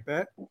Magneto like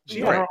that. She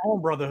had her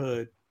own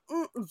brotherhood.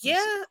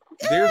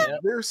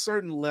 There's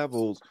certain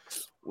levels,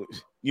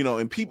 you know,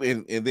 and people,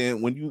 and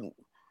then when you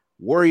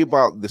worry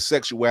about the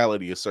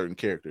sexuality of certain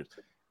characters.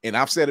 And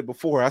I've said it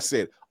before. I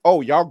said, "Oh,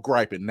 y'all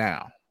griping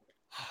now?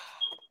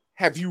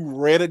 Have you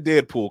read a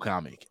Deadpool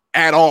comic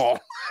at all?"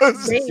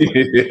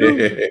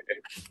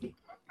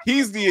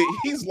 He's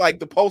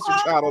like the poster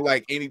child of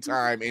like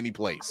anytime, any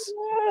place,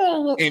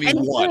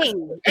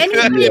 anyone,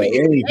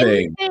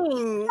 anything.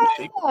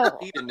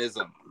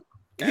 Hedonism.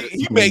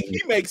 He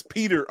makes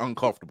Peter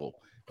uncomfortable.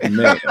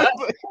 They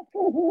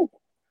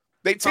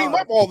team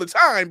up all the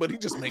time, but he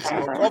just makes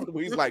him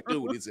uncomfortable. He's like,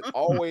 dude, is it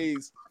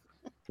always?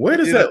 Where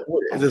does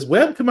does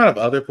Web come out of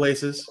other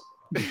places?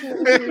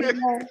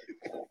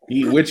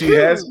 which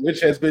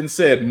has been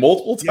said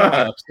multiple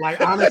times. Like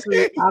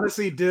honestly,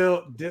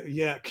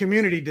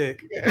 community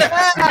dick.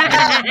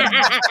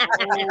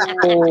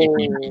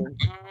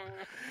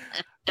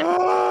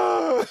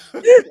 Oh,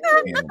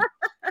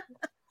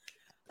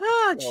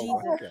 Jesus.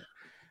 Okay.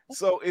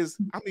 So it's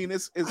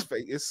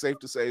safe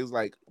to say it's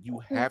like you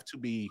have to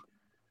be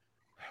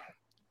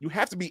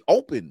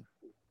open.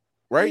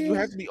 Right, you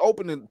have to be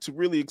open to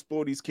really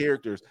explore these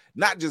characters,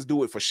 not just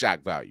do it for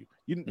shock value.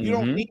 You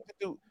don't need to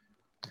do.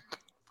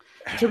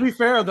 To be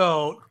fair,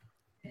 though,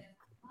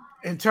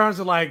 in terms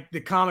of like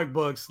the comic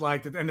books,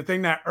 like and the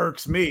thing that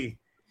irks me,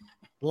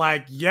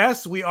 like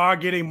yes, we are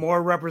getting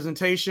more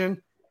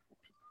representation,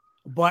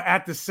 but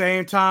at the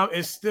same time,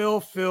 it still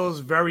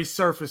feels very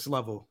surface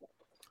level.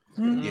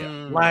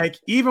 Yeah, like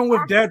even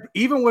with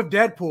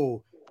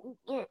Deadpool.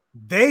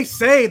 They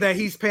say that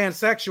he's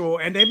pansexual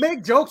and they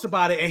make jokes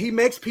about it, and he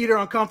makes Peter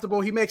uncomfortable,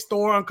 he makes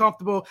Thor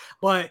uncomfortable,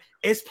 but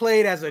it's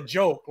played as a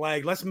joke.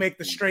 Like, let's make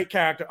the straight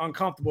character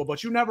uncomfortable,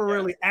 but you never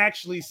really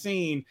actually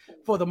seen,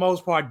 for the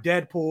most part,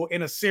 Deadpool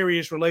in a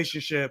serious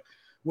relationship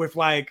with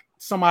like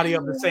somebody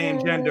of the same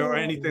gender or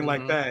anything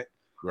like that.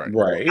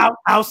 Right.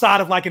 Outside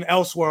of like an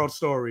Elseworld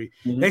story.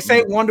 They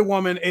say Wonder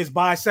Woman is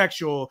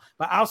bisexual,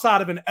 but outside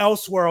of an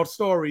Elseworld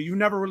story, you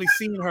never really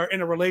seen her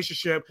in a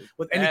relationship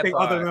with anything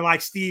other than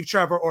like Steve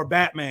Trevor or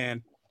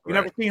Batman. You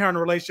never seen her in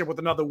a relationship with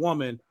another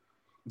woman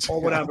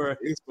or whatever.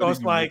 So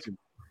it's like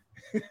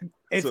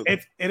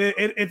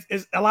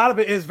it's a lot of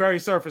it is very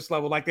surface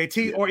level. Like they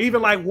tease, or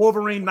even like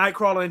Wolverine,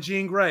 Nightcrawler, and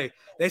Jean Grey.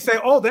 They say,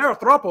 oh, they're a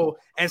throuple,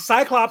 and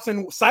Cyclops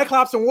and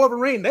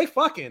Wolverine, they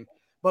fucking.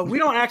 But we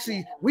don't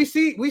actually. We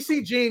see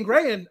Jean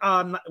Grey and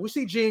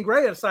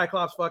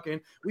Cyclops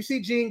fucking. We see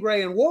Jean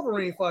Grey and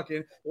Wolverine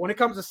fucking. But when it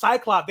comes to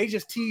Cyclops, they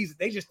just tease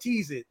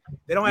it.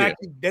 They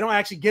don't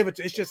actually give it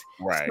to. It's just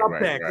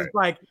subtext. It's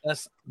like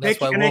that's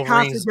why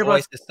Wolverine's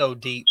voice is so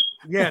deep.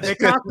 Yeah, they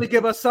constantly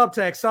give us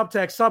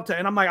subtext,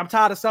 and I'm like, I'm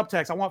tired of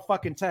subtext. I want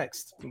fucking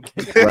text.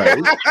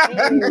 Right.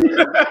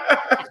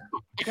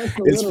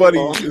 It's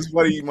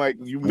funny, Mike.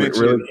 You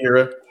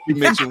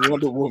mentioned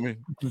Wonder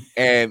Woman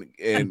and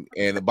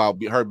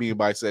about her being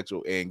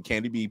bisexual. And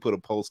Candy B put a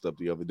post up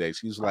the other day.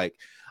 She's like,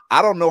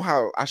 I don't know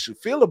how I should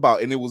feel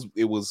about it. And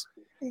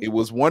it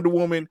was Wonder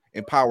Woman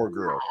and Power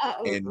Girl.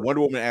 And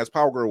Wonder Woman asked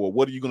Power Girl, well,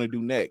 what are you gonna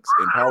do next?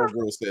 And Power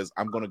Girl says,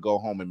 I'm gonna go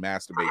home and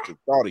masturbate to the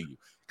thought of you,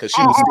 because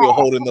she was still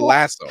holding the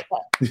lasso.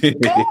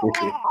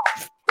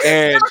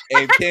 and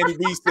Candy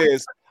B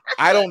says,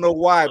 I don't know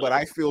why, but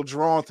I feel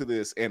drawn to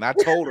this. And I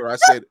told her, I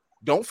said,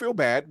 don't feel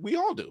bad. We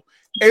all do.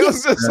 It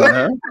was just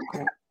like,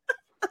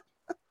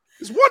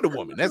 it's Wonder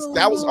Woman.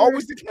 That was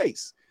always the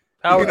case.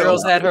 Power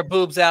Girl's had her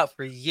boobs out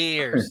for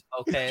years.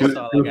 Okay, that's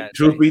all I got.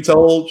 Truth be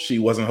told, she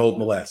wasn't holding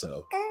the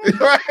lasso.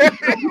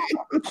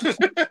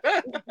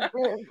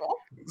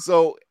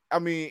 So, I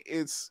mean,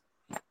 it's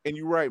And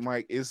you're right,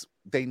 Mike, is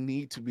they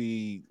need to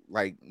be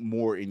like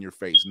more in your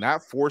face,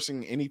 not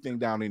forcing anything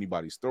down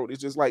anybody's throat.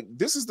 It's just like,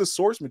 this is the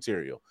source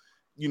material.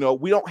 You know,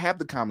 we don't have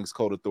the Comics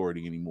Code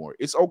Authority anymore.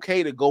 It's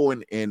okay to go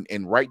in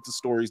and write the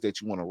stories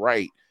that you want to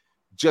write.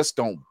 Just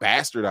don't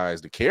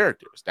bastardize the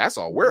characters. That's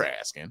all we're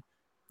asking.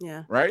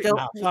 Yeah. Right. You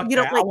don't like,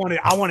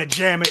 I want to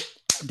jam it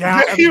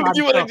down.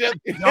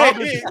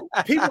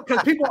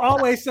 Because people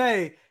always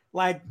say,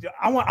 like,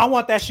 I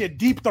want that shit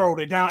deep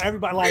throated down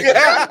everybody. Like, and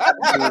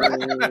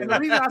the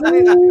reason I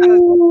say that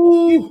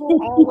because people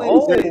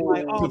always say,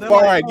 like, oh,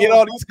 before I get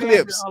all these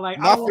clips, like,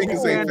 my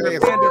fingers ain't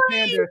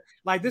pander.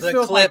 Like, this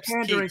feels like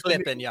pandering keep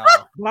clipping, y'all.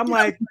 But I'm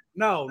like,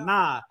 no,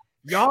 nah.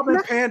 Y'all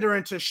been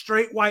pandering to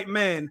straight white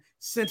men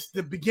since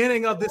the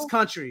beginning of this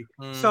country.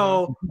 Mm-hmm.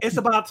 So it's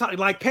about time,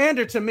 like,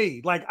 pander to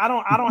me. Like, I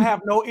don't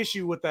have no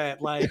issue with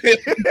that. Like, so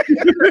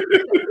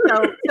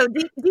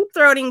deep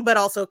throating, but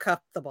also cuff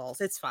the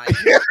balls. It's fine.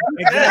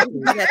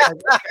 Exactly.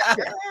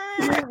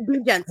 Be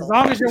gentle. As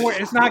long as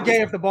it's not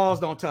gay if the balls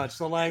don't touch.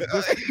 So like,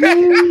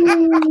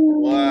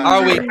 wow.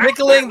 Are we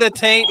tickling the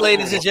taint,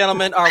 ladies and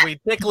gentlemen? Are we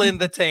tickling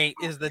the taint?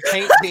 Is the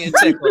taint being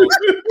tickled?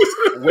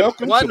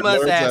 Welcome. One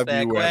must ask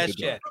that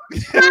question.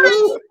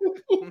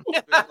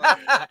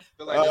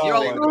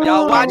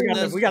 Y'all watching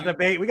this? We got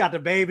the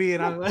baby,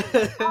 and I'm Lord,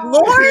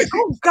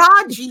 oh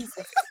God,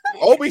 Jesus.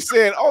 Obi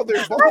said, "Oh,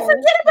 there's balls."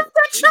 Forget about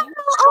that child.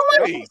 Oh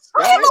my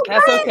God.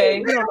 That's okay.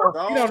 You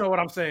don't know what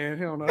I'm saying.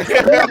 You don't know.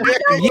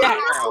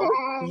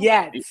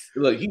 Yes.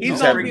 Look,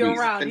 he's gonna be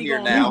around. He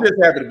just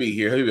happy to be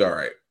here. He'll be all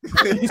right.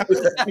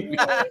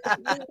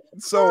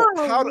 So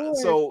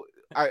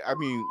I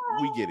mean,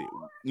 we get it.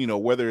 You know,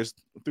 whether it's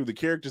through the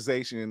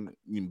characterization,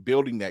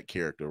 building that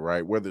character,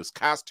 right? Whether it's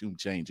costume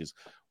changes,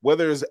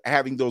 whether it's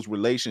having those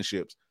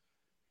relationships,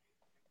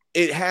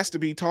 it has to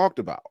be talked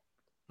about,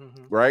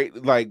 right?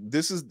 Like,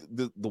 this is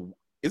the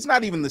it's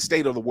not even the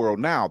state of the world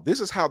now. This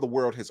is how the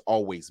world has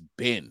always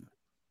been.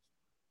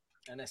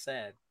 And it's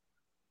sad.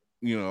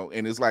 You know,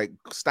 and it's like,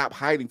 stop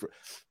hiding.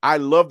 I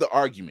love the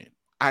argument.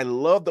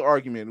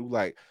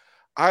 Like,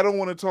 I don't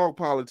want to talk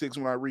politics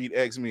when I read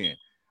X-Men.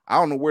 I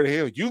don't know where the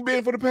hell you've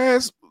been for the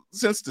past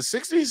since the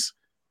 60s.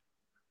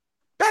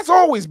 That's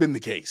always been the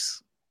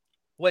case.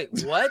 Wait,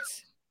 what?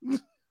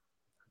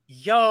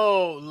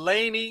 Yo,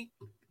 Lainey,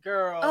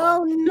 girl.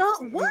 Oh no!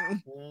 What?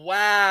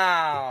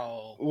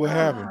 Wow. What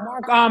happened?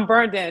 Mark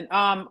Burnden.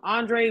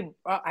 Andre.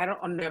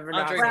 I'll never know.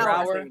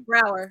 Andre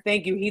Brower.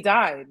 Thank you. He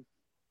died.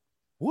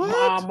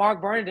 What?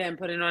 Mark Burnden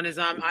put it on his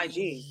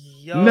IG.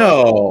 Yo.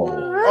 No.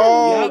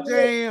 Oh,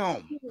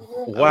 damn.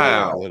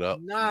 Wow.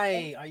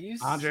 Nice. Are you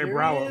Andre serious?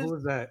 Brower? Who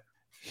was that?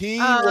 He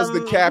was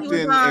the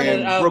captain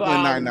in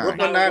Brooklyn Nine-Nine.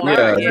 Brooklyn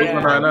Nine-Nine. Yeah,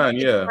 Brooklyn Nine-Nine,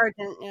 yeah.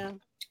 Yeah.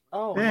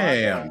 Oh,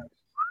 damn. My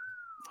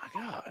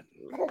God.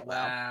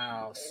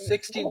 Wow.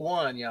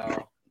 61,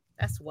 y'all.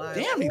 That's wild.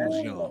 Damn, he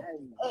was young.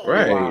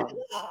 Right. Wow.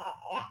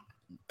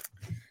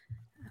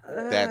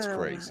 That's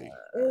crazy.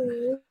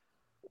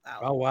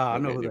 Oh wow, I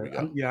know who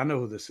that. Yeah, I know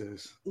who this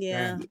is.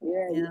 Yeah.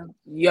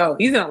 Yo,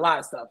 he's in a lot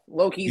of stuff.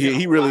 Low key. Yeah,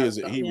 he really is.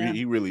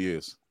 He really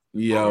is.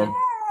 Yo.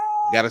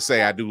 Gotta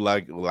say, I do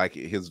like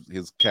his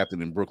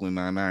captain in Brooklyn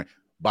Nine-Nine.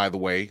 By the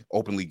way,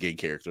 openly gay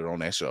character on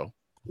that show.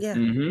 Yeah.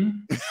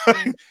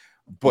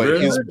 But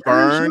really? his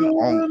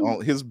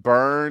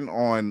burn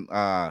on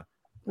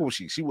what was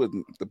she? She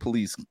wasn't the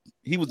police.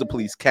 He was the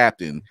police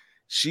captain.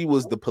 She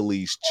was the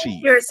police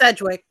chief. Garrett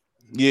Sedgwick.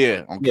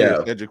 Yeah, on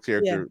Garrett Sedgwick's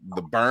character,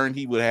 the burn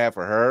he would have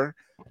for her.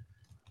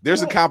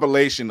 There's a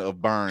compilation of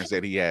burns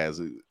that he has,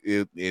 and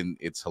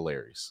it's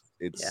hilarious.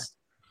 It's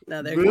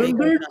no, they're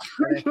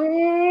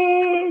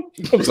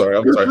I'm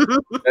sorry.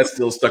 That's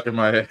still stuck in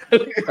my head.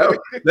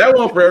 That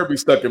won't forever be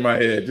stuck in my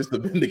head. Just the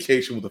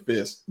vindication with a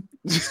fist.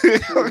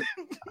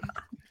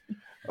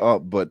 Oh,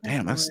 but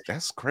damn,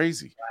 that's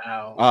crazy.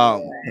 Wow. I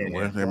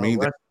mean,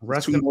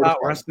 rest in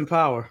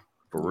power.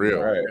 For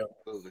real. Right.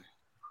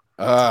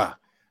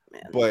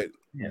 But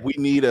we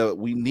need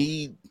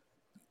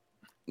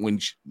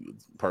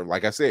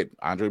like I said,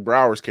 Andre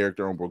Brower's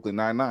character on Brooklyn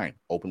Nine-Nine,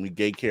 openly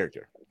gay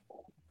character.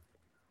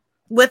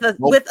 With a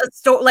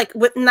story, like,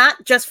 with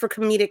not just for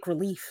comedic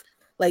relief.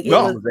 Like, it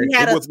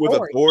was with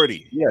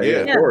authority. Yeah.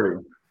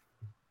 Authority.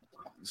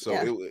 So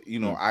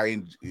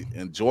I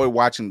enjoy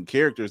watching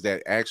characters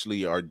that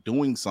actually are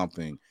doing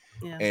something,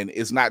 and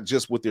it's not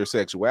just with their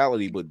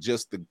sexuality, but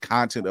just the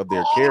content of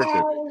their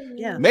character.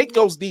 Yeah, make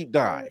those deep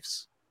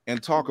dives and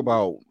talk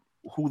about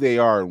who they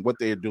are and what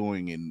they're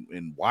doing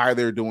and why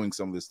they're doing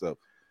some of this stuff.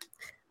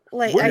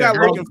 Like, we're not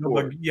looking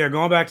for.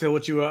 Going back to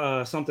what you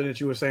were something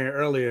that you were saying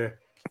earlier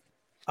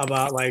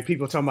about, like,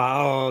 people talking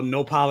about,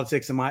 no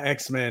politics in my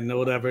X-Men or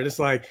whatever. It's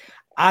like,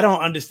 I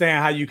don't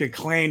understand how you could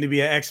claim to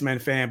be an X-Men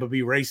fan but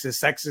be racist,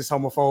 sexist,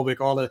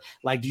 homophobic, all the,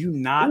 like, do you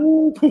not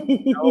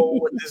know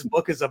what this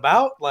book is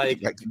about?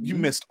 Like you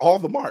missed all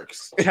the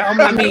marks.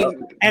 I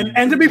mean,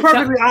 and to be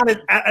perfectly honest,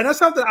 and that's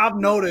something I've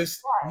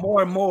noticed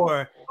more and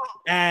more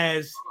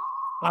as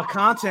a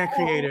content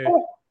creator.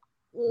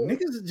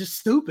 Niggas are just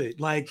stupid.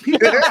 Like,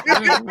 people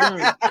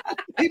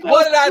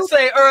what did I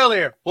say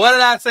earlier?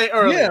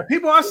 Yeah,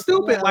 people are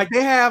stupid. Like,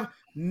 they have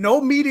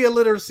no media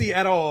literacy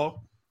at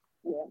all.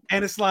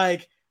 And it's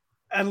like,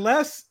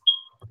 unless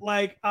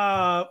like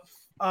I'm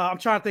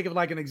trying to think of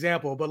like an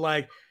example, but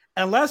like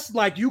unless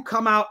like you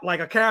come out like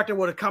a character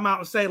would have come out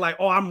and say like,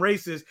 oh, I'm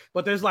racist,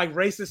 but there's like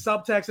racist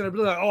subtext and it'd be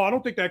like, oh, I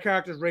don't think that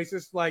character's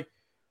racist. Like,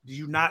 do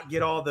you not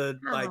get all the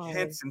like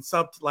hints and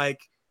like?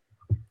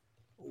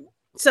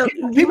 So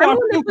people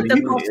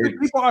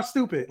are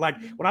stupid. Like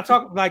when I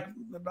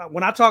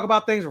talk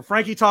about things, when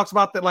Frankie talks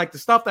about that, like the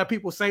stuff that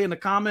people say in the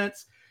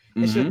comments,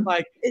 it's just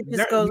like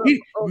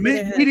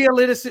media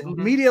literacy and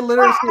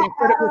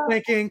critical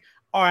thinking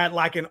are at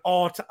like an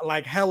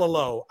like hella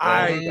low.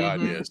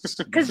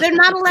 Because they're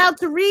not allowed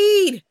to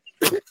read.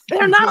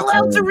 They're not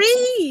allowed to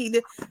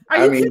read.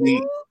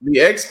 The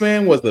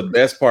X-Men was the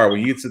best part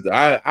when you said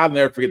I'll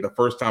never forget the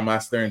first time I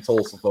sat there and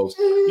told some folks,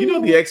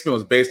 the X-Men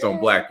was based on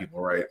black people,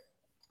 right?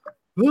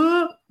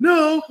 No,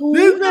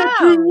 that's not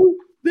true.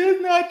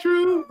 That's not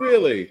true.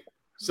 Really?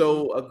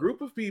 So a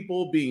group of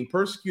people being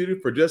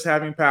persecuted for just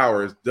having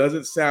powers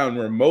doesn't sound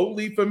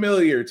remotely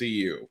familiar to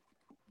you.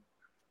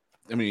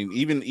 I mean,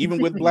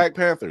 even with Black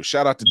Panther,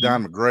 shout out to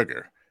Don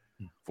McGregor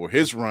for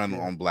his run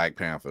on Black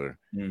Panther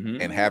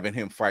and having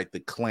him fight the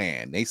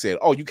Klan. They said,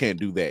 "Oh, you can't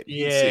do that."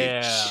 Yeah, he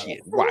said,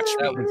 shit, watch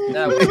me.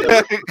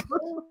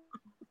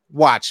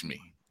 Watch me.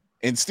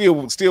 And still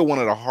one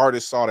of the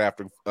hardest sought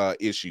after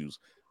issues.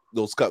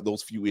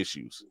 Those few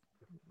issues.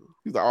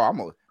 He's like,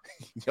 "Oh,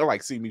 you'll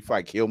like see me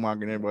fight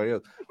Killmonger and everybody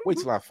else. Wait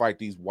till I fight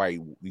these white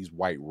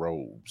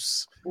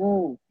robes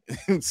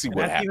and see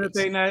what happens." That's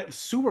the thing that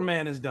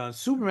Superman has done.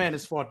 Superman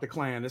has fought the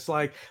Klan. It's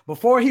like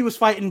before he was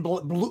fighting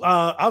Blue.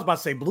 I was about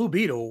to say Blue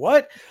Beetle.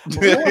 What?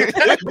 No,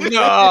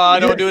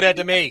 don't do that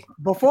to me.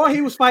 Before he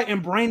was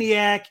fighting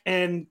Brainiac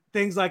and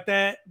things like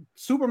that,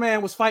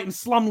 Superman was fighting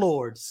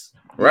slumlords.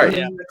 Right.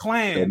 The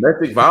Klan.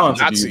 Domestic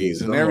violence,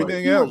 Nazis, and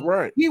everything else.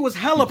 Right. He was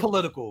hella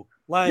political.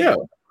 Like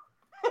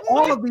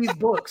all of these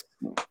books.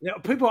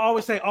 People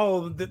always say,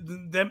 "Oh,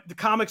 the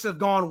comics have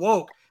gone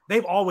woke."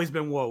 They've always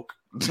been woke.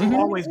 They've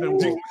always been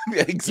woke.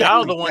 Exactly.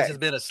 Y'all the ones that's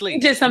been asleep.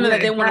 It's just something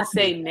that they want to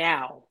say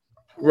now.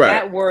 Right.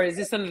 That word is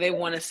just something they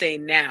want to say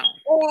now.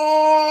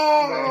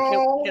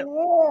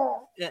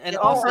 And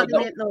also,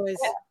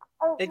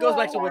 it goes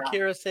back to what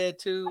Kira said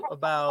too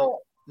about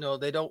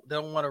they don't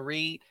want to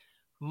read.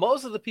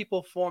 Most of the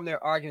people form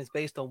their arguments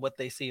based on what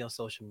they see on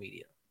social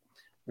media,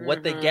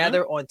 what they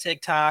gather on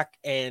TikTok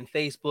and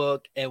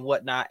Facebook and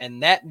whatnot,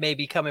 and that may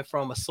be coming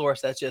from a source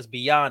that's just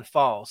beyond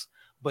false.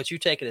 But you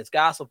take it as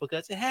gospel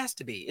because it has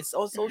to be. It's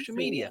on social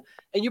media,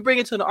 and you bring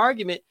it to an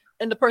argument,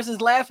 and the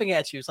person's laughing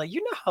at you. It's like,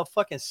 you know how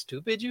fucking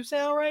stupid you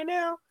sound right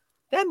now.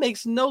 That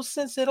makes no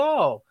sense at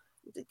all.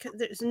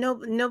 There's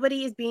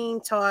nobody is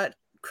being taught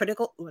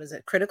critical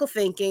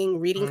thinking,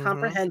 reading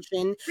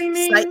comprehension,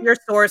 cite your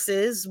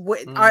sources.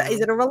 Is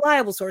it a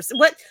reliable source?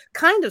 What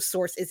kind of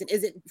source is it?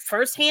 Is it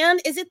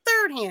firsthand? Is it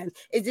third hand?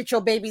 Is it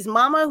your baby's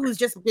mama who's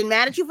just been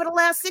mad at you for the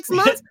last 6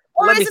 months?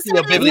 Or Let me see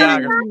your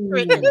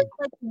bibliography.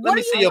 Let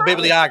me see your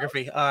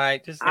bibliography. All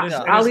right, just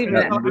I'll leave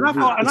it.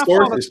 The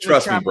source is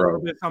trust me,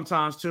 bro.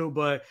 Sometimes too,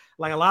 but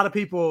like a lot of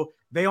people,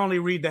 they only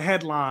read the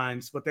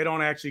headlines, but they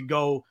don't actually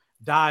go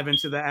dive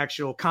into the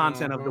actual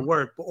content of the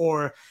work,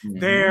 or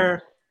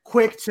they're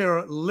quick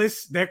to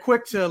listen. They're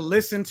quick to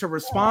listen to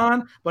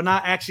respond, but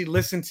not actually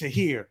listen to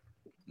hear.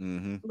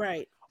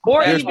 Right.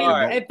 Or even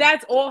if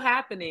that's all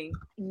happening,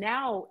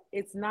 now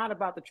it's not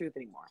about the truth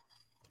anymore.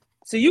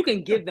 So you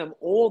can give them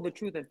all the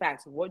truth and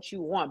facts of what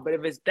you want, but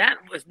if it's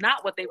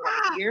not what they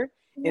want to hear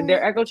in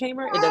their echo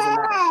chamber, it doesn't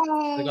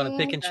matter. They're gonna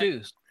pick and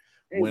choose.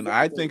 When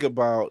I think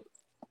about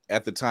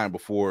at the time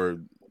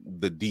before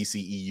the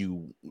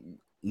DCEU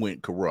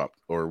went corrupt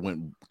or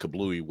went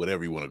kablooey,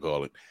 whatever you want to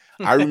call it,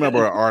 I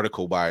remember an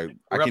article by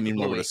I can't even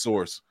remember the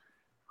source,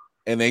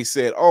 and they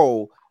said,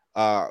 "Oh,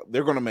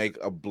 they're going to make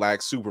a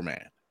black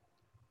Superman."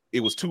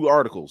 It was 2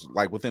 articles,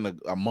 like within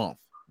a month.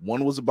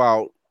 One was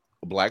about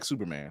a black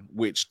Superman,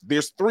 which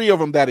there's 3 of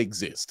them that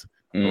exist,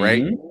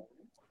 right?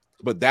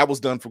 But that was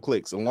done for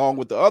clicks, along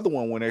with the other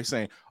one when they're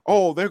saying,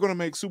 "Oh, they're going to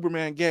make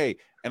Superman gay,"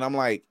 and I'm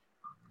like,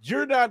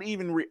 "You're not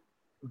even."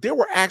 There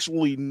were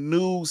actually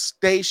news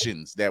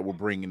stations that were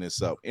bringing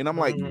this up, and I'm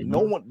like, no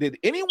one did.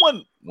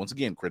 Anyone? Once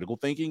again, critical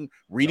thinking,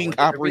 reading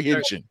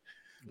comprehension.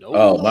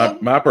 Oh,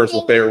 my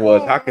personal favorite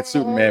was, how could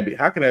Superman be?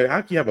 How can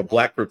you have a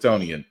black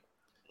Kryptonian?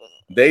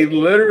 They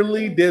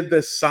literally did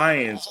the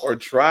science, or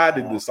tried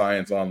to do the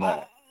science on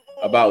that,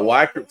 about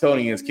why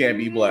Kryptonians can't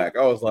be black.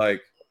 I was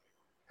like,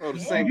 the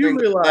same you thing.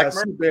 realize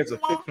Superman's a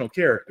fictional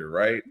character,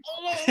 right?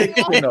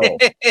 Fictional.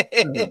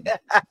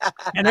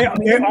 And they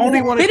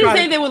only want to They didn't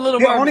say they were Little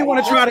Mermaid. They only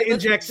want to try to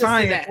inject Let's do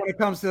science that. when it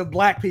comes to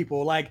black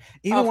people. Like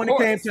even Of when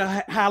course. it came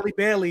to Halle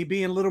Bailey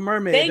being Little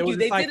Mermaid, Thank there was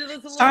you. just They like, did it as a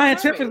Little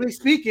scientifically Mermaid.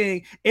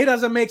 speaking, it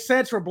doesn't make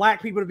sense for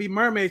black people to be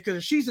mermaids because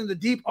if she's in the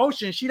deep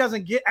ocean, she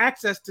doesn't get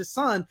access to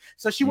sun,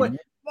 so she would.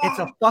 It's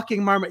a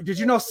fucking mermaid. Did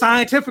you know,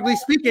 scientifically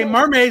speaking,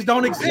 mermaids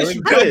don't exist?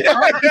 What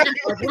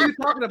are you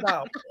talking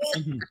about?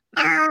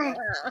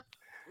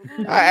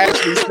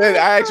 I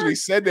actually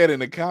said that in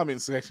the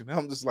comment section.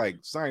 I'm just like,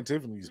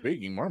 scientifically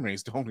speaking,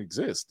 mermaids don't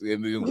exist,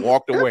 and then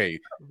walked away.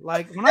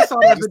 Like when I saw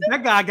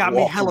that guy got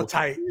me hella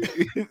tight.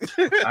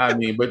 I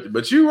mean,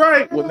 but you're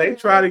right. When they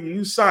try to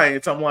use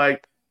science, I'm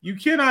like, you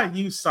cannot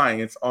use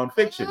science on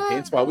fiction.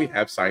 Hence why we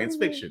have science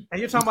fiction. And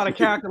you're talking about a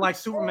character like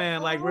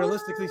Superman. Like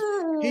realistically,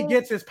 he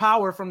gets his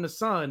power from the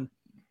sun.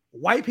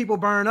 White people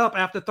burn up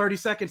after 30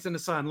 seconds in the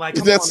sun. Like,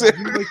 that's it.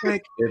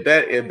 If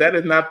that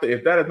is not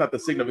the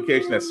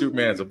signification that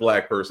Superman is a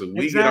black person,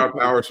 we get our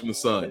powers from the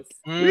sun.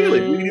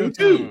 Really, we do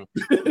too.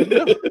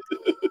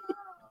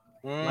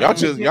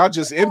 Y'all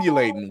just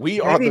emulating.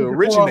 We are the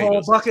originators. A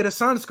whole bucket of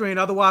sunscreen,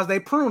 otherwise they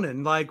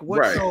pruning. Like what?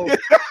 Right. So...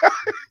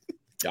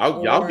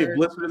 y'all get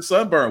blistered and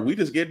sunburn. We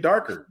just get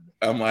darker.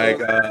 I'm like,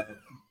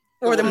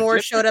 or the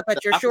Moors showed up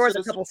at your shores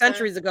a couple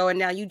centuries ago, and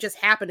now you just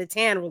happen to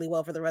tan really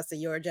well for the rest of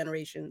your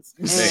generations.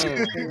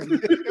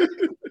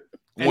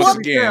 Once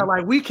again,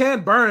 like we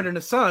can burn in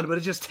the sun, but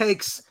it just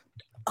takes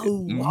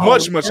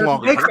much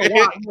longer. It takes a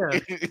lot, yeah.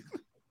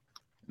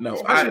 No,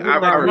 we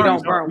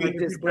don't burn.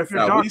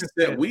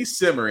 We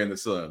simmer in the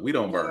sun. We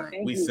don't burn.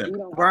 We simmer. We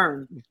don't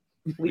burn.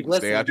 We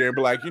stay out there and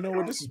be like, you know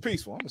what? This is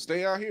peaceful. I'm gonna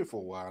stay out here for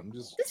a while.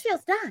 This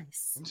feels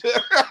nice. Enjoy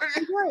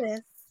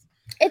this.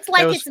 It's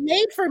like it's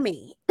made for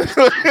me. It's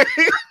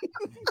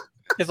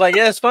like,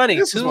 yeah, it's funny.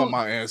 This is what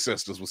my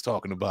ancestors was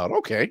talking about.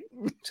 Okay.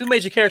 Two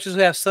major characters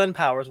who have sun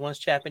powers. One's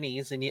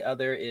Japanese and the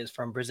other is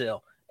from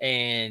Brazil.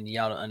 And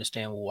y'all don't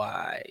understand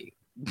why.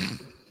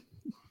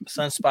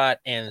 Sunspot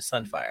and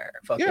Sunfire.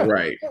 Yeah,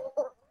 right.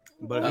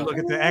 But if you look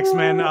at the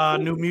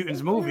X-Men New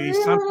Mutants movie,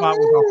 Sunspot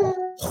was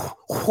a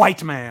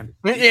white man.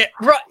 Yeah,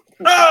 right.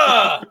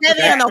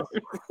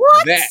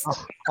 Yes.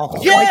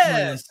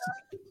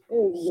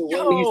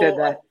 You said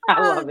that.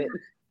 I love it.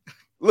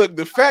 Look,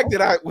 the fact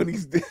that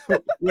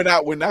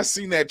when I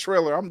seen that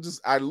trailer,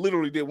 I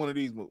literally did one of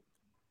these movies.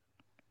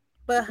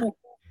 But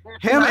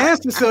him and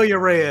Cecilia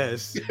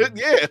Reyes.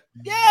 Yeah.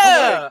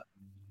 Yeah.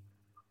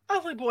 I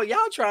was like, boy, y'all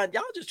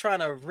just trying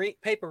to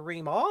paper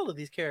ream all of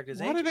these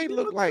characters. Why do they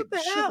look like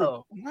sugar?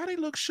 Why they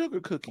look sugar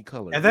cookie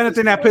color? And then the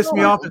thing that pissed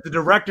me off is the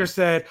director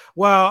said,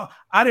 well,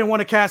 I didn't want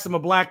to cast him a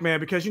black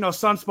man because,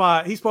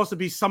 Sunspot, he's supposed to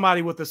be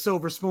somebody with a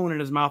silver spoon in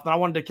his mouth. And I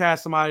wanted to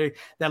cast somebody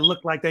that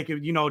looked like they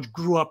could,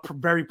 grew up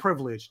very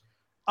privileged.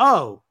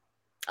 So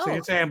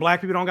you're saying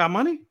black people don't got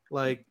money?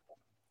 Like,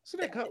 so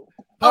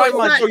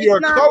you're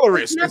a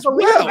colorist as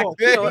well.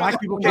 Black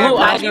people can't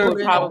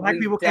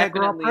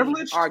grow up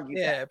privileged.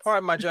 Yeah,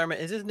 pardon my German.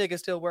 Is this nigga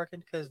still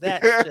working? Because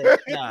that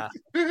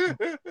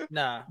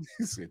nah.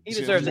 He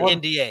deserves an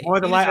NDA. More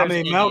than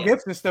Mel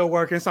Gibson's still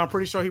working, so I'm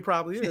pretty sure he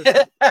probably is.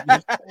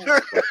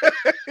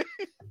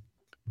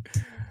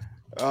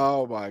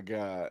 Oh my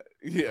God.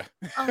 Yeah.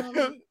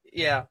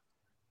 Yeah.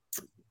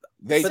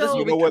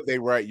 You know what?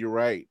 You're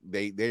right.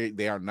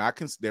 They are not.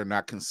 They're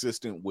not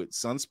consistent with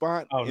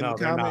Sunspot in the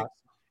comics.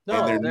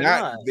 No, and they're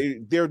not.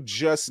 They're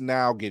just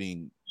now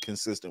getting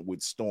consistent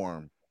with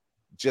Storm.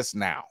 Just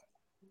now,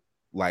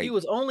 like he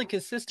was only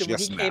consistent when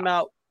he came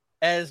out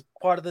as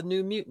part of the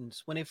New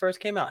Mutants when he first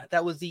came out.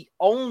 That was the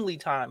only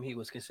time he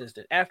was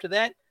consistent. After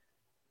that,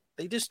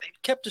 they just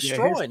kept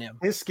destroying him.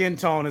 His skin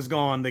tone has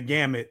gone the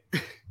gamut.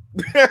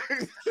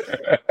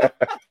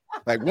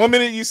 Like 1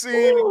 minute you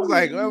see him, he was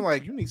like, I'm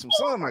like, you need some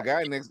sun, my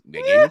guy. Next,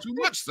 they gave you too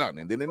much sun,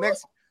 and then the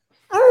next,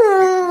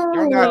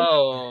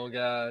 oh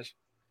gosh.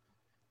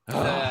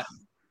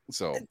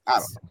 So I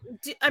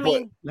don't know. I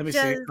mean, let me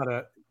see.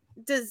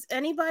 Does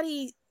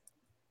anybody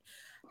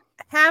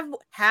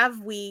have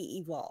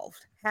we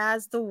evolved?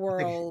 Has the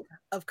world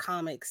of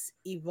comics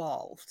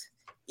evolved?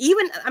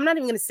 Even I'm not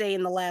even going to say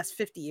in the last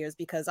 50 years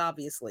because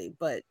obviously,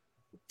 but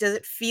does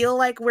it feel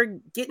like we're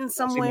getting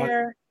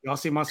somewhere? Y'all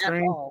see my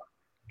screen?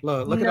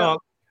 Look at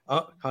all.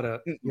 Hold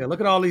up. Yeah, look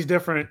at all these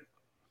different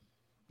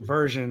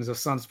versions of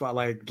Sunspot,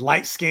 like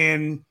light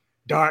skin,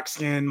 dark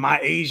skin, my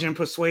Asian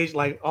persuasion,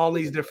 like all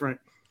these different.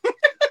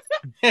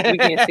 We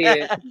can't see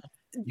it.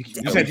 We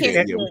can't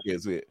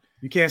see it.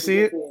 You can't see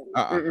it?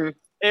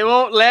 It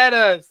won't let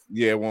us.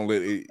 Yeah, it won't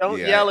let it. Don't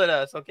yell at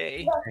us,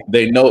 okay?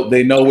 They know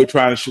we're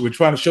trying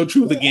to show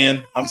truth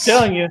again. I'm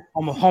telling you.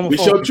 Homophobia. We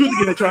show truth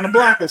again. They're trying to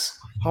block us.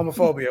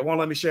 Homophobia. It won't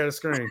let me share the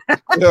screen.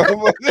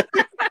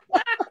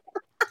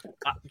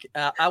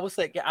 I would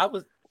say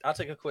I'll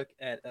take a quick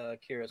at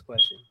Kira's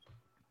question.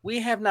 We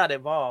have not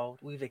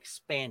evolved, we've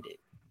expanded.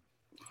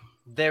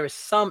 There is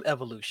some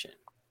evolution.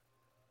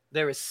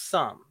 There are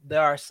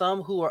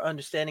some who are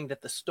understanding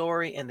that the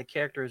story and the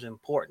character is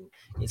important.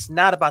 It's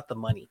not about the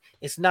money.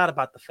 It's not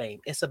about the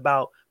fame. It's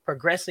about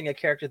progressing a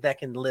character that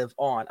can live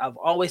on. I've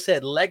always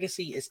said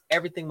legacy is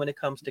everything when it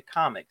comes to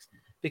comics,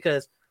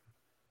 because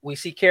we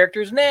see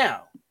characters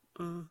now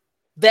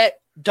that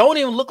don't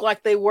even look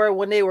like they were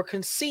when they were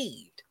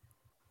conceived,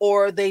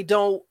 or they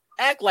don't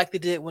act like they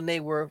did when they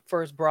were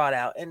first brought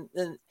out. And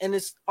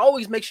it's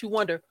always makes you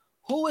wonder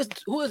who is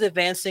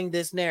advancing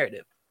this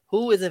narrative?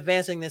 Who is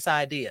advancing this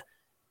idea?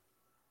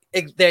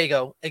 There you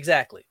go.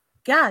 Exactly.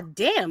 God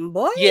damn,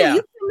 boy. Yeah.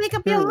 You can make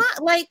up your mind.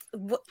 Like,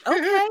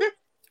 okay.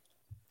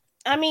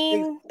 I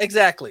mean,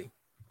 exactly.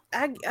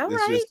 All It's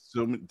right. just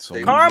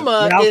so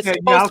Karma is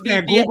supposed to be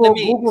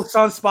Vietnamese. Google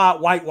sunspot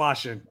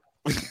whitewashing,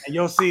 and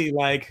you'll see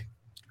like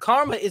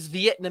Karma is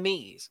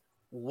Vietnamese.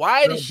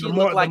 Why does she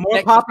look like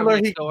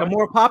the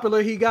more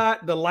popular he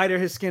got, the lighter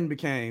his skin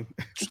became.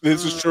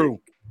 This is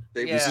true.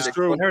 This is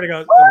true. There it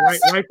goes,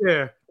 right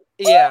there.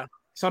 Yeah.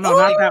 So no,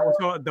 not that one.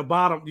 So the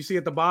bottom. You see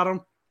at the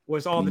bottom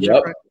was all the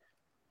different.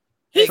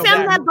 He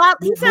found that bottle.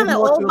 He found the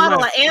old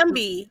bottle of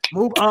Ambi.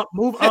 Move up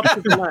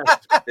to the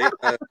left.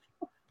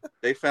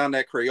 They found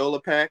that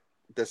Crayola pack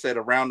that said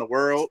 "Around the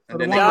World," and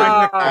then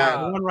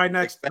the one right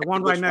next to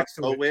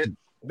it.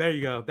 There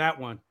you go, that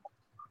one.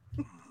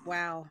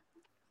 Wow.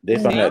 They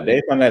found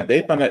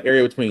that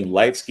area between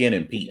light skin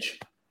and peach.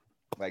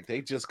 Like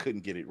they just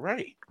couldn't get it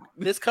right.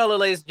 This color,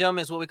 ladies and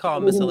gentlemen, is what we call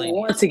miscellaneous.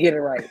 Want to get it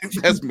right.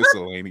 That's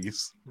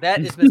miscellaneous.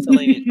 That is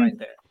miscellaneous right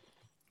there.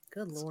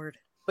 Good Lord.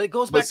 But it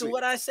goes back to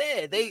what I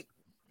said.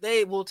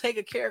 They will take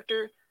a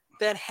character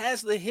that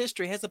has the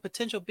history, has the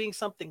potential of being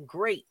something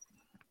great.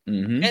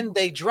 Mm-hmm. And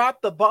they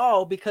drop the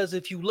ball because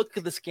if you look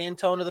at the skin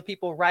tone of the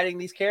people writing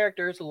these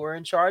characters who are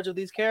in charge of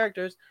these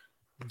characters,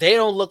 they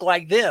don't look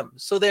like them.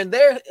 So then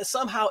they're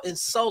somehow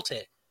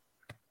insulted.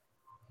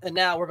 And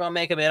now we're going to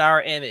make them in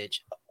our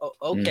image.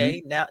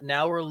 Okay,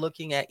 now we're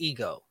looking at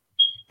ego.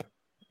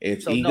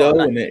 It's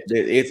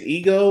it's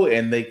ego,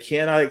 and they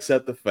cannot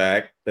accept the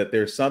fact that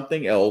there's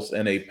something else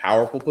in a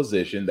powerful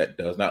position that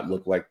does not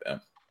look like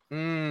them.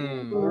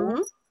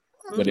 Mm-hmm.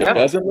 When it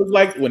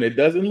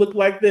doesn't look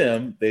like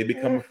them, they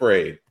become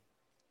afraid.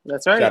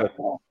 That's right.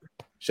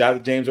 Shout out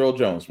to James Earl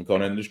Jones from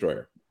Conan the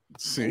Destroyer.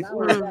 See,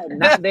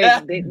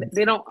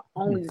 they don't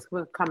only just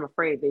become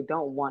afraid; they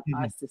don't want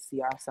us to see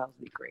ourselves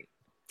be great.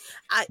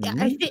 I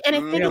think, and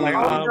I think like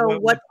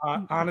what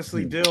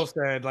honestly Dill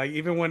said, like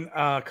even when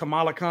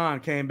Kamala Khan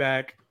came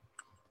back,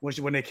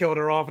 when they killed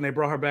her off and they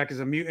brought her back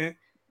as a mutant,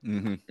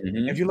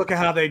 if you look at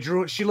how they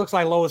drew it, she looks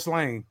like Lois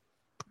Lane.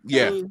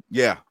 Yeah.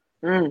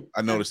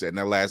 I noticed that in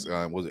that last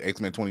was it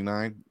X-Men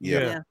 29?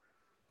 Yeah.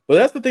 But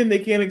that's the thing they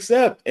can't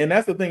accept, and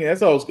that's the thing.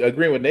 That's what I was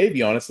agreeing with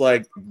Navy on. It's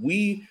like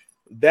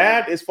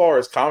that as far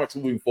as comics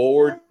moving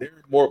forward,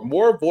 there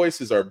more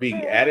voices are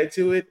being added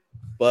to it.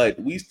 But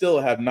we still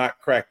have not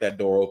cracked that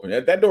door open.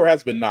 That door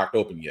hasn't been knocked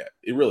open yet.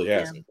 It really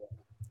hasn't.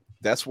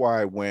 That's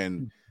why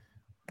when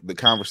the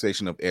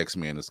conversation of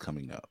X-Men is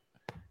coming up,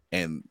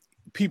 and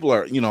people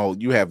are,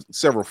 you have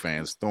several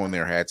fans throwing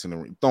their hats in the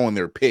ring, throwing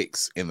their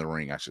picks in the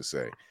ring, I should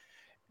say.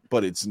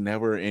 But it's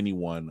never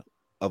anyone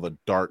of a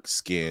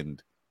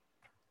dark-skinned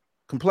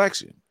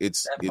complexion.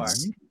 It's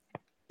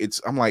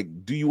I'm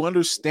like, do you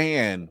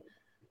understand?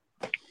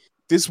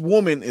 This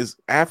woman is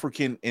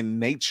African in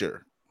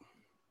nature.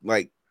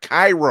 Like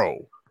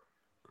Cairo.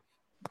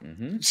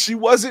 She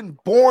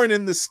wasn't born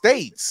in the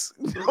States.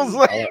 I was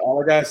like,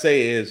 all I gotta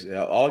say is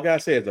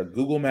a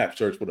Google Map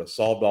search would have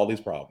solved all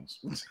these problems.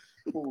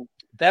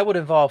 That would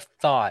involve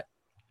thought.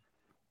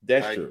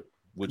 That's true.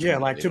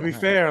 To be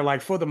fair,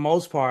 like for the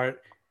most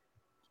part,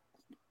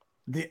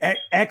 the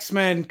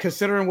X-Men,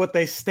 considering what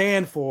they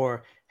stand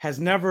for, has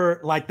never,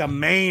 like the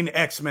main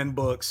X-Men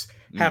books,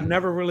 have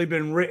never really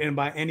been written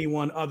by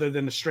anyone other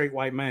than a straight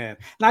white man.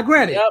 Now,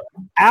 granted,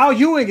 Al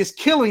Ewing is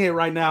killing it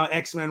right now,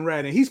 X-Men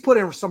Red, and he's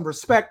putting some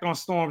respect on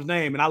Storm's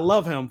name, and I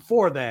love him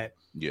for that.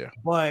 Yeah.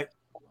 But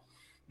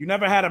you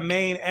never had a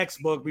main X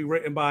book be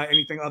written by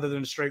anything other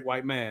than a straight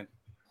white man.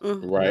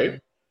 Right.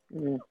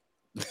 They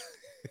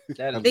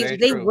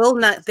will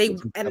not.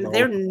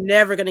 They're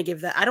never going to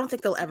give that. I don't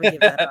think they'll ever give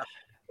that up.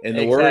 In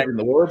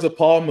the words of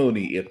Paul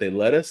Mooney, if they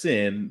let us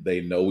in, they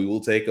know we will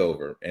take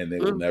over, and they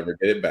will never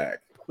get it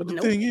back. But the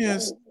thing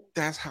is,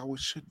 that's how it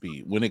should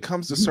be. When it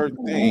comes to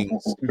certain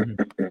things,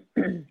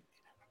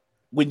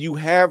 when you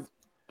have,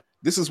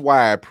 this is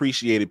why I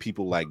appreciated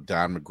people like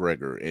Don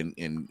McGregor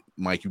and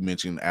Mike, you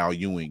mentioned Al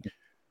Ewing.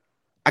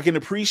 I can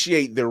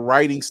appreciate their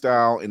writing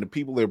style and the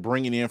people they're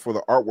bringing in for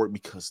the artwork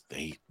because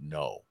they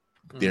know.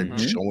 They're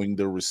showing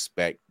the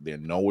respect. They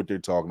know what they're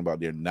talking about.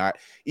 They're not.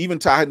 Even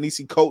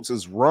Ta-Nehisi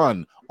Coates'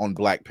 run on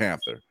Black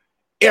Panther,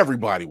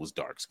 everybody was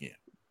dark skinned.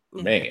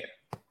 Man,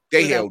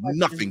 they held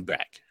nothing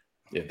back.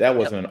 If that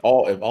wasn't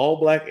if all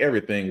black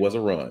everything was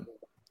a run.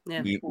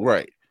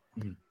 Right.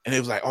 And it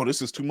was like, oh,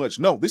 this is too much.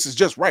 No, this is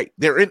just right.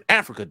 They're in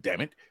Africa,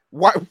 damn it.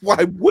 Why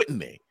wouldn't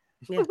they?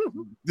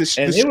 This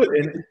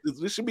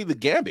should be the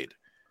gambit.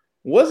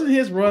 Wasn't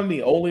his run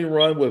the only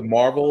run with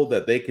Marvel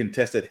that they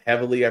contested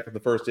heavily after the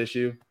first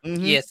issue?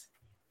 Yes.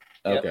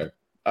 Okay.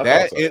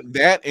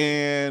 That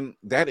and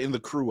the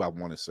Crew, I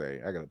want to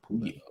say. I gotta pull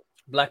that up.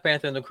 Black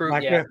Panther and the Crew.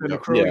 Panther and the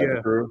Crew.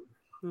 The Crew.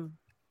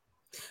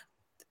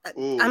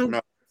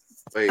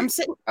 I'm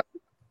sitting.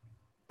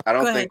 I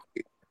don't think.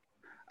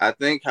 I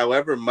think,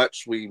 however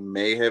much we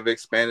may have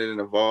expanded and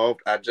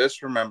evolved, I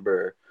just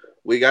remember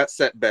we got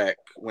set back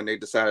when they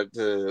decided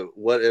to.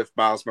 What if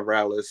Miles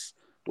Morales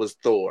was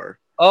Thor?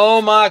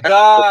 Oh my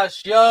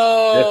gosh,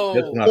 yo!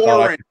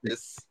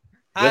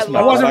 I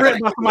wasn't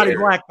written by somebody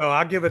black though.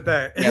 I'll give it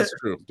that. That's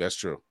true. That's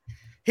true.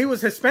 He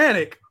was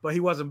Hispanic, but he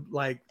wasn't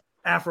like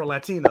Afro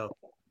Latino.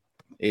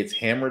 It's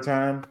hammer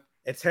time.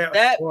 It's hair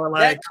or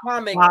like that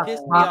comic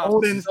pissed me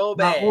off so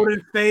bad. My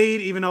Odin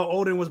fade, even though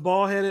Odin was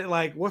bald headed.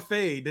 Like, what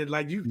fade? Did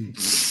like you? He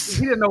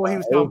didn't know what he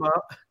was talking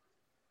about.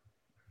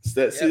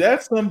 See,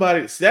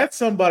 that's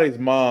somebody's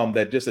mom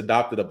that just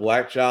adopted a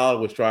black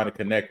child, was trying to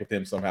connect with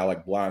him somehow,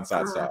 like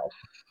Blindside style.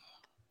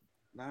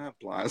 Not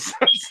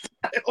Blindside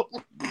style.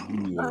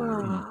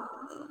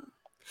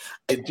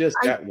 It just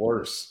got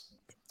worse.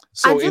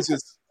 So is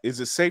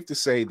it safe to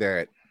say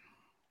that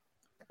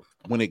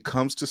when it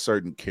comes to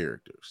certain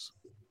characters,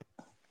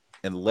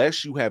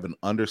 unless you have an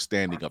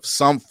understanding of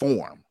some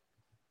form,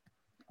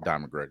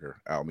 Don McGregor,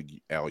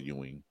 Al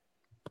Ewing,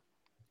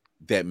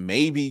 that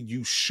maybe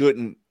you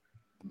shouldn't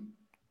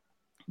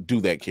do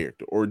that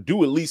character, or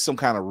do at least some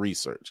kind of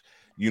research?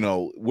 You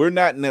know, we're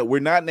not in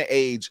the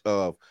age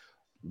of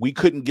we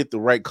couldn't get the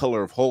right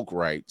color of Hulk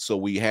right, so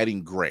we had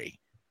him gray.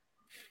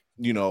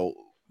 You know,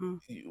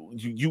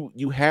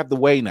 you have the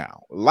way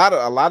now. A lot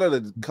of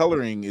the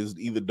coloring is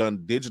either done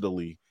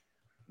digitally,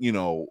 you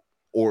know,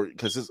 or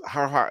because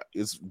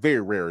it's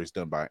very rare it's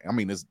done by. I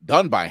mean, it's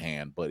done by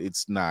hand, but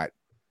it's not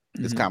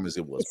as common as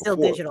it was. It's still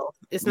digital.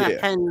 It's not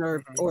pen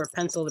or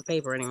pencil to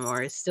paper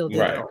anymore. It's still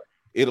digital.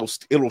 Right.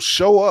 It'll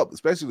show up,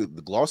 especially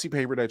the glossy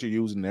paper that you're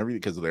using and everything,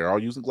 because they're all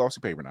using glossy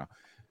paper now.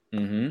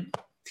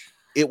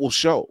 It will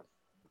show.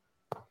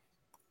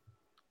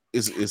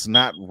 It's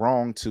not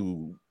wrong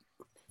to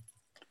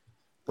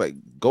like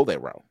go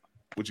that route.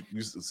 Would you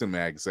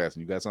cinematic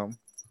assassin? You got something?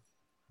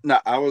 No,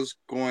 I was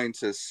going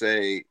to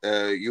say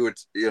you were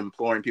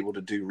imploring people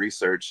to do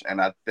research, and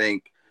I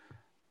think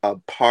a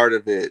part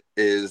of it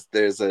is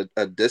there's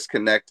a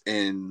disconnect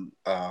in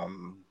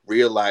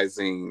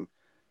realizing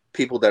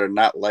people that are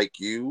not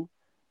like you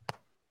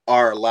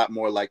are a lot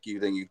more like you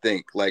than you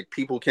think. Like,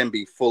 people can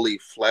be fully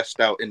fleshed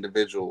out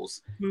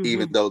individuals,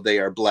 even though they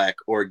are black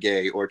or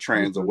gay or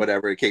trans or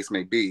whatever the case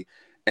may be.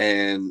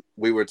 And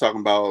we were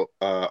talking about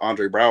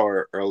Andre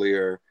Braugher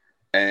earlier,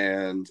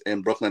 and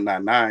in Brooklyn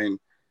Nine-Nine,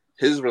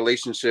 his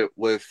relationship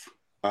with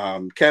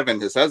Kevin,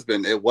 his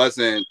husband, it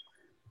wasn't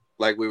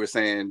like we were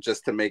saying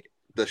just to make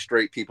the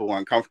straight people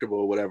uncomfortable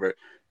or whatever.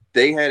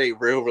 They had a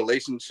real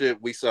relationship.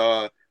 We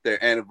saw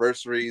their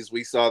anniversaries.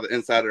 We saw the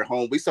inside of their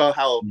home. We saw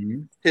how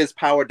his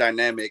power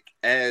dynamic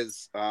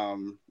as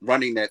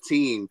running that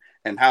team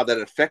and how that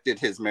affected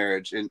his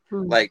marriage. And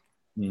like,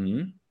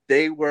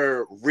 they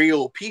were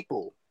real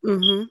people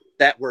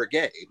that were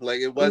gay.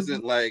 Like, it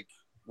wasn't like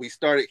we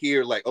started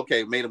here, like,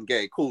 okay, made them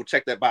gay. Cool.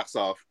 Check that box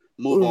off.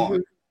 Move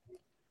on.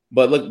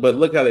 But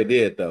look how they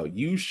did, though.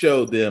 You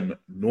showed them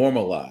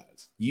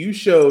normalized. You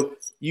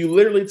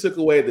literally took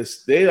away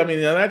this. On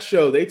that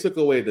show, they took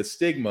away the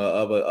stigma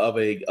of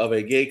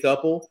a gay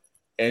couple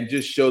and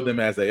just showed them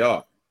as they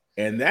are.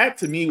 And that,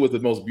 to me, was the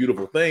most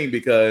beautiful thing,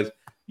 because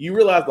you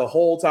realize the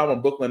whole time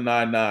on Brooklyn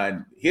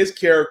Nine-Nine, his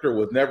character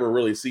was never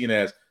really seen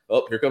as,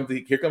 oh, here comes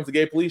the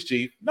gay police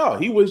chief. No,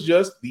 he was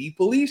just the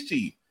police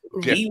chief.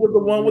 He was the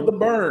one with the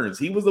burns.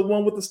 He was the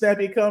one with the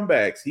snappy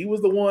comebacks. He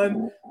was the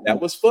one that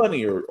was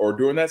funny or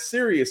during that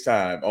serious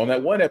time on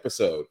that one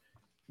episode.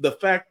 The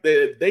fact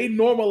that they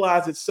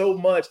normalized it so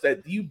much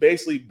that you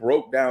basically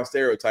broke down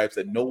stereotypes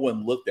that no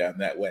one looked at in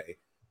that way.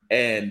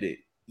 And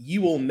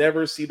you will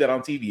never see that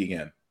on TV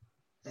again.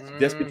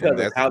 Just because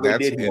of how they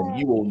did him,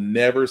 you will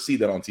never see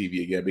that on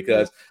TV again,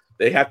 because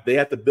they have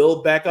to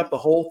build back up the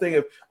whole thing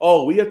of,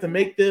 oh, we have to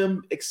make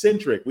them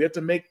eccentric. We have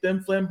to make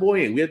them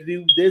flamboyant. We have to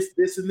do this,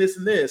 this, and this,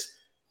 and this.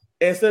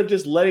 Instead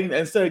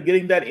of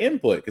getting that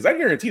input. Because I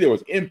guarantee there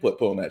was input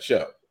put on that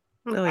show.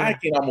 Oh, yeah. I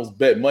can almost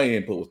bet money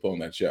input was put on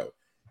that show.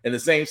 In the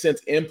same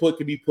sense, input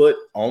can be put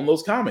on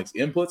those comics.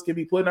 Inputs can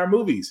be put in our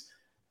movies.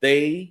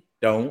 They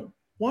don't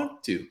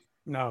want to.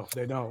 No,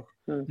 they don't.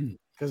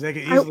 Because they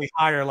can easily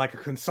hire like a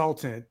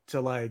consultant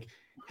to like,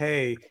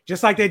 hey,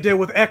 just like they did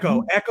with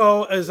Echo.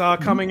 Echo is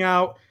coming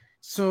out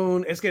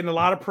soon. It's getting a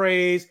lot of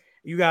praise.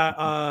 You got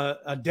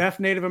a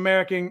deaf Native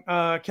American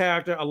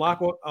character,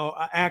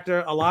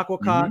 actor,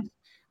 Alakwa Cox.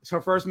 It's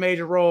her first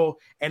major role.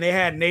 And they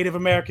had Native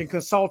American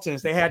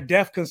consultants. They had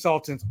deaf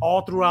consultants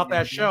all throughout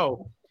that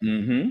show.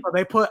 So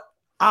they put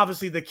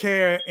obviously the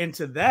care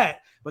into that,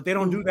 but they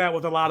don't do that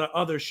with a lot of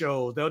other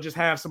shows. They'll just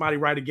have somebody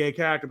write a gay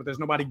character, but there's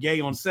nobody gay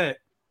on set.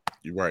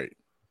 You're right.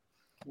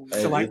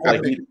 So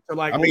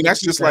that's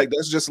just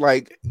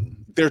like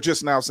they're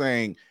just now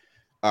saying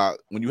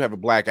when you have a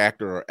black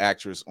actor or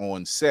actress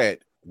on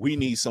set, we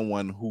need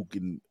someone who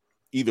can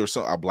either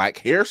a black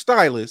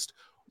hairstylist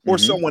or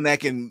someone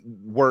that can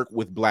work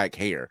with black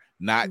hair,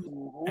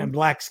 and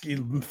black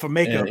skin for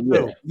makeup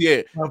too.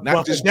 Yeah,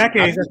 but for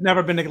decades, it's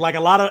never been like a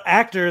lot of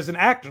actors and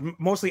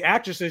mostly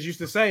actresses used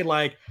to say,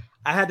 like,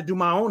 I had to do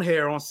my own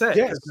hair on set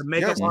because the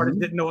makeup artist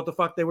didn't know what the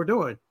fuck they were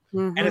doing,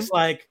 and it's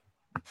like,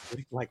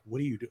 what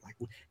do you do? Like,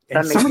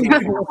 and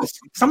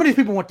some of these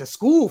people went to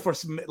school for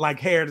like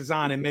hair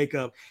design and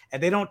makeup,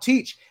 and they don't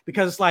teach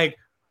because it's like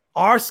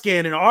our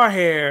skin and our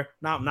hair.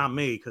 Not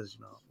me, because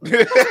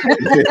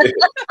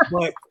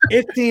but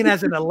it's seen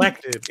as an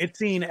elective. It's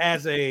seen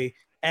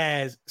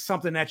as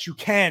something that you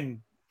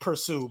can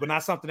pursue, but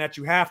not something that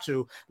you have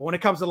to. But when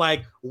it comes to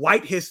like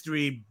white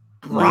history,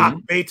 Brock,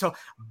 Beethoven,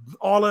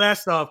 all of that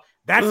stuff.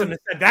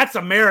 That's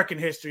American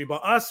history,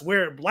 but us,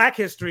 we're Black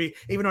history,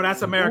 even though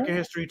that's American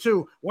history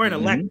too. We're an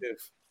elective.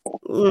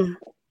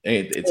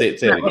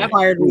 It's not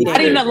required reading.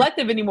 Not even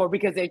elective anymore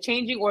because they're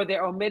changing or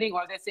they're omitting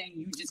or they're saying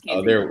you just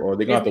can't. They're going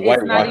to have to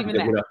whitewash.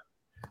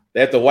 They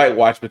have to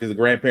whitewash because the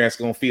grandparents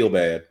are going to feel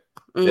bad.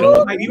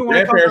 Even when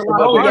it comes to a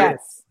lot of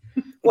artists,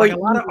 like a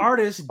lot of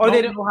artists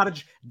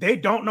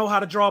don't know how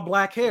to draw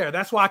black hair.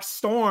 That's why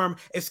Storm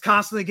is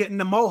constantly getting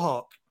the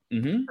mohawk.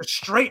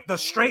 The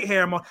straight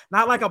hair,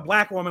 not like a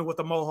black woman with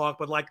a mohawk,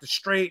 but like the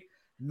straight,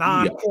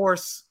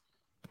 non-coarse.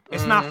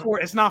 It's not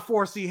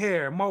 4C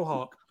hair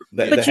mohawk.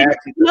 The half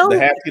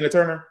Tina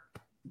Turner.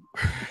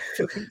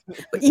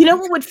 But you know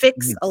what would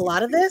fix a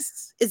lot of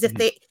this is if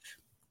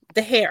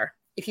the hair.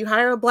 If you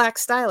hire a black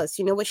stylist,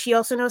 you know what she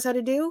also knows how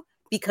to do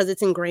because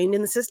it's ingrained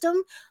in the system?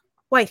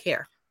 White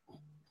hair.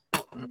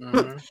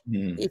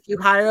 If you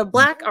hire a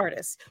black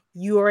artist,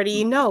 you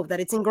already know that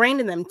it's ingrained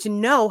in them to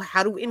know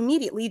how to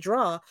immediately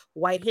draw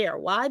white hair.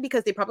 Why?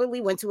 Because they probably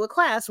went to a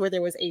class where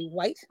there was a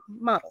white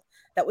model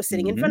that was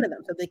sitting in front of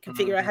them, so they could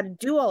figure out how to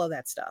do all of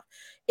that stuff.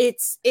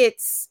 It's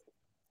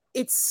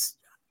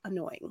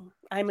annoying.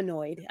 I'm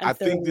annoyed. I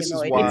think this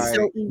annoyed. Is why it's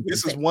so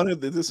this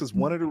is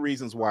one of the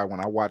reasons why when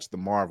I watched the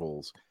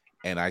Marvels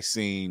and I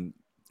seen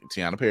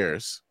Tiana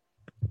Paris,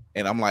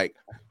 and I'm like,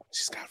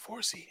 she's got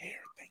 4C hair.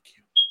 Thank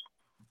you.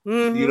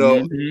 You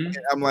know,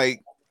 I'm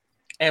like,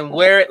 and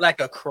wear it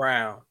like a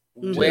crown.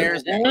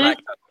 Wears it like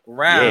a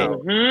crown.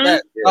 I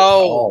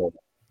felt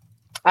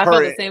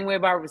the same way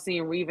about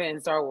seeing Reva in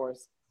Star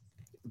Wars.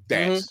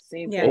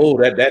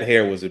 That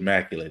hair was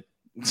immaculate.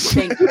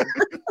 Thank you.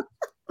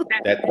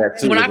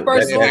 When I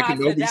first saw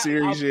her,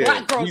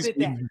 black girl did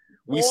that.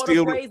 We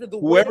still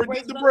whoever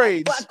did the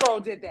braids. Black girl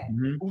did that.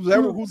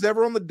 Who's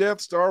ever on the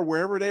Death Star,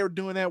 wherever they were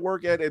doing that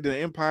work at the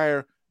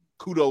Empire,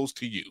 kudos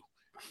to you.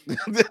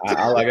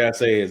 all I gotta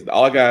say is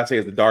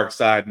the dark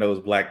side knows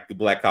black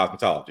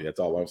cosmetology. That's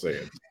all I'm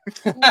saying.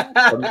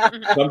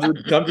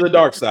 come to the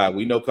dark side.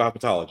 We know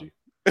cosmetology.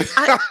 And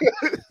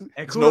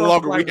no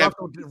longer like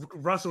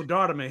Russell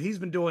Darterman. He's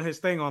been doing his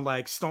thing on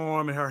like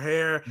Storm and her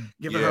hair,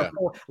 giving her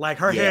like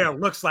her hair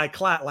looks like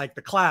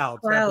the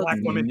clouds.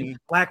 That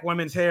black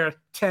women's hair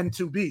tend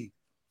to be.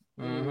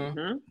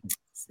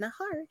 It's not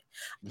hard.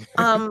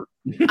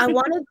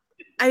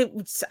 I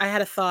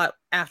had a thought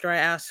after I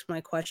asked my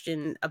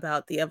question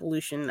about the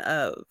evolution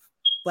of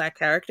black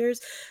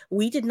characters.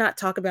 We did not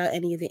talk about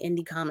any of the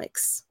indie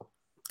comics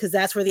because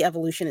that's where the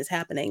evolution is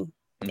happening.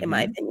 In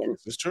my opinion,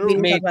 it's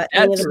true.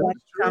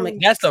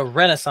 That's a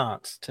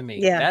renaissance to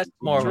me. Yeah, that's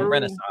more of a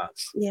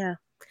renaissance. Yeah,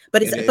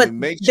 but it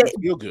makes you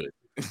feel good.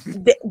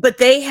 But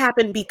they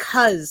happened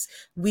because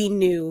we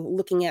knew,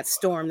 looking at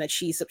Storm, that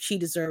she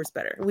deserves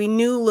better. We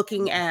knew,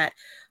 looking at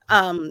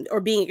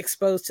or being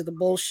exposed to the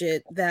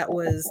bullshit that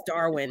was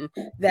Darwin,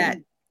 that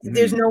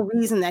there's no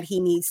reason that he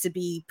needs to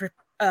be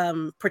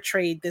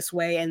portrayed this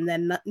way and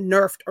then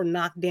nerfed or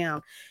knocked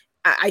down.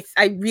 I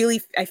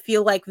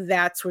feel like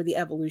that's where the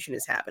evolution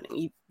is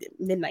happening.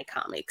 Midnight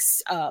Comics.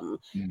 Lord,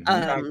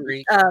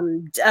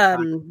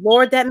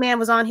 that man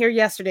was on here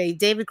yesterday.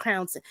 David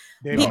Crownson.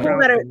 People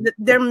that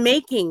they're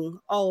making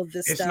all of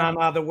this stuff. It's not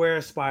another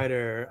Were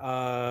Spider.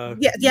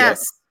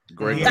 Yes.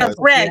 Greg.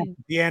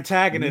 The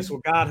antagonist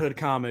with Godhood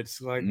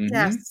comics. Like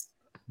yes.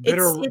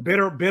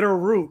 Bitter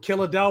Root,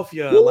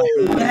 Philadelphia. Really?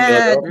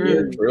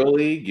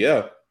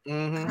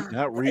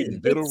 Not reading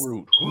Bitter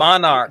Root.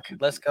 Monarch.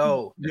 Let's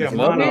go. Yeah,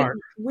 Monarch.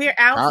 We're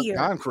out here.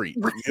 Concrete.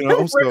 We're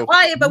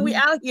quiet, but we're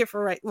out here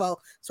for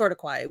sort of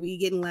quiet. We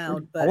getting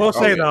loud. But I will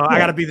say though, I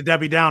gotta be the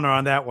Debbie Downer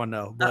on that one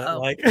though.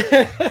 But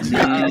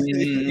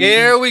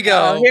here we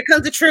go. Here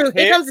comes the truth.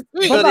 Here comes the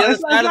truth.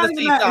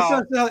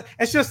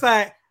 It's just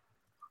that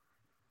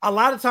a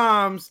lot of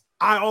times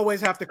I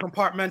always have to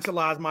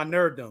compartmentalize my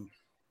nerddom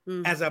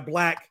as a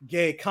black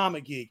gay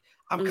comic geek.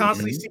 I'm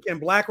constantly seeking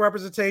black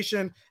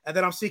representation, and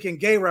then I'm seeking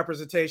gay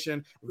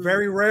representation.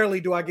 Very rarely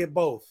do I get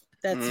both.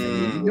 That's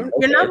you're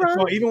not wrong.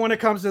 So even when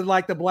it comes to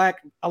like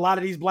a lot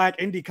of these black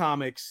indie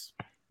comics,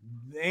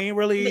 they ain't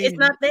really. It's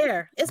not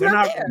there. There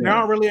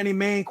aren't really any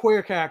main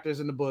queer characters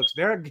in the books.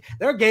 There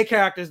are gay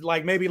characters,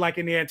 like maybe like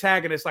in the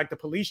antagonist, like the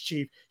police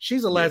chief.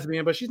 She's a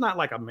lesbian, but she's not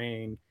like a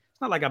main.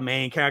 It's not like a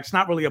main character. It's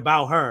not really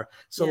about her.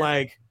 So so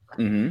I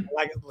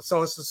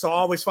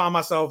always find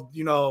myself,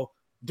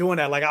 doing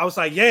that. Like I was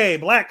like, yay,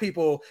 black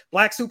people,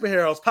 black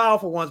superheroes,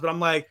 powerful ones. But I'm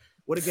like,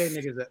 what are gay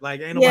niggas at? Like,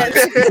 ain't nobody.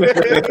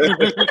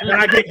 When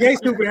I get gay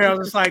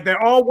superheroes, it's like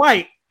they're all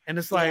white, and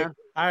it's like,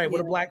 all right,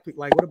 what are black people?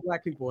 Like, what are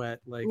black people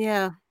at? Like,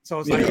 So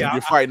it's like, you're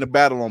fighting the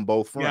battle on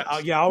both fronts.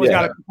 I always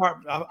gotta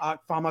I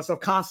find myself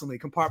constantly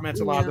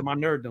compartmentalizing my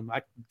nerddom.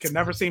 I can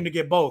never seem to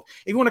get both.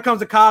 Even when it comes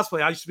to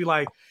cosplay, I used to be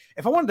like,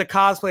 if I wanted to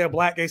cosplay a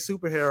black gay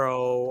superhero,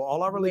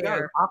 all I really got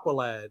is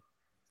Aqualad.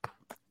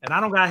 And I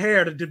don't got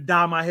hair to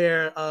dye my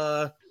hair.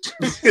 Dye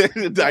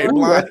it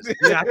blind.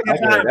 Yeah,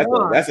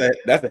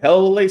 that's a hell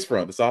of a lace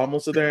front. That's all I'm gonna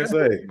sit there and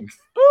say.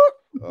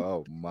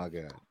 Oh my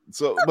God.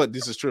 So, but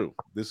this is true.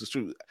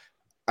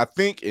 I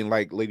think, and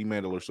like Lady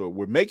Mandela, so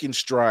we're making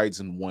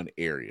strides in one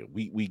area.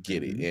 We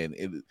get it,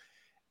 and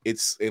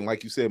it's and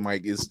like you said,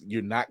 Mike, is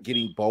you're not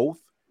getting both.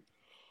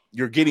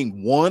 You're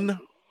getting one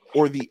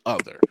or the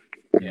other,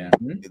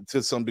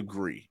 to some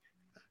degree,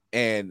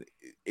 and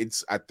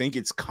I think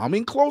it's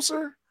coming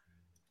closer,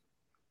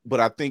 but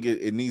I think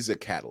it needs a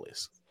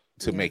catalyst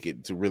to make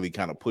it, to really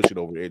kind of push it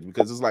over the edge,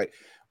 because it's like,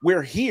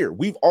 we're here.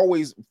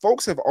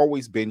 Folks have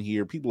always been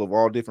here. People of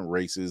all different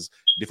races,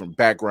 different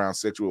backgrounds,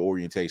 sexual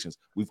orientations.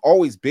 We've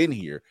always been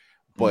here,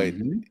 but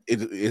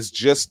it's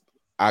just,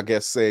 I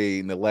guess, say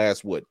in the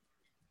last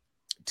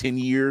 10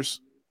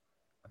 years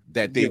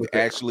that they've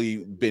actually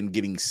been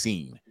getting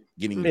seen,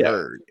 getting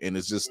heard, and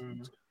it's just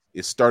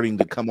it's starting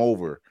to come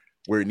over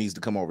where it needs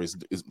to come over. It's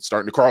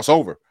starting to cross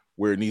over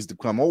where it needs to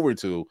come over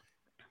to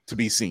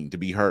be seen, to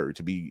be heard,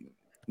 to be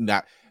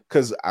not.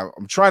 Because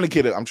I'm trying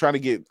to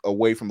get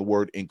away from the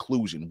word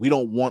inclusion. We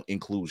don't want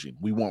inclusion.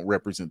 We want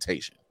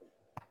representation.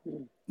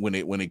 When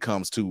it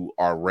comes to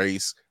our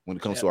race, when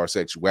it comes to our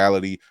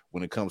sexuality,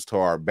 when it comes to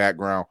our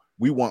background,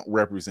 we want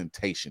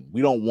representation.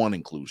 We don't want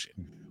inclusion.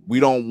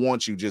 We don't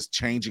want you just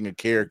changing a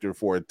character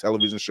for a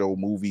television show,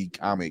 movie,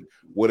 comic,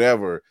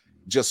 whatever,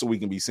 just so we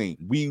can be seen.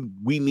 We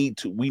need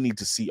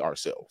to see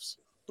ourselves.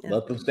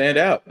 Let them stand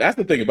out. That's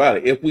the thing about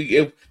it.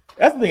 If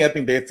that's the thing, I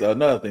think that's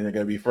another thing they're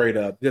gonna be afraid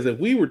of. Because if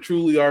we were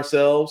truly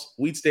ourselves,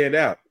 we'd stand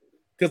out.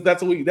 Because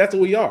that's what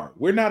we are.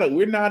 We are not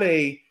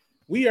a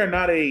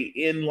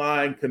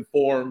inline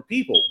conform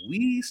people.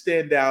 We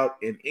stand out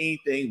in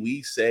anything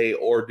we say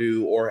or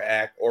do or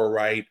act or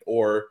write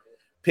or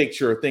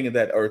picture or things of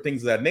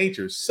that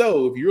nature.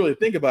 So if you really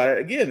think about it,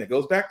 again, it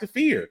goes back to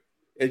fear.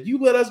 If you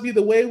let us be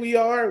the way we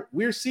are,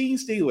 we're scene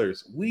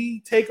stealers. We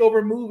take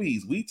over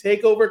movies. We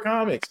take over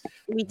comics.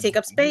 We take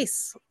up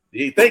space.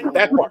 You think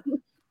that part.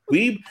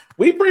 We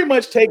pretty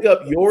much take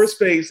up your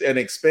space and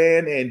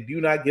expand and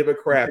do not give a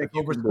crap.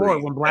 Over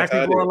sport. When black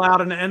people were allowed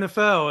in the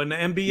NFL and the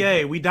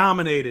NBA, we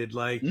dominated.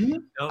 Like,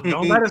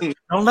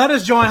 don't let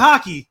us join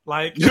hockey.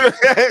 Like,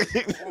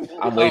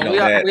 I'm waiting on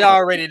that. We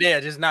already there,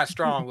 just not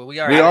strong, but we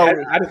are.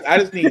 I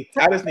just need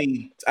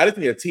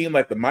a team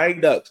like the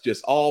Mighty Ducks,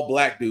 just all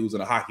black dudes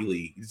in a hockey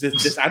league. I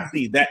just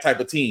need that type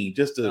of team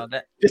just to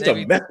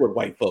mess with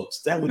white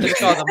folks. That would be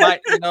called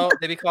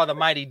they be called the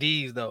Mighty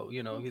D's, though.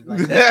 He's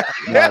like that.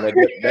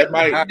 That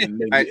Mighty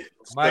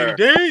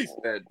D's.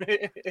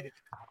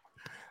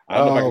 I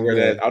don't know if I can wear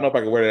that. I don't know if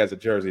I can wear that as a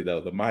jersey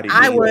though. The Mighty.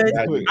 I would.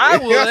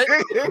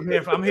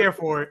 I'm here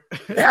for it.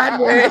 I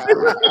would.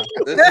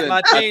 This is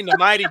my team, the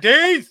Mighty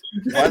D's.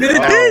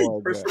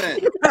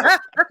 100%.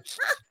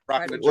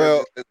 Rocking the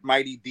jersey with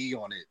Mighty D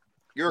on it.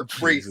 You're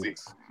crazy.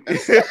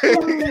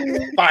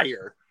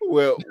 Fire.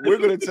 Well, we're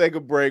gonna take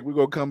a break. We're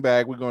gonna come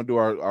back. We're gonna do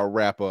our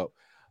wrap up.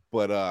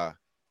 But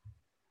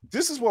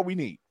this is what we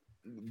need.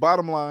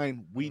 Bottom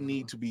line, we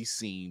need to be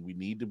seen. We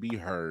need to be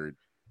heard.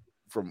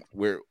 From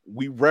where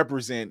we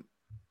represent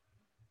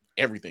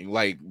everything.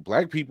 Like,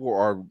 black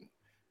people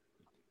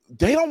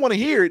they don't want to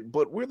hear it,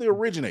 but we're the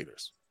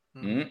originators.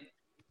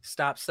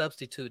 Stop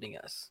substituting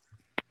us.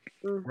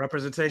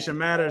 Representation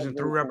matters, and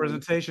through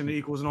representation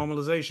equals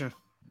normalization.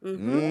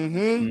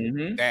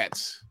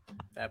 That's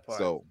that part.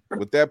 So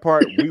with that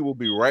part, we will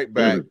be right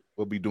back.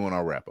 We'll be doing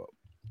our wrap up.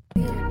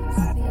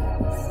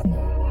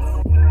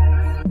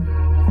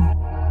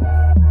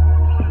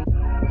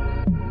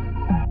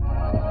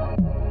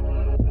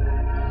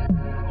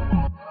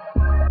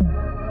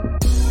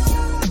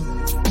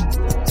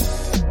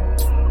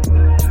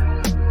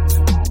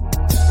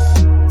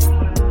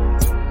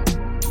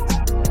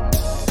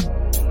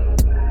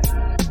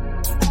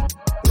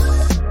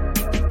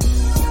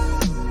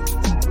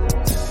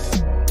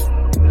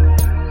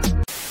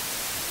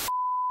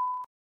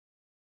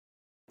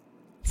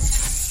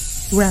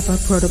 Wrap-up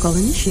protocol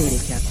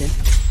initiated, Captain.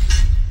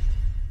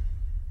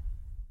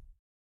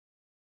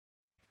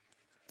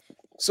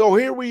 So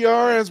here we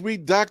are as we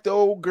dock the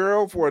old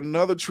girl for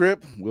another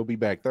trip. We'll be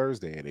back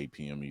Thursday at 8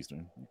 p.m.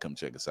 Eastern. Come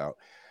check us out.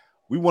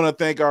 We want to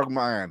thank our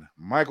man,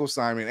 Michael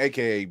Simon,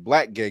 a.k.a.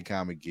 Black Gay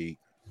Comic Geek,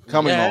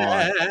 coming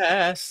on.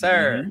 Yes,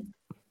 sir.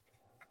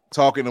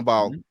 Talking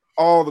about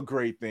all the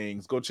great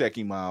things. Go check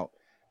him out.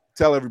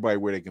 Tell everybody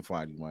where they can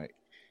find you, Mike.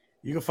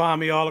 You can find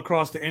me all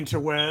across the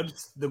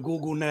interwebs, the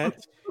Google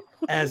net,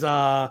 as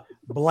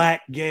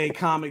Black Gay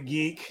Comic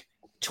Geek,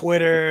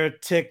 Twitter,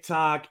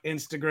 TikTok,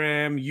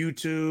 Instagram,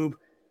 YouTube,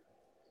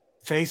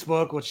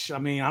 Facebook, which, I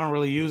mean, I don't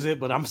really use it,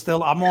 but I'm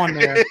on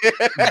there.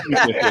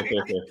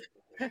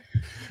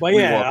 But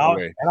yeah,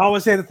 I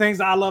always say the things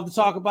that I love to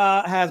talk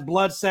about has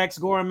blood, sex,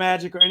 gore, and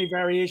magic, or any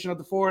variation of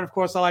the four. And of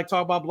course, I like to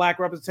talk about black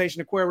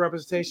representation and queer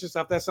representation.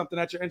 So if that's something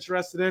that you're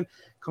interested in,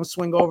 come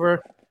swing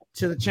over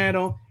to the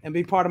channel and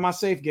be part of my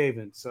safe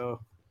haven.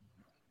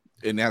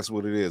 And that's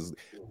what it is.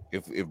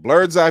 If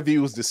Blurred's Eye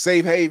View is the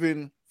safe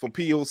haven for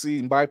POC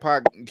and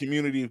BIPOC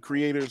community of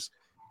creators,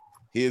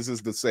 his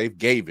is the safe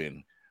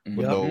haven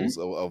for those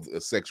of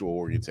a sexual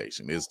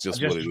orientation. It's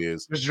just what it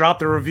is. Just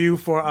dropped a review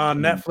for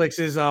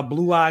Netflix's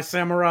Blue Eye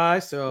Samurai.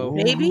 So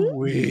maybe so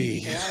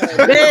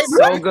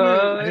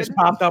good. It just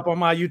popped up on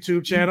my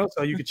YouTube channel,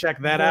 so you can check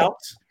that out.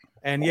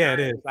 And yeah, it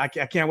is. I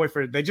can't wait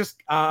for it. They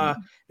just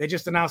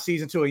announced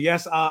season 2. And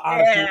yes,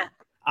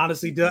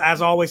 honestly,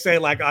 as I always say,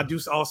 like I do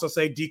also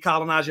say,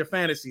 decolonize your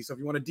fantasy. So if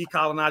you want to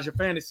decolonize your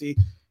fantasy,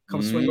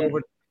 come swing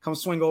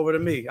over to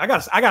me. I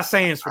got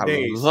sayings for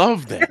days. I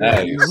love that.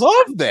 I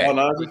love that.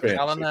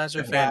 Colonize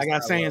your fantasy. I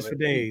got sayings for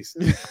days.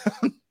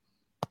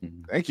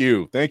 Thank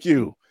you.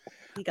 Lady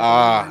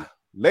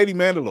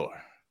Mandalore,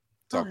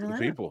 talk to the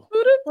people.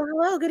 Well,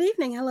 hello, good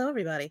evening. Hello,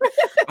 everybody.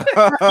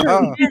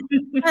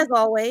 As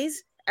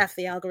always, F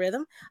the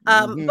algorithm.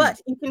 But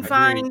you can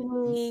find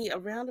me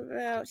around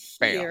about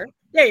here. Bam.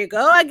 There you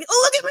go. Look at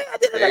me. I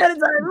did it ahead of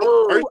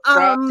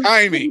time.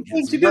 Timing.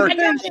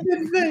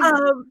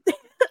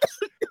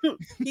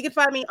 You can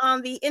find me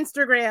on the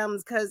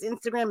Instagrams because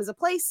Instagram is a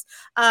place.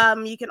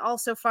 You can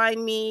also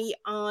find me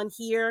on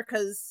here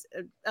because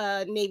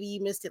maybe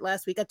you missed it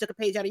last week. I took a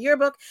page out of your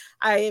book.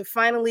 I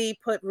finally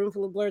put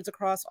Roomful of Blurs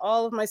across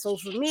all of my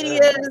social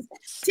medias.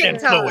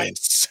 TikTok.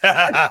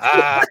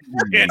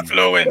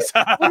 Influence.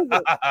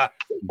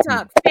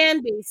 TikTok,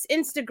 Fanbase,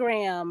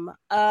 Instagram,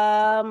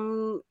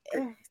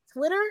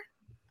 Twitter.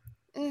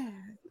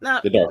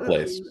 Not the dark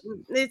place.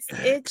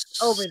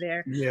 It's over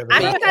there. Yeah,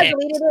 I think I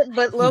deleted it,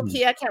 but low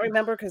key I can't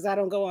remember because I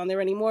don't go on there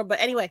anymore. But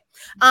anyway,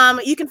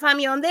 you can find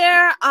me on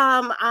there.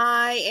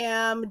 I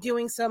am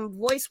doing some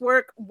voice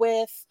work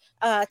with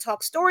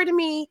Talk Story to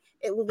Me.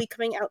 It will be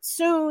coming out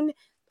soon.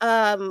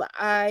 I'm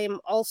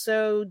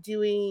also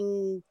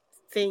doing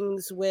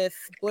things with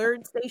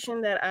Blurred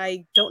Station that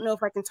I don't know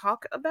if I can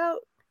talk about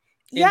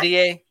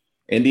yet.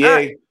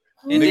 NDA.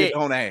 Nigga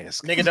don't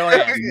ask. Nigga don't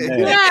ask.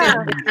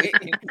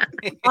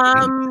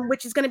 Yeah.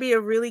 Which is going to be a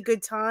really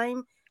good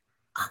time.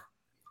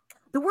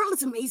 The world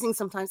is amazing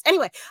sometimes.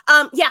 Anyway,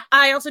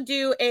 I also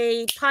do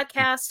a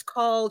podcast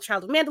called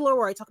Child of Mandalore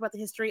where I talk about the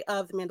history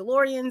of the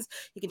Mandalorians.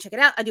 You can check it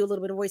out. I do a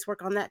little bit of voice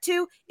work on that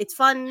too. It's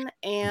fun,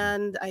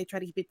 and I try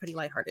to keep it pretty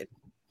lighthearted.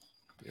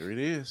 There it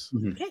is.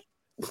 Okay.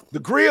 The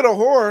Grid of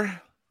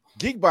Horror,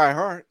 Geek by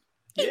Heart.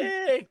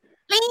 Yay!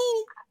 I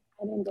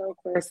didn't go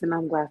first, and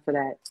I'm glad for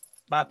that.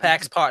 My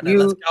PAX partner.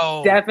 You Let's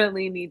go.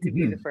 definitely need to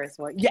be the first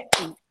one. Yeah,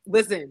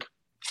 listen,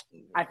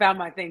 I found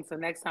my thing, so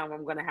next time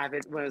I'm gonna have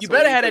it. You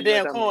better have that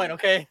damn coin,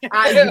 okay?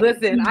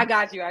 Listen, I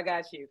got you. I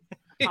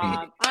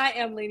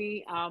am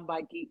Lenny.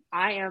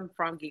 I am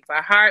from Geek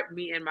by Heart.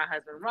 Me and my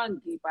husband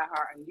run Geek by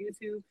Heart on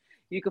YouTube.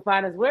 You can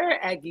find us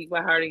at Geek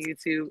by Heart on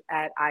YouTube,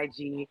 at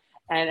IG,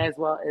 and as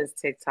well as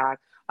TikTok.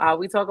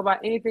 We talk about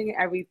anything and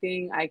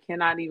everything. I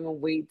cannot even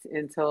wait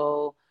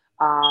until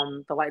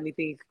the Lightning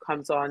thing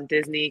comes on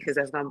Disney because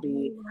that's going to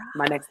be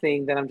my next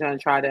thing that I'm going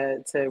to try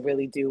to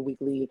really do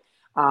weekly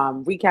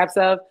recaps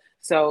of.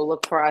 So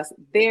look for us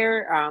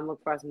there.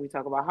 Look for us when we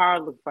talk about horror.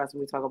 Look for us when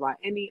we talk about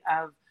any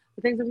of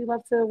the things that we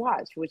love to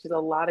watch, which is a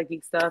lot of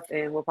geek stuff.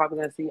 And we're probably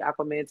going to see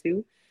Aquaman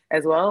 2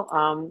 as well.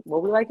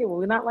 Will we like it? Will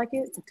we not like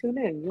it? Tune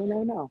in. You'll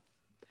never know.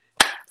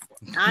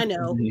 I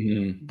know.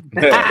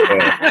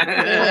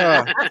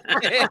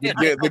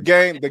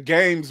 The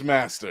games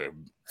master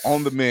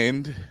on the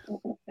mend.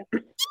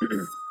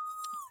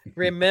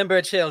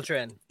 Remember,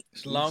 children,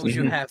 as long as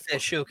you have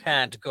fish, you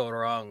can't go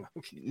wrong.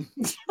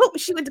 Oh,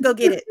 she went to go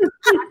get it.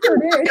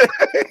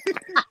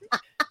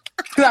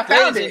 I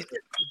found it.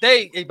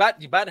 You about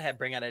to have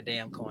bring out that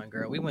damn coin,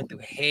 girl. We went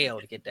through hell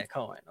to get that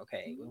coin.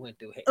 Okay, we went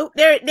through hell. Oh,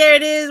 there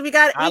it is. We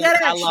got it.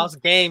 I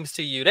lost games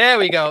to you. There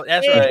we go.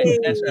 That's right.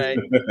 That's right.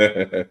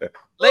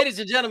 Ladies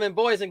and gentlemen,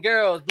 boys and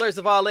girls, blurs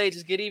of all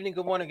ages. Good evening,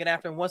 good morning, good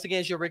afternoon. Once again,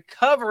 as you're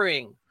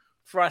recovering,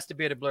 Frosty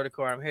Bearded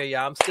Blurticore. I'm here,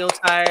 y'all. I'm still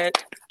tired.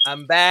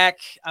 I'm back.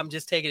 I'm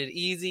just taking it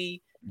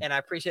easy, and I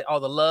appreciate all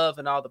the love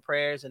and all the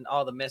prayers and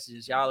all the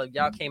messages. Y'all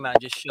came out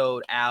and just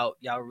showed out.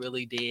 Y'all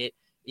really did.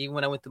 Even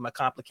when I went through my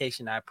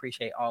complication, I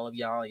appreciate all of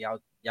y'all.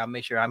 Y'all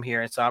make sure I'm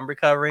here, and so I'm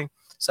recovering,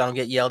 so I don't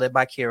get yelled at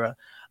by Kira.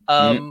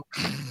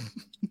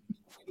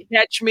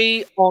 Catch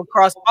me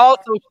across all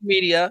social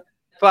media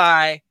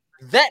by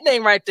that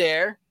name right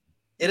there.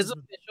 It is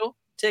official.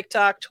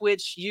 TikTok,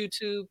 Twitch,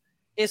 YouTube,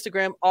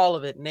 Instagram, all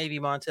of it, Navy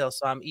Montel.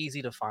 So I'm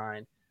easy to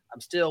find. I'm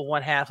still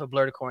one half of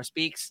Blurticorn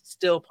Speaks,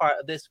 still part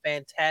of this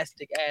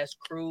fantastic ass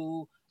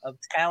crew of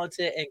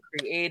talented and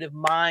creative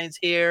minds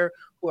here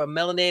who are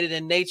melanated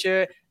in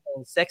nature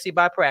and sexy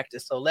by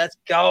practice. So let's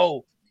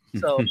go.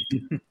 So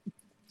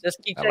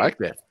just keep. I like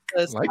that.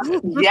 Yes. I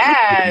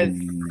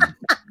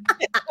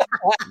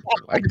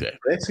like that.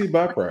 Sexy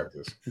by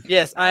practice.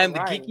 Yes, I am the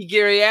geeky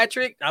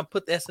geriatric.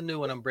 That's a new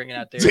one I'm bringing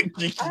out there. I like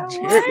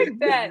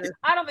that.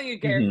 I don't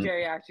think you're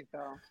geriatric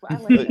though. I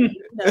like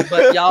that.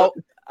 But y'all,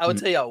 I would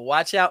tell y'all,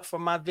 watch out for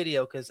my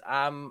video because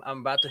I'm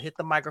about to hit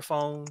the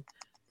microphone.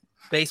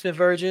 Basement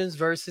virgins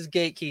versus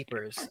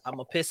gatekeepers. I'm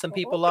gonna piss some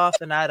people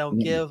off, and I don't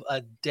give a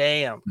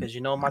damn because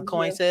you know my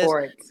coin says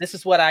this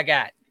is what I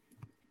got.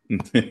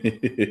 He's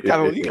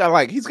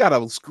got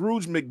a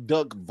Scrooge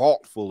McDuck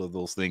vault full of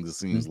those things. It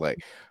seems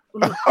like.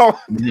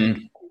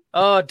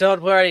 Oh,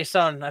 don't worry,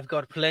 son. I've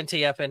got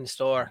plenty up in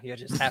store. You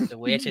just have to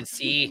wait and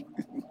see.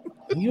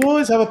 You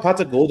always have a pot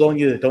of gold on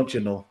you, don't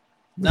you know?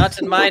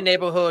 Not in my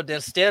neighborhood.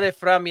 They'll steal it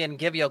from you and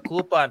give you a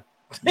coupon.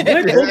 I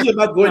told you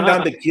about going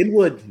down to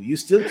Kinwood. You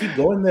still keep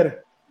going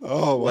there.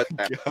 Oh my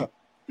God.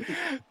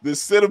 The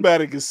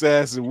cinematic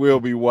assassin will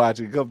be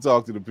watching. Come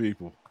talk to the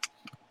people.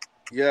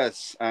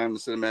 Yes, I'm the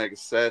cinematic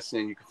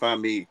assassin. You can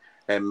find me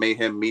at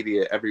Mayhem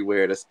Media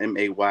everywhere. That's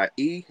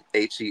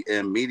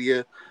MAYEHEM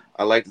Media.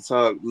 I like to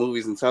talk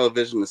movies and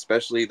television,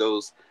 especially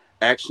those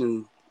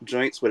action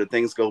joints where the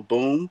things go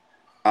boom.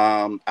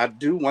 I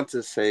do want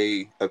to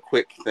say a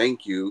quick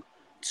thank you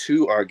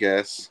to our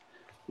guest,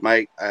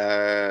 Mike.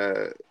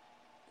 I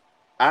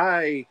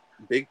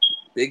big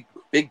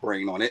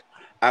brain on it.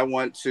 I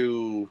want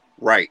to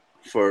write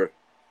for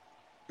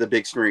the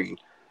big screen.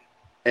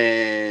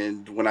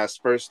 And when I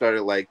first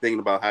started thinking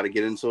about how to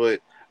get into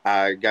it,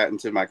 I got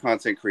into my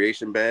content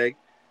creation bag,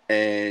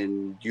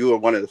 and you were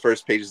one of the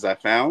first pages I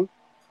found.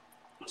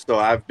 So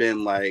I've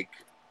been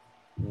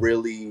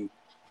really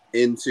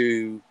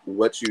into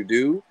what you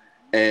do.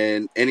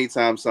 And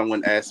anytime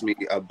someone asks me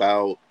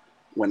about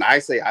when I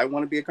say I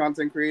want to be a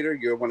content creator,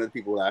 you're one of the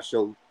people that I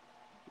show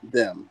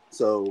them.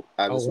 So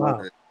I just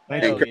want to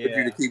encourage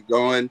you to keep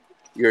going.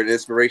 You're an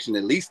inspiration,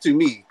 at least to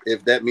me,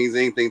 if that means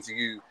anything to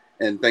you.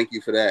 And thank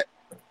you for that.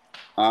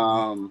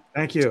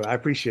 Thank you. I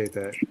appreciate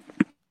that.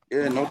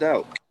 Yeah, no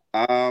doubt.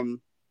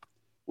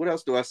 What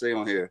else do I say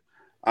on here?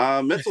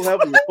 Mental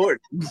health is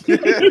important.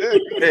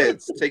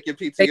 Meds. Take your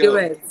PTO. Take your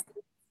meds.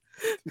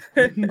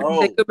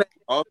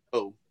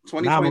 Also,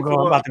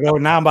 2024.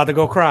 Now I'm about to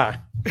go cry.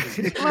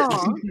 You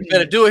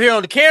better do it here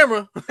on the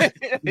camera.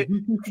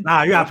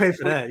 Nah, you gotta pay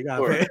for that. You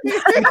gotta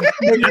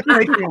pay.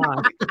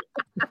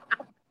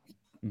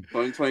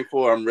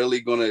 2024. I'm really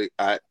gonna.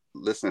 I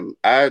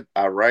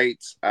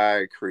write.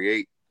 I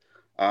create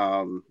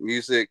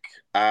music.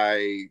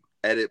 I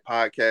edit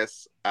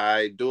podcasts.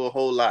 I do a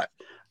whole lot.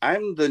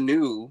 I'm the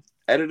new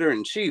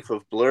editor-in-chief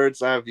of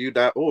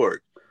blurredeyeview.org.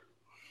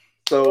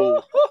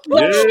 So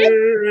announcement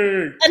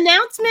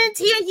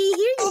here,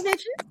 you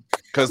bitches.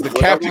 Because the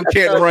captain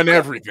can't run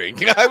everything.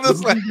 I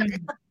was like,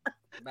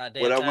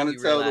 what I want to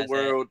tell the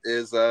world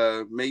is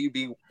may you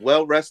be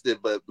well rested,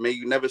 but may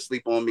you never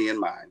sleep on me and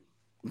mine.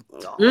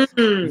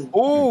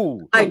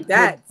 Ooh, like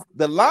that.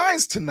 The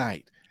lines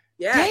tonight.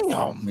 Yeah.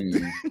 Damn.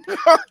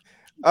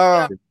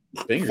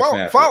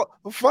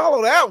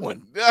 Follow that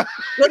one.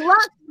 Good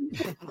luck.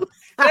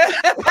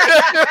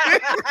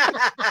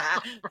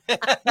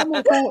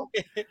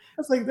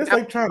 That's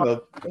like trying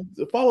to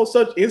follow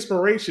such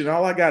inspiration.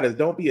 All I got is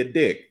don't be a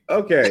dick.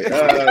 Okay.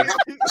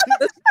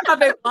 How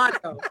they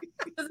motto.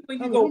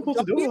 When you go,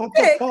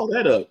 follow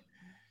that up.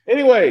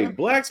 Anyway,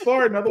 Black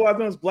Spartan, otherwise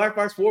known as Black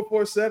Box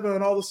 447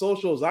 on all the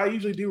socials. I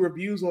usually do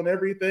reviews on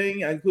everything,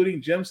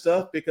 including gym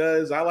stuff,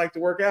 because I like to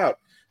work out.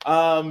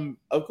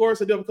 Of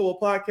course, I do have a couple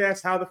of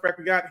podcasts. How the Frack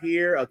We Got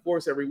Here, of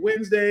course, every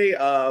Wednesday.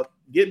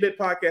 Get Bit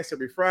podcast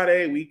every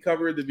Friday. We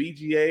cover the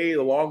VGA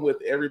along with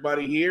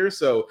everybody here,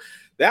 so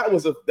that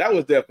was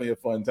definitely a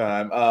fun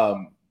time.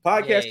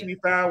 Podcast can be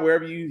found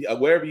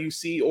wherever you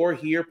see or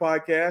hear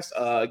podcasts.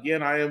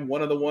 Again, I am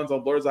one of the ones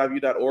on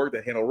blurredeyeview.org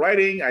that handle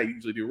writing. I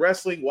usually do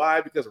wrestling. Why?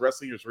 Because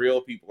wrestling is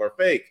real. People are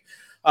fake.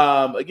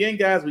 Again,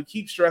 guys, we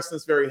keep stressing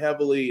this very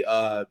heavily.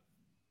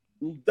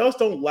 Those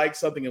don't like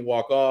something and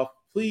walk off.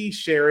 Please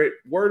share it.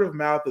 Word of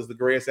mouth is the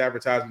greatest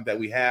advertisement that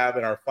we have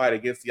in our fight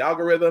against the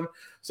algorithm.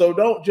 So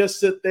don't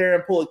just sit there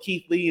and pull a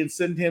Keith Lee and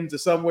send him to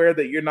somewhere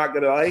that you're not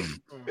going to like.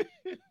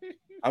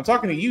 I'm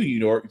talking to you,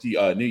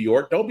 New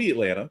York. Don't be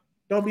Atlanta.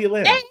 Don't be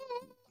Atlanta.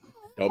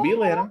 Don't be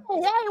Atlanta. Hey,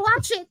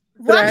 watch it.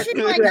 Watch it,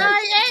 my guy.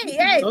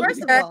 Hey,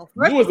 first of all.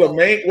 You was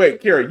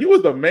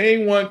the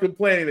main one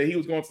complaining that he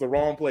was going to the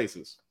wrong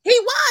places. He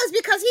was,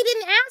 because he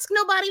didn't ask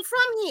nobody from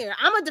here.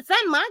 I'm going to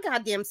defend my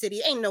goddamn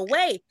city. Ain't no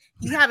way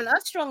you having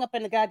us strung up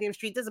in the goddamn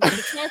street. There's a bunch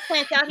of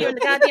transplants out here in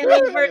the goddamn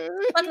neighborhood,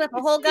 fucking up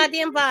a whole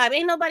goddamn vibe.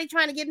 Ain't nobody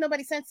trying to give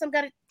nobody sense. Some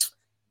gotta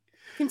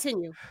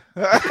continue.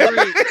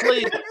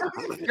 Please.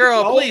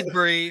 Girl, please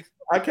breathe.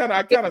 I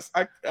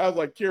was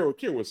like,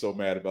 Kira was so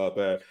mad about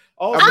that.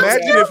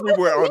 Imagine if we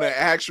were on an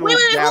actual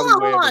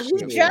hold on. He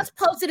just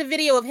posted a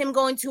video of him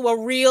going to a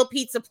real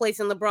pizza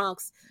place in the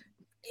Bronx.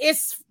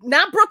 It's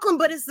not Brooklyn,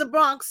 but it's the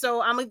Bronx.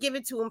 So I'm gonna give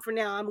it to him for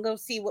now. I'm gonna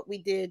see what we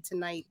did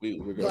tonight.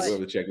 We're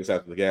gonna check this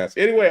after the gas.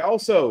 Anyway,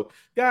 also,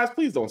 guys,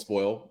 please don't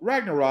spoil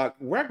Ragnarok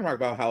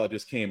Valhalla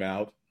just came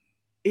out.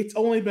 It's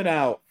only been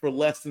out for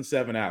less than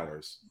 7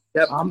 hours.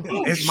 Yep.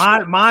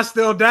 Mine's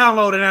still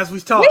downloading as we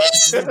talk.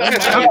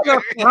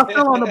 I'm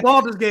still on the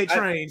Baldur's Gate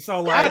train.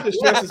 So I have to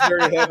stress this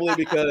very heavily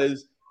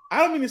because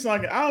I don't mean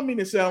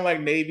to sound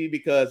like Navy,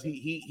 because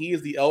he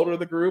is the elder of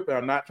the group, and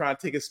I'm not trying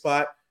to take his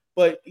spot.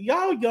 But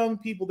y'all young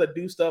people that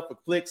do stuff for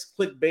clicks,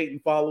 clickbait,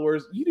 and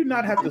followers, you do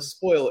not have to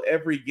spoil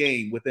every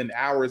game within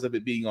hours of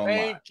it being online.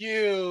 Thank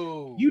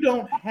you. You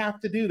don't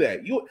have to do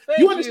that. You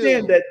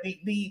understand that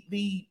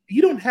the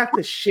you don't have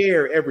to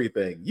share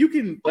everything. You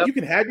can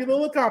have your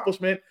little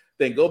accomplishment,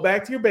 then go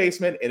back to your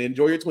basement and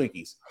enjoy your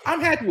Twinkies. I'm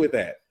happy with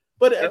that.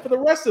 But for the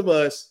rest of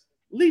us,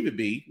 leave it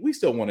be. We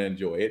still want to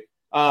enjoy it.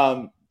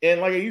 And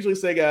like I usually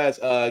say, guys,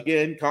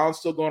 again, Colin's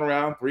still going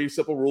around. 3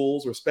 simple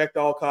rules: respect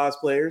all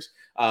cosplayers.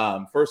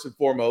 First and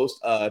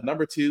foremost,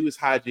 number 2 is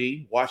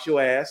hygiene. Wash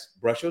your ass,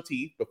 brush your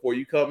teeth before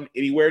you come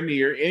anywhere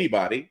near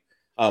anybody,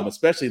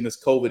 especially in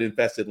this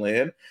COVID-infested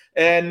land.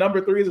 And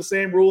number 3 is the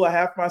same rule I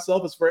have for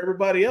myself as for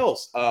everybody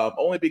else.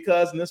 Only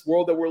because in this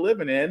world that we're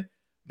living in,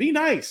 be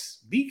nice,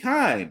 be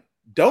kind,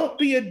 don't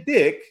be a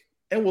dick,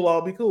 and we'll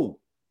all be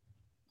cool.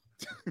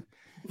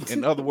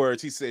 In other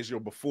words, he says your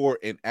before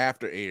and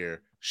after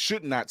air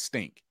should not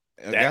stink.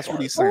 That's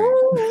what he's saying.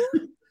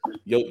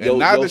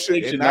 Neither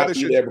should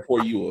be there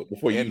before you.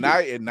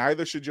 And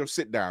neither should your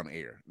sit down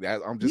air.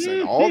 I'm just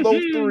saying, all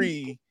those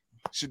 3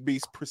 should be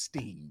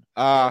pristine.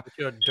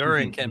 Your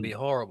during can be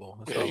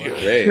horrible.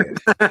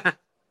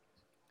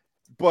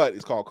 But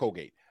it's called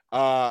Colgate.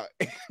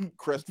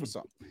 Crest for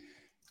something.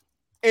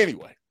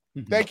 Anyway,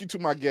 thank you to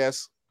my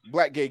guest,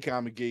 Black Gay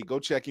Comic Geek. Go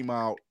check him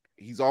out.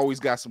 He's always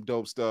got some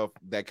dope stuff.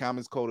 That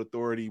Comics Code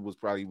Authority was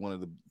probably one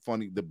of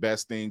the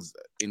best things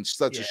in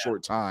such a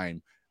short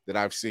time that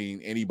I've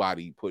seen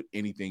anybody put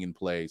anything in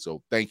play.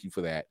 So thank you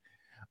for that.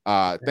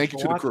 Thank you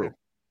to the crew.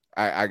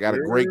 I got a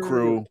great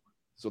crew.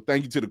 So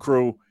thank you to the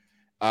crew.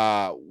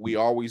 We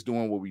always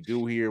doing what we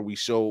do here. We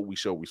show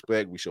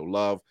respect. We show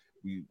love.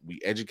 We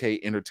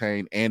educate,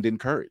 entertain, and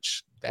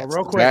encourage. That's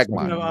real quick,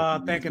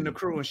 thanking the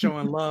crew and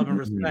showing love and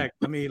respect.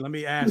 Let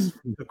me ask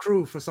the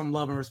crew for some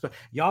love and respect.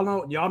 Y'all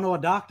know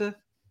a doctor?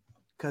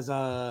 Because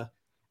I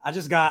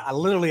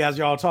literally, as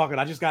y'all talking,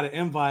 I just got an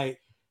invite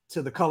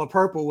to the Color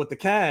Purple with the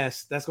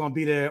cast that's going to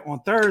be there on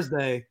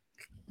Thursday.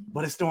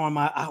 But it's during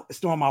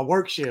my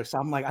work shift, so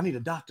I'm like, I need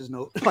a doctor's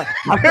note. Like,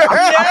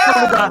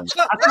 I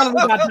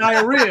suddenly got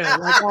diarrhea.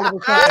 Like all of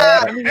a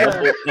sudden,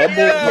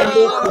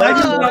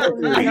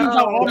 I use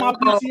all my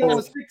PTO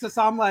and sick, so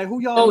I'm like,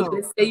 who y'all know?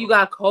 They say you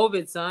got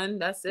COVID, son.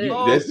 That's it.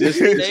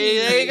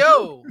 There you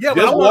go. Yeah,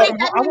 but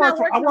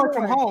I work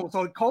from home,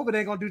 so COVID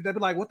ain't gonna do. They be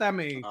like, what that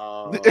mean?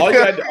 All you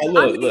got to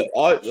look.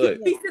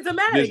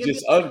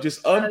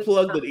 Just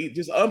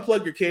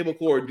unplug your cable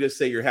cord and just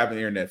say you're having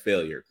internet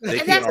failure. They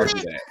can't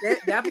argue that.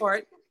 That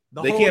part.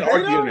 They can't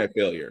argue internet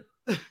failure.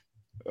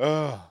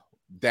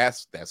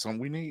 That's something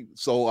we need.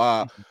 So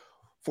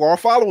for our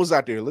followers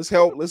out there, let's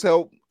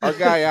help our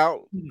guy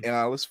out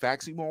and let's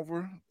fax him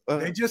over.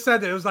 They just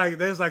said that it was like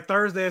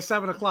Thursday at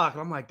 7:00.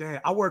 I'm like,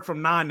 damn, I work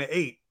from 9 to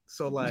 8.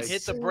 So like,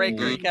 hit the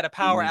breaker. You got a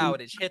power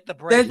outage. Hit the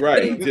breaker.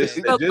 Right. Just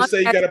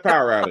say you got a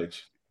power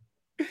outage.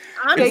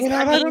 I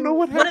don't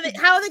know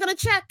how are they going to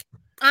check?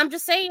 I'm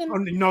just saying.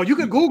 No, you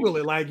can Google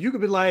it. Like you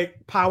could be like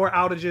power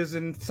outages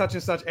in such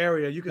and such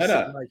area. You can just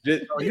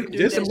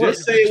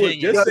say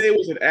it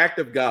was an act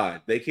of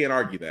God. They can't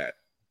argue that.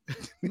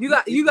 You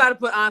got to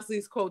put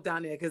Honestly's quote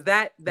down there because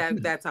that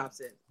tops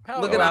it.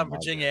 Look at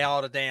Virginia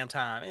all the damn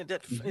time.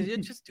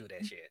 Just do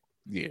that shit.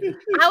 Yeah.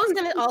 I was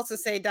gonna also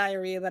say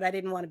diarrhea, but I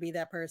didn't want to be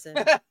that person.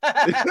 And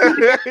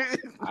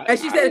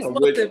she said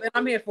explosive, and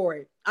I'm here for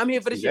it. I'm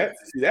here for the shit.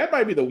 That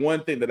might be the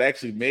one thing that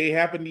actually may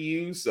happen to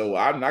you. So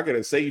I'm not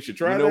gonna say you should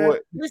try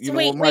that.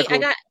 Wait, I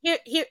got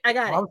here. I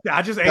got it.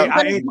 I just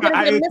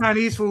ate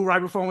Chinese food right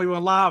before we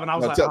went live, and I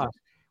was like,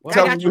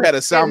 tell them you had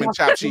a salmon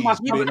chop cheese.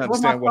 You didn't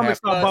understand what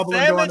happened.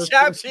 Salmon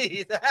chop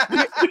cheese.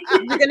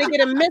 You're gonna get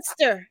a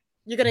mister.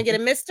 You're gonna get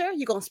a mister.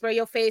 You're gonna spray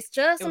your face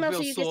just enough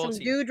so you get some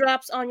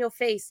dewdrops on your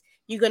face.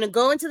 You're gonna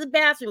go into the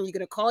bathroom. You're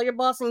gonna call your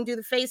boss and do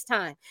the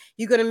FaceTime.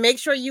 You're gonna make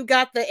sure you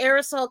got the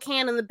aerosol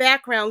can in the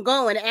background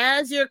going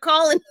as you're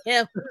calling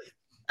him.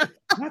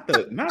 not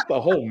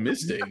the whole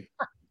misting.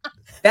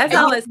 That's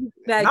all.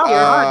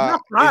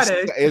 Not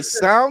Friday. It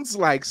sounds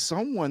like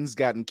someone's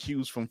gotten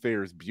cues from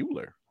Ferris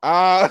Bueller.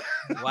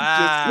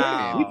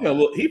 Wow.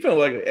 He felt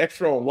like an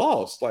extra on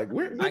Lost. Like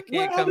I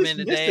can't come in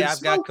today.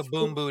 I've got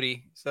kaboom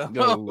booty. So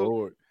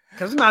Lord.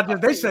 Because it's not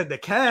just they said the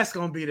cast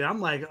gonna be there. I'm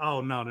like,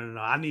 oh no.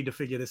 I need to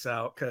figure this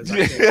out because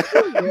please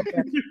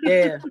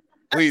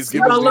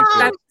give us smoke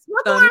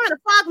alarm and a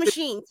fog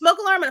machine. Smoke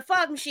alarm and a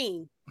fog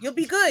machine. You'll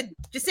be good.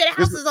 Just say the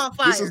house is on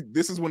fire.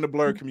 This is when the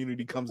blur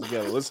community comes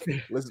together.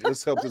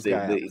 Let's help this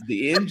guy out.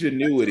 The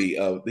ingenuity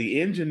of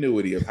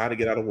how to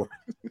get out of work.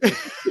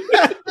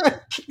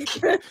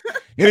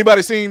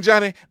 Anybody seen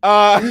Johnny?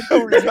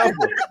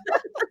 Remember,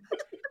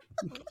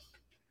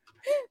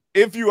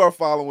 if you are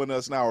following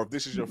us now, or if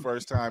this is your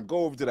first time,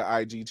 go over to the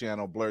IG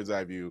channel, Blur's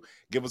Eye View.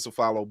 Give us a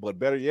follow. But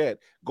better yet,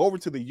 go over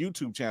to the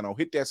YouTube channel,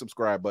 hit that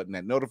subscribe button,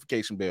 that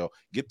notification bell,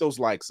 get those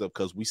likes up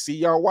because we see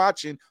y'all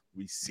watching.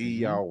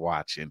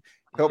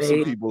 Help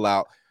some people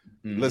out.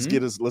 Let's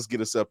get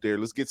us up there.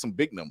 Let's get some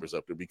big numbers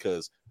up there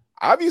because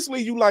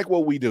obviously you like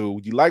what we do.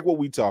 You like what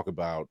we talk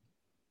about.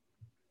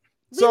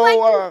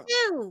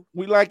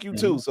 We like you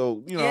too.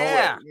 So you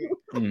know,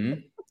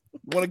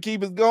 want to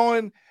keep it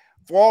going.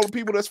 For all the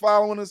people that's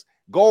following us,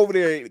 go over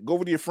there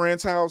to your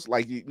friend's house,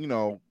 like you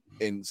know,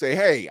 and say,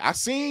 "Hey, I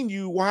seen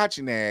you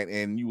watching that,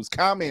 and you was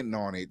commenting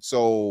on it.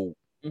 So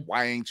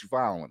why ain't you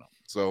following them?"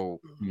 So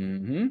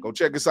go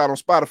check us out on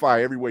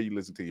Spotify, everywhere you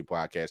listen to your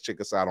podcast.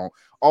 Check us out on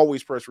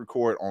Always Press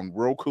Record on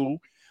Roku.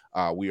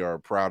 We are a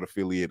proud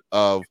affiliate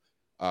of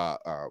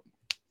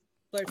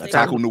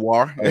Taco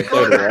Noir.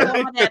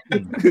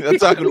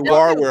 Taco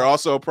Noir. We're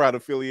also a proud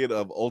affiliate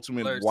of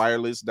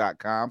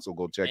UltimateWireless.com, so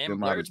go check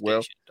them out as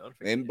well.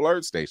 And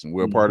Blurred Station.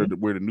 We're a part of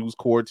we're the news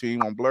core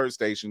team on Blurred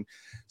Station.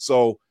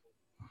 So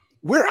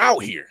we're out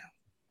here.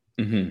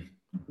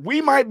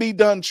 We might be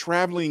done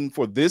traveling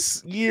for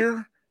this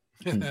year,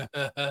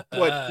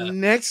 but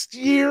next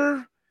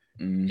year,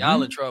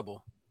 y'all in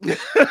trouble.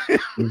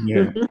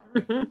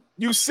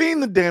 You've seen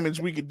the damage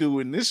we could do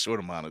in this short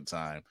amount of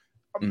time.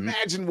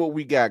 Imagine what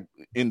we got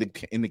in the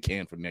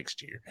can for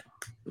next year.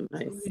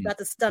 Nice. We got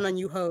the stun on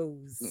you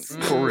hoes.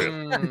 For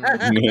real.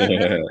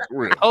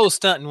 Hose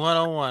stunting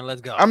 101.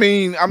 Let's go. I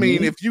mean,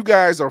 if you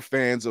guys are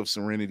fans of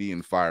Serenity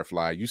and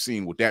Firefly, you've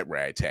seen what that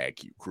ragtag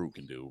crew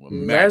can do.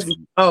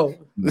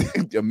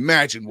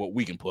 Imagine what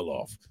we can pull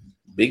off.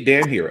 Big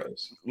damn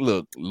heroes.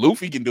 Look,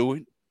 Luffy can do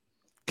it.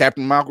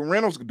 Captain Malcolm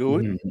Reynolds can do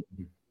it.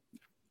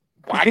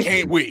 Why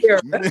can't we?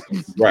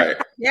 Right.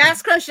 Yeah, I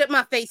scrunched up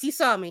my face. You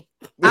saw me.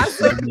 but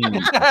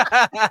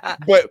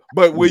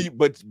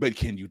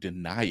can you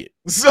deny it?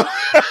 So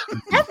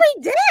every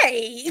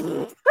day.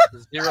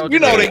 You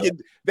know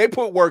they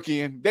put work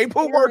in. They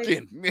put work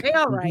in. They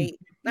all right.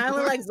 I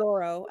look like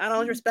Zorro. I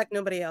don't respect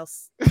nobody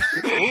else.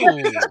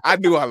 I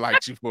knew I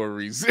liked you for a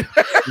reason.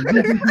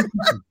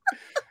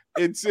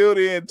 Until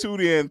then,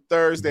 tune in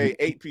Thursday,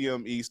 8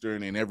 p.m.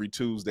 Eastern, and every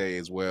Tuesday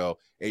as well,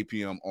 8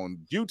 p.m. on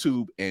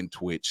YouTube and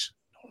Twitch.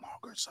 No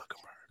longer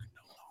Zuckerberg.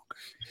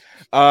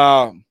 No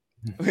longer.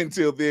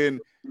 Until then,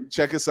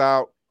 check us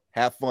out.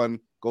 Have fun.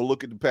 Go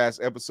look at the past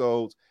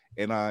episodes.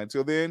 And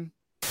until then,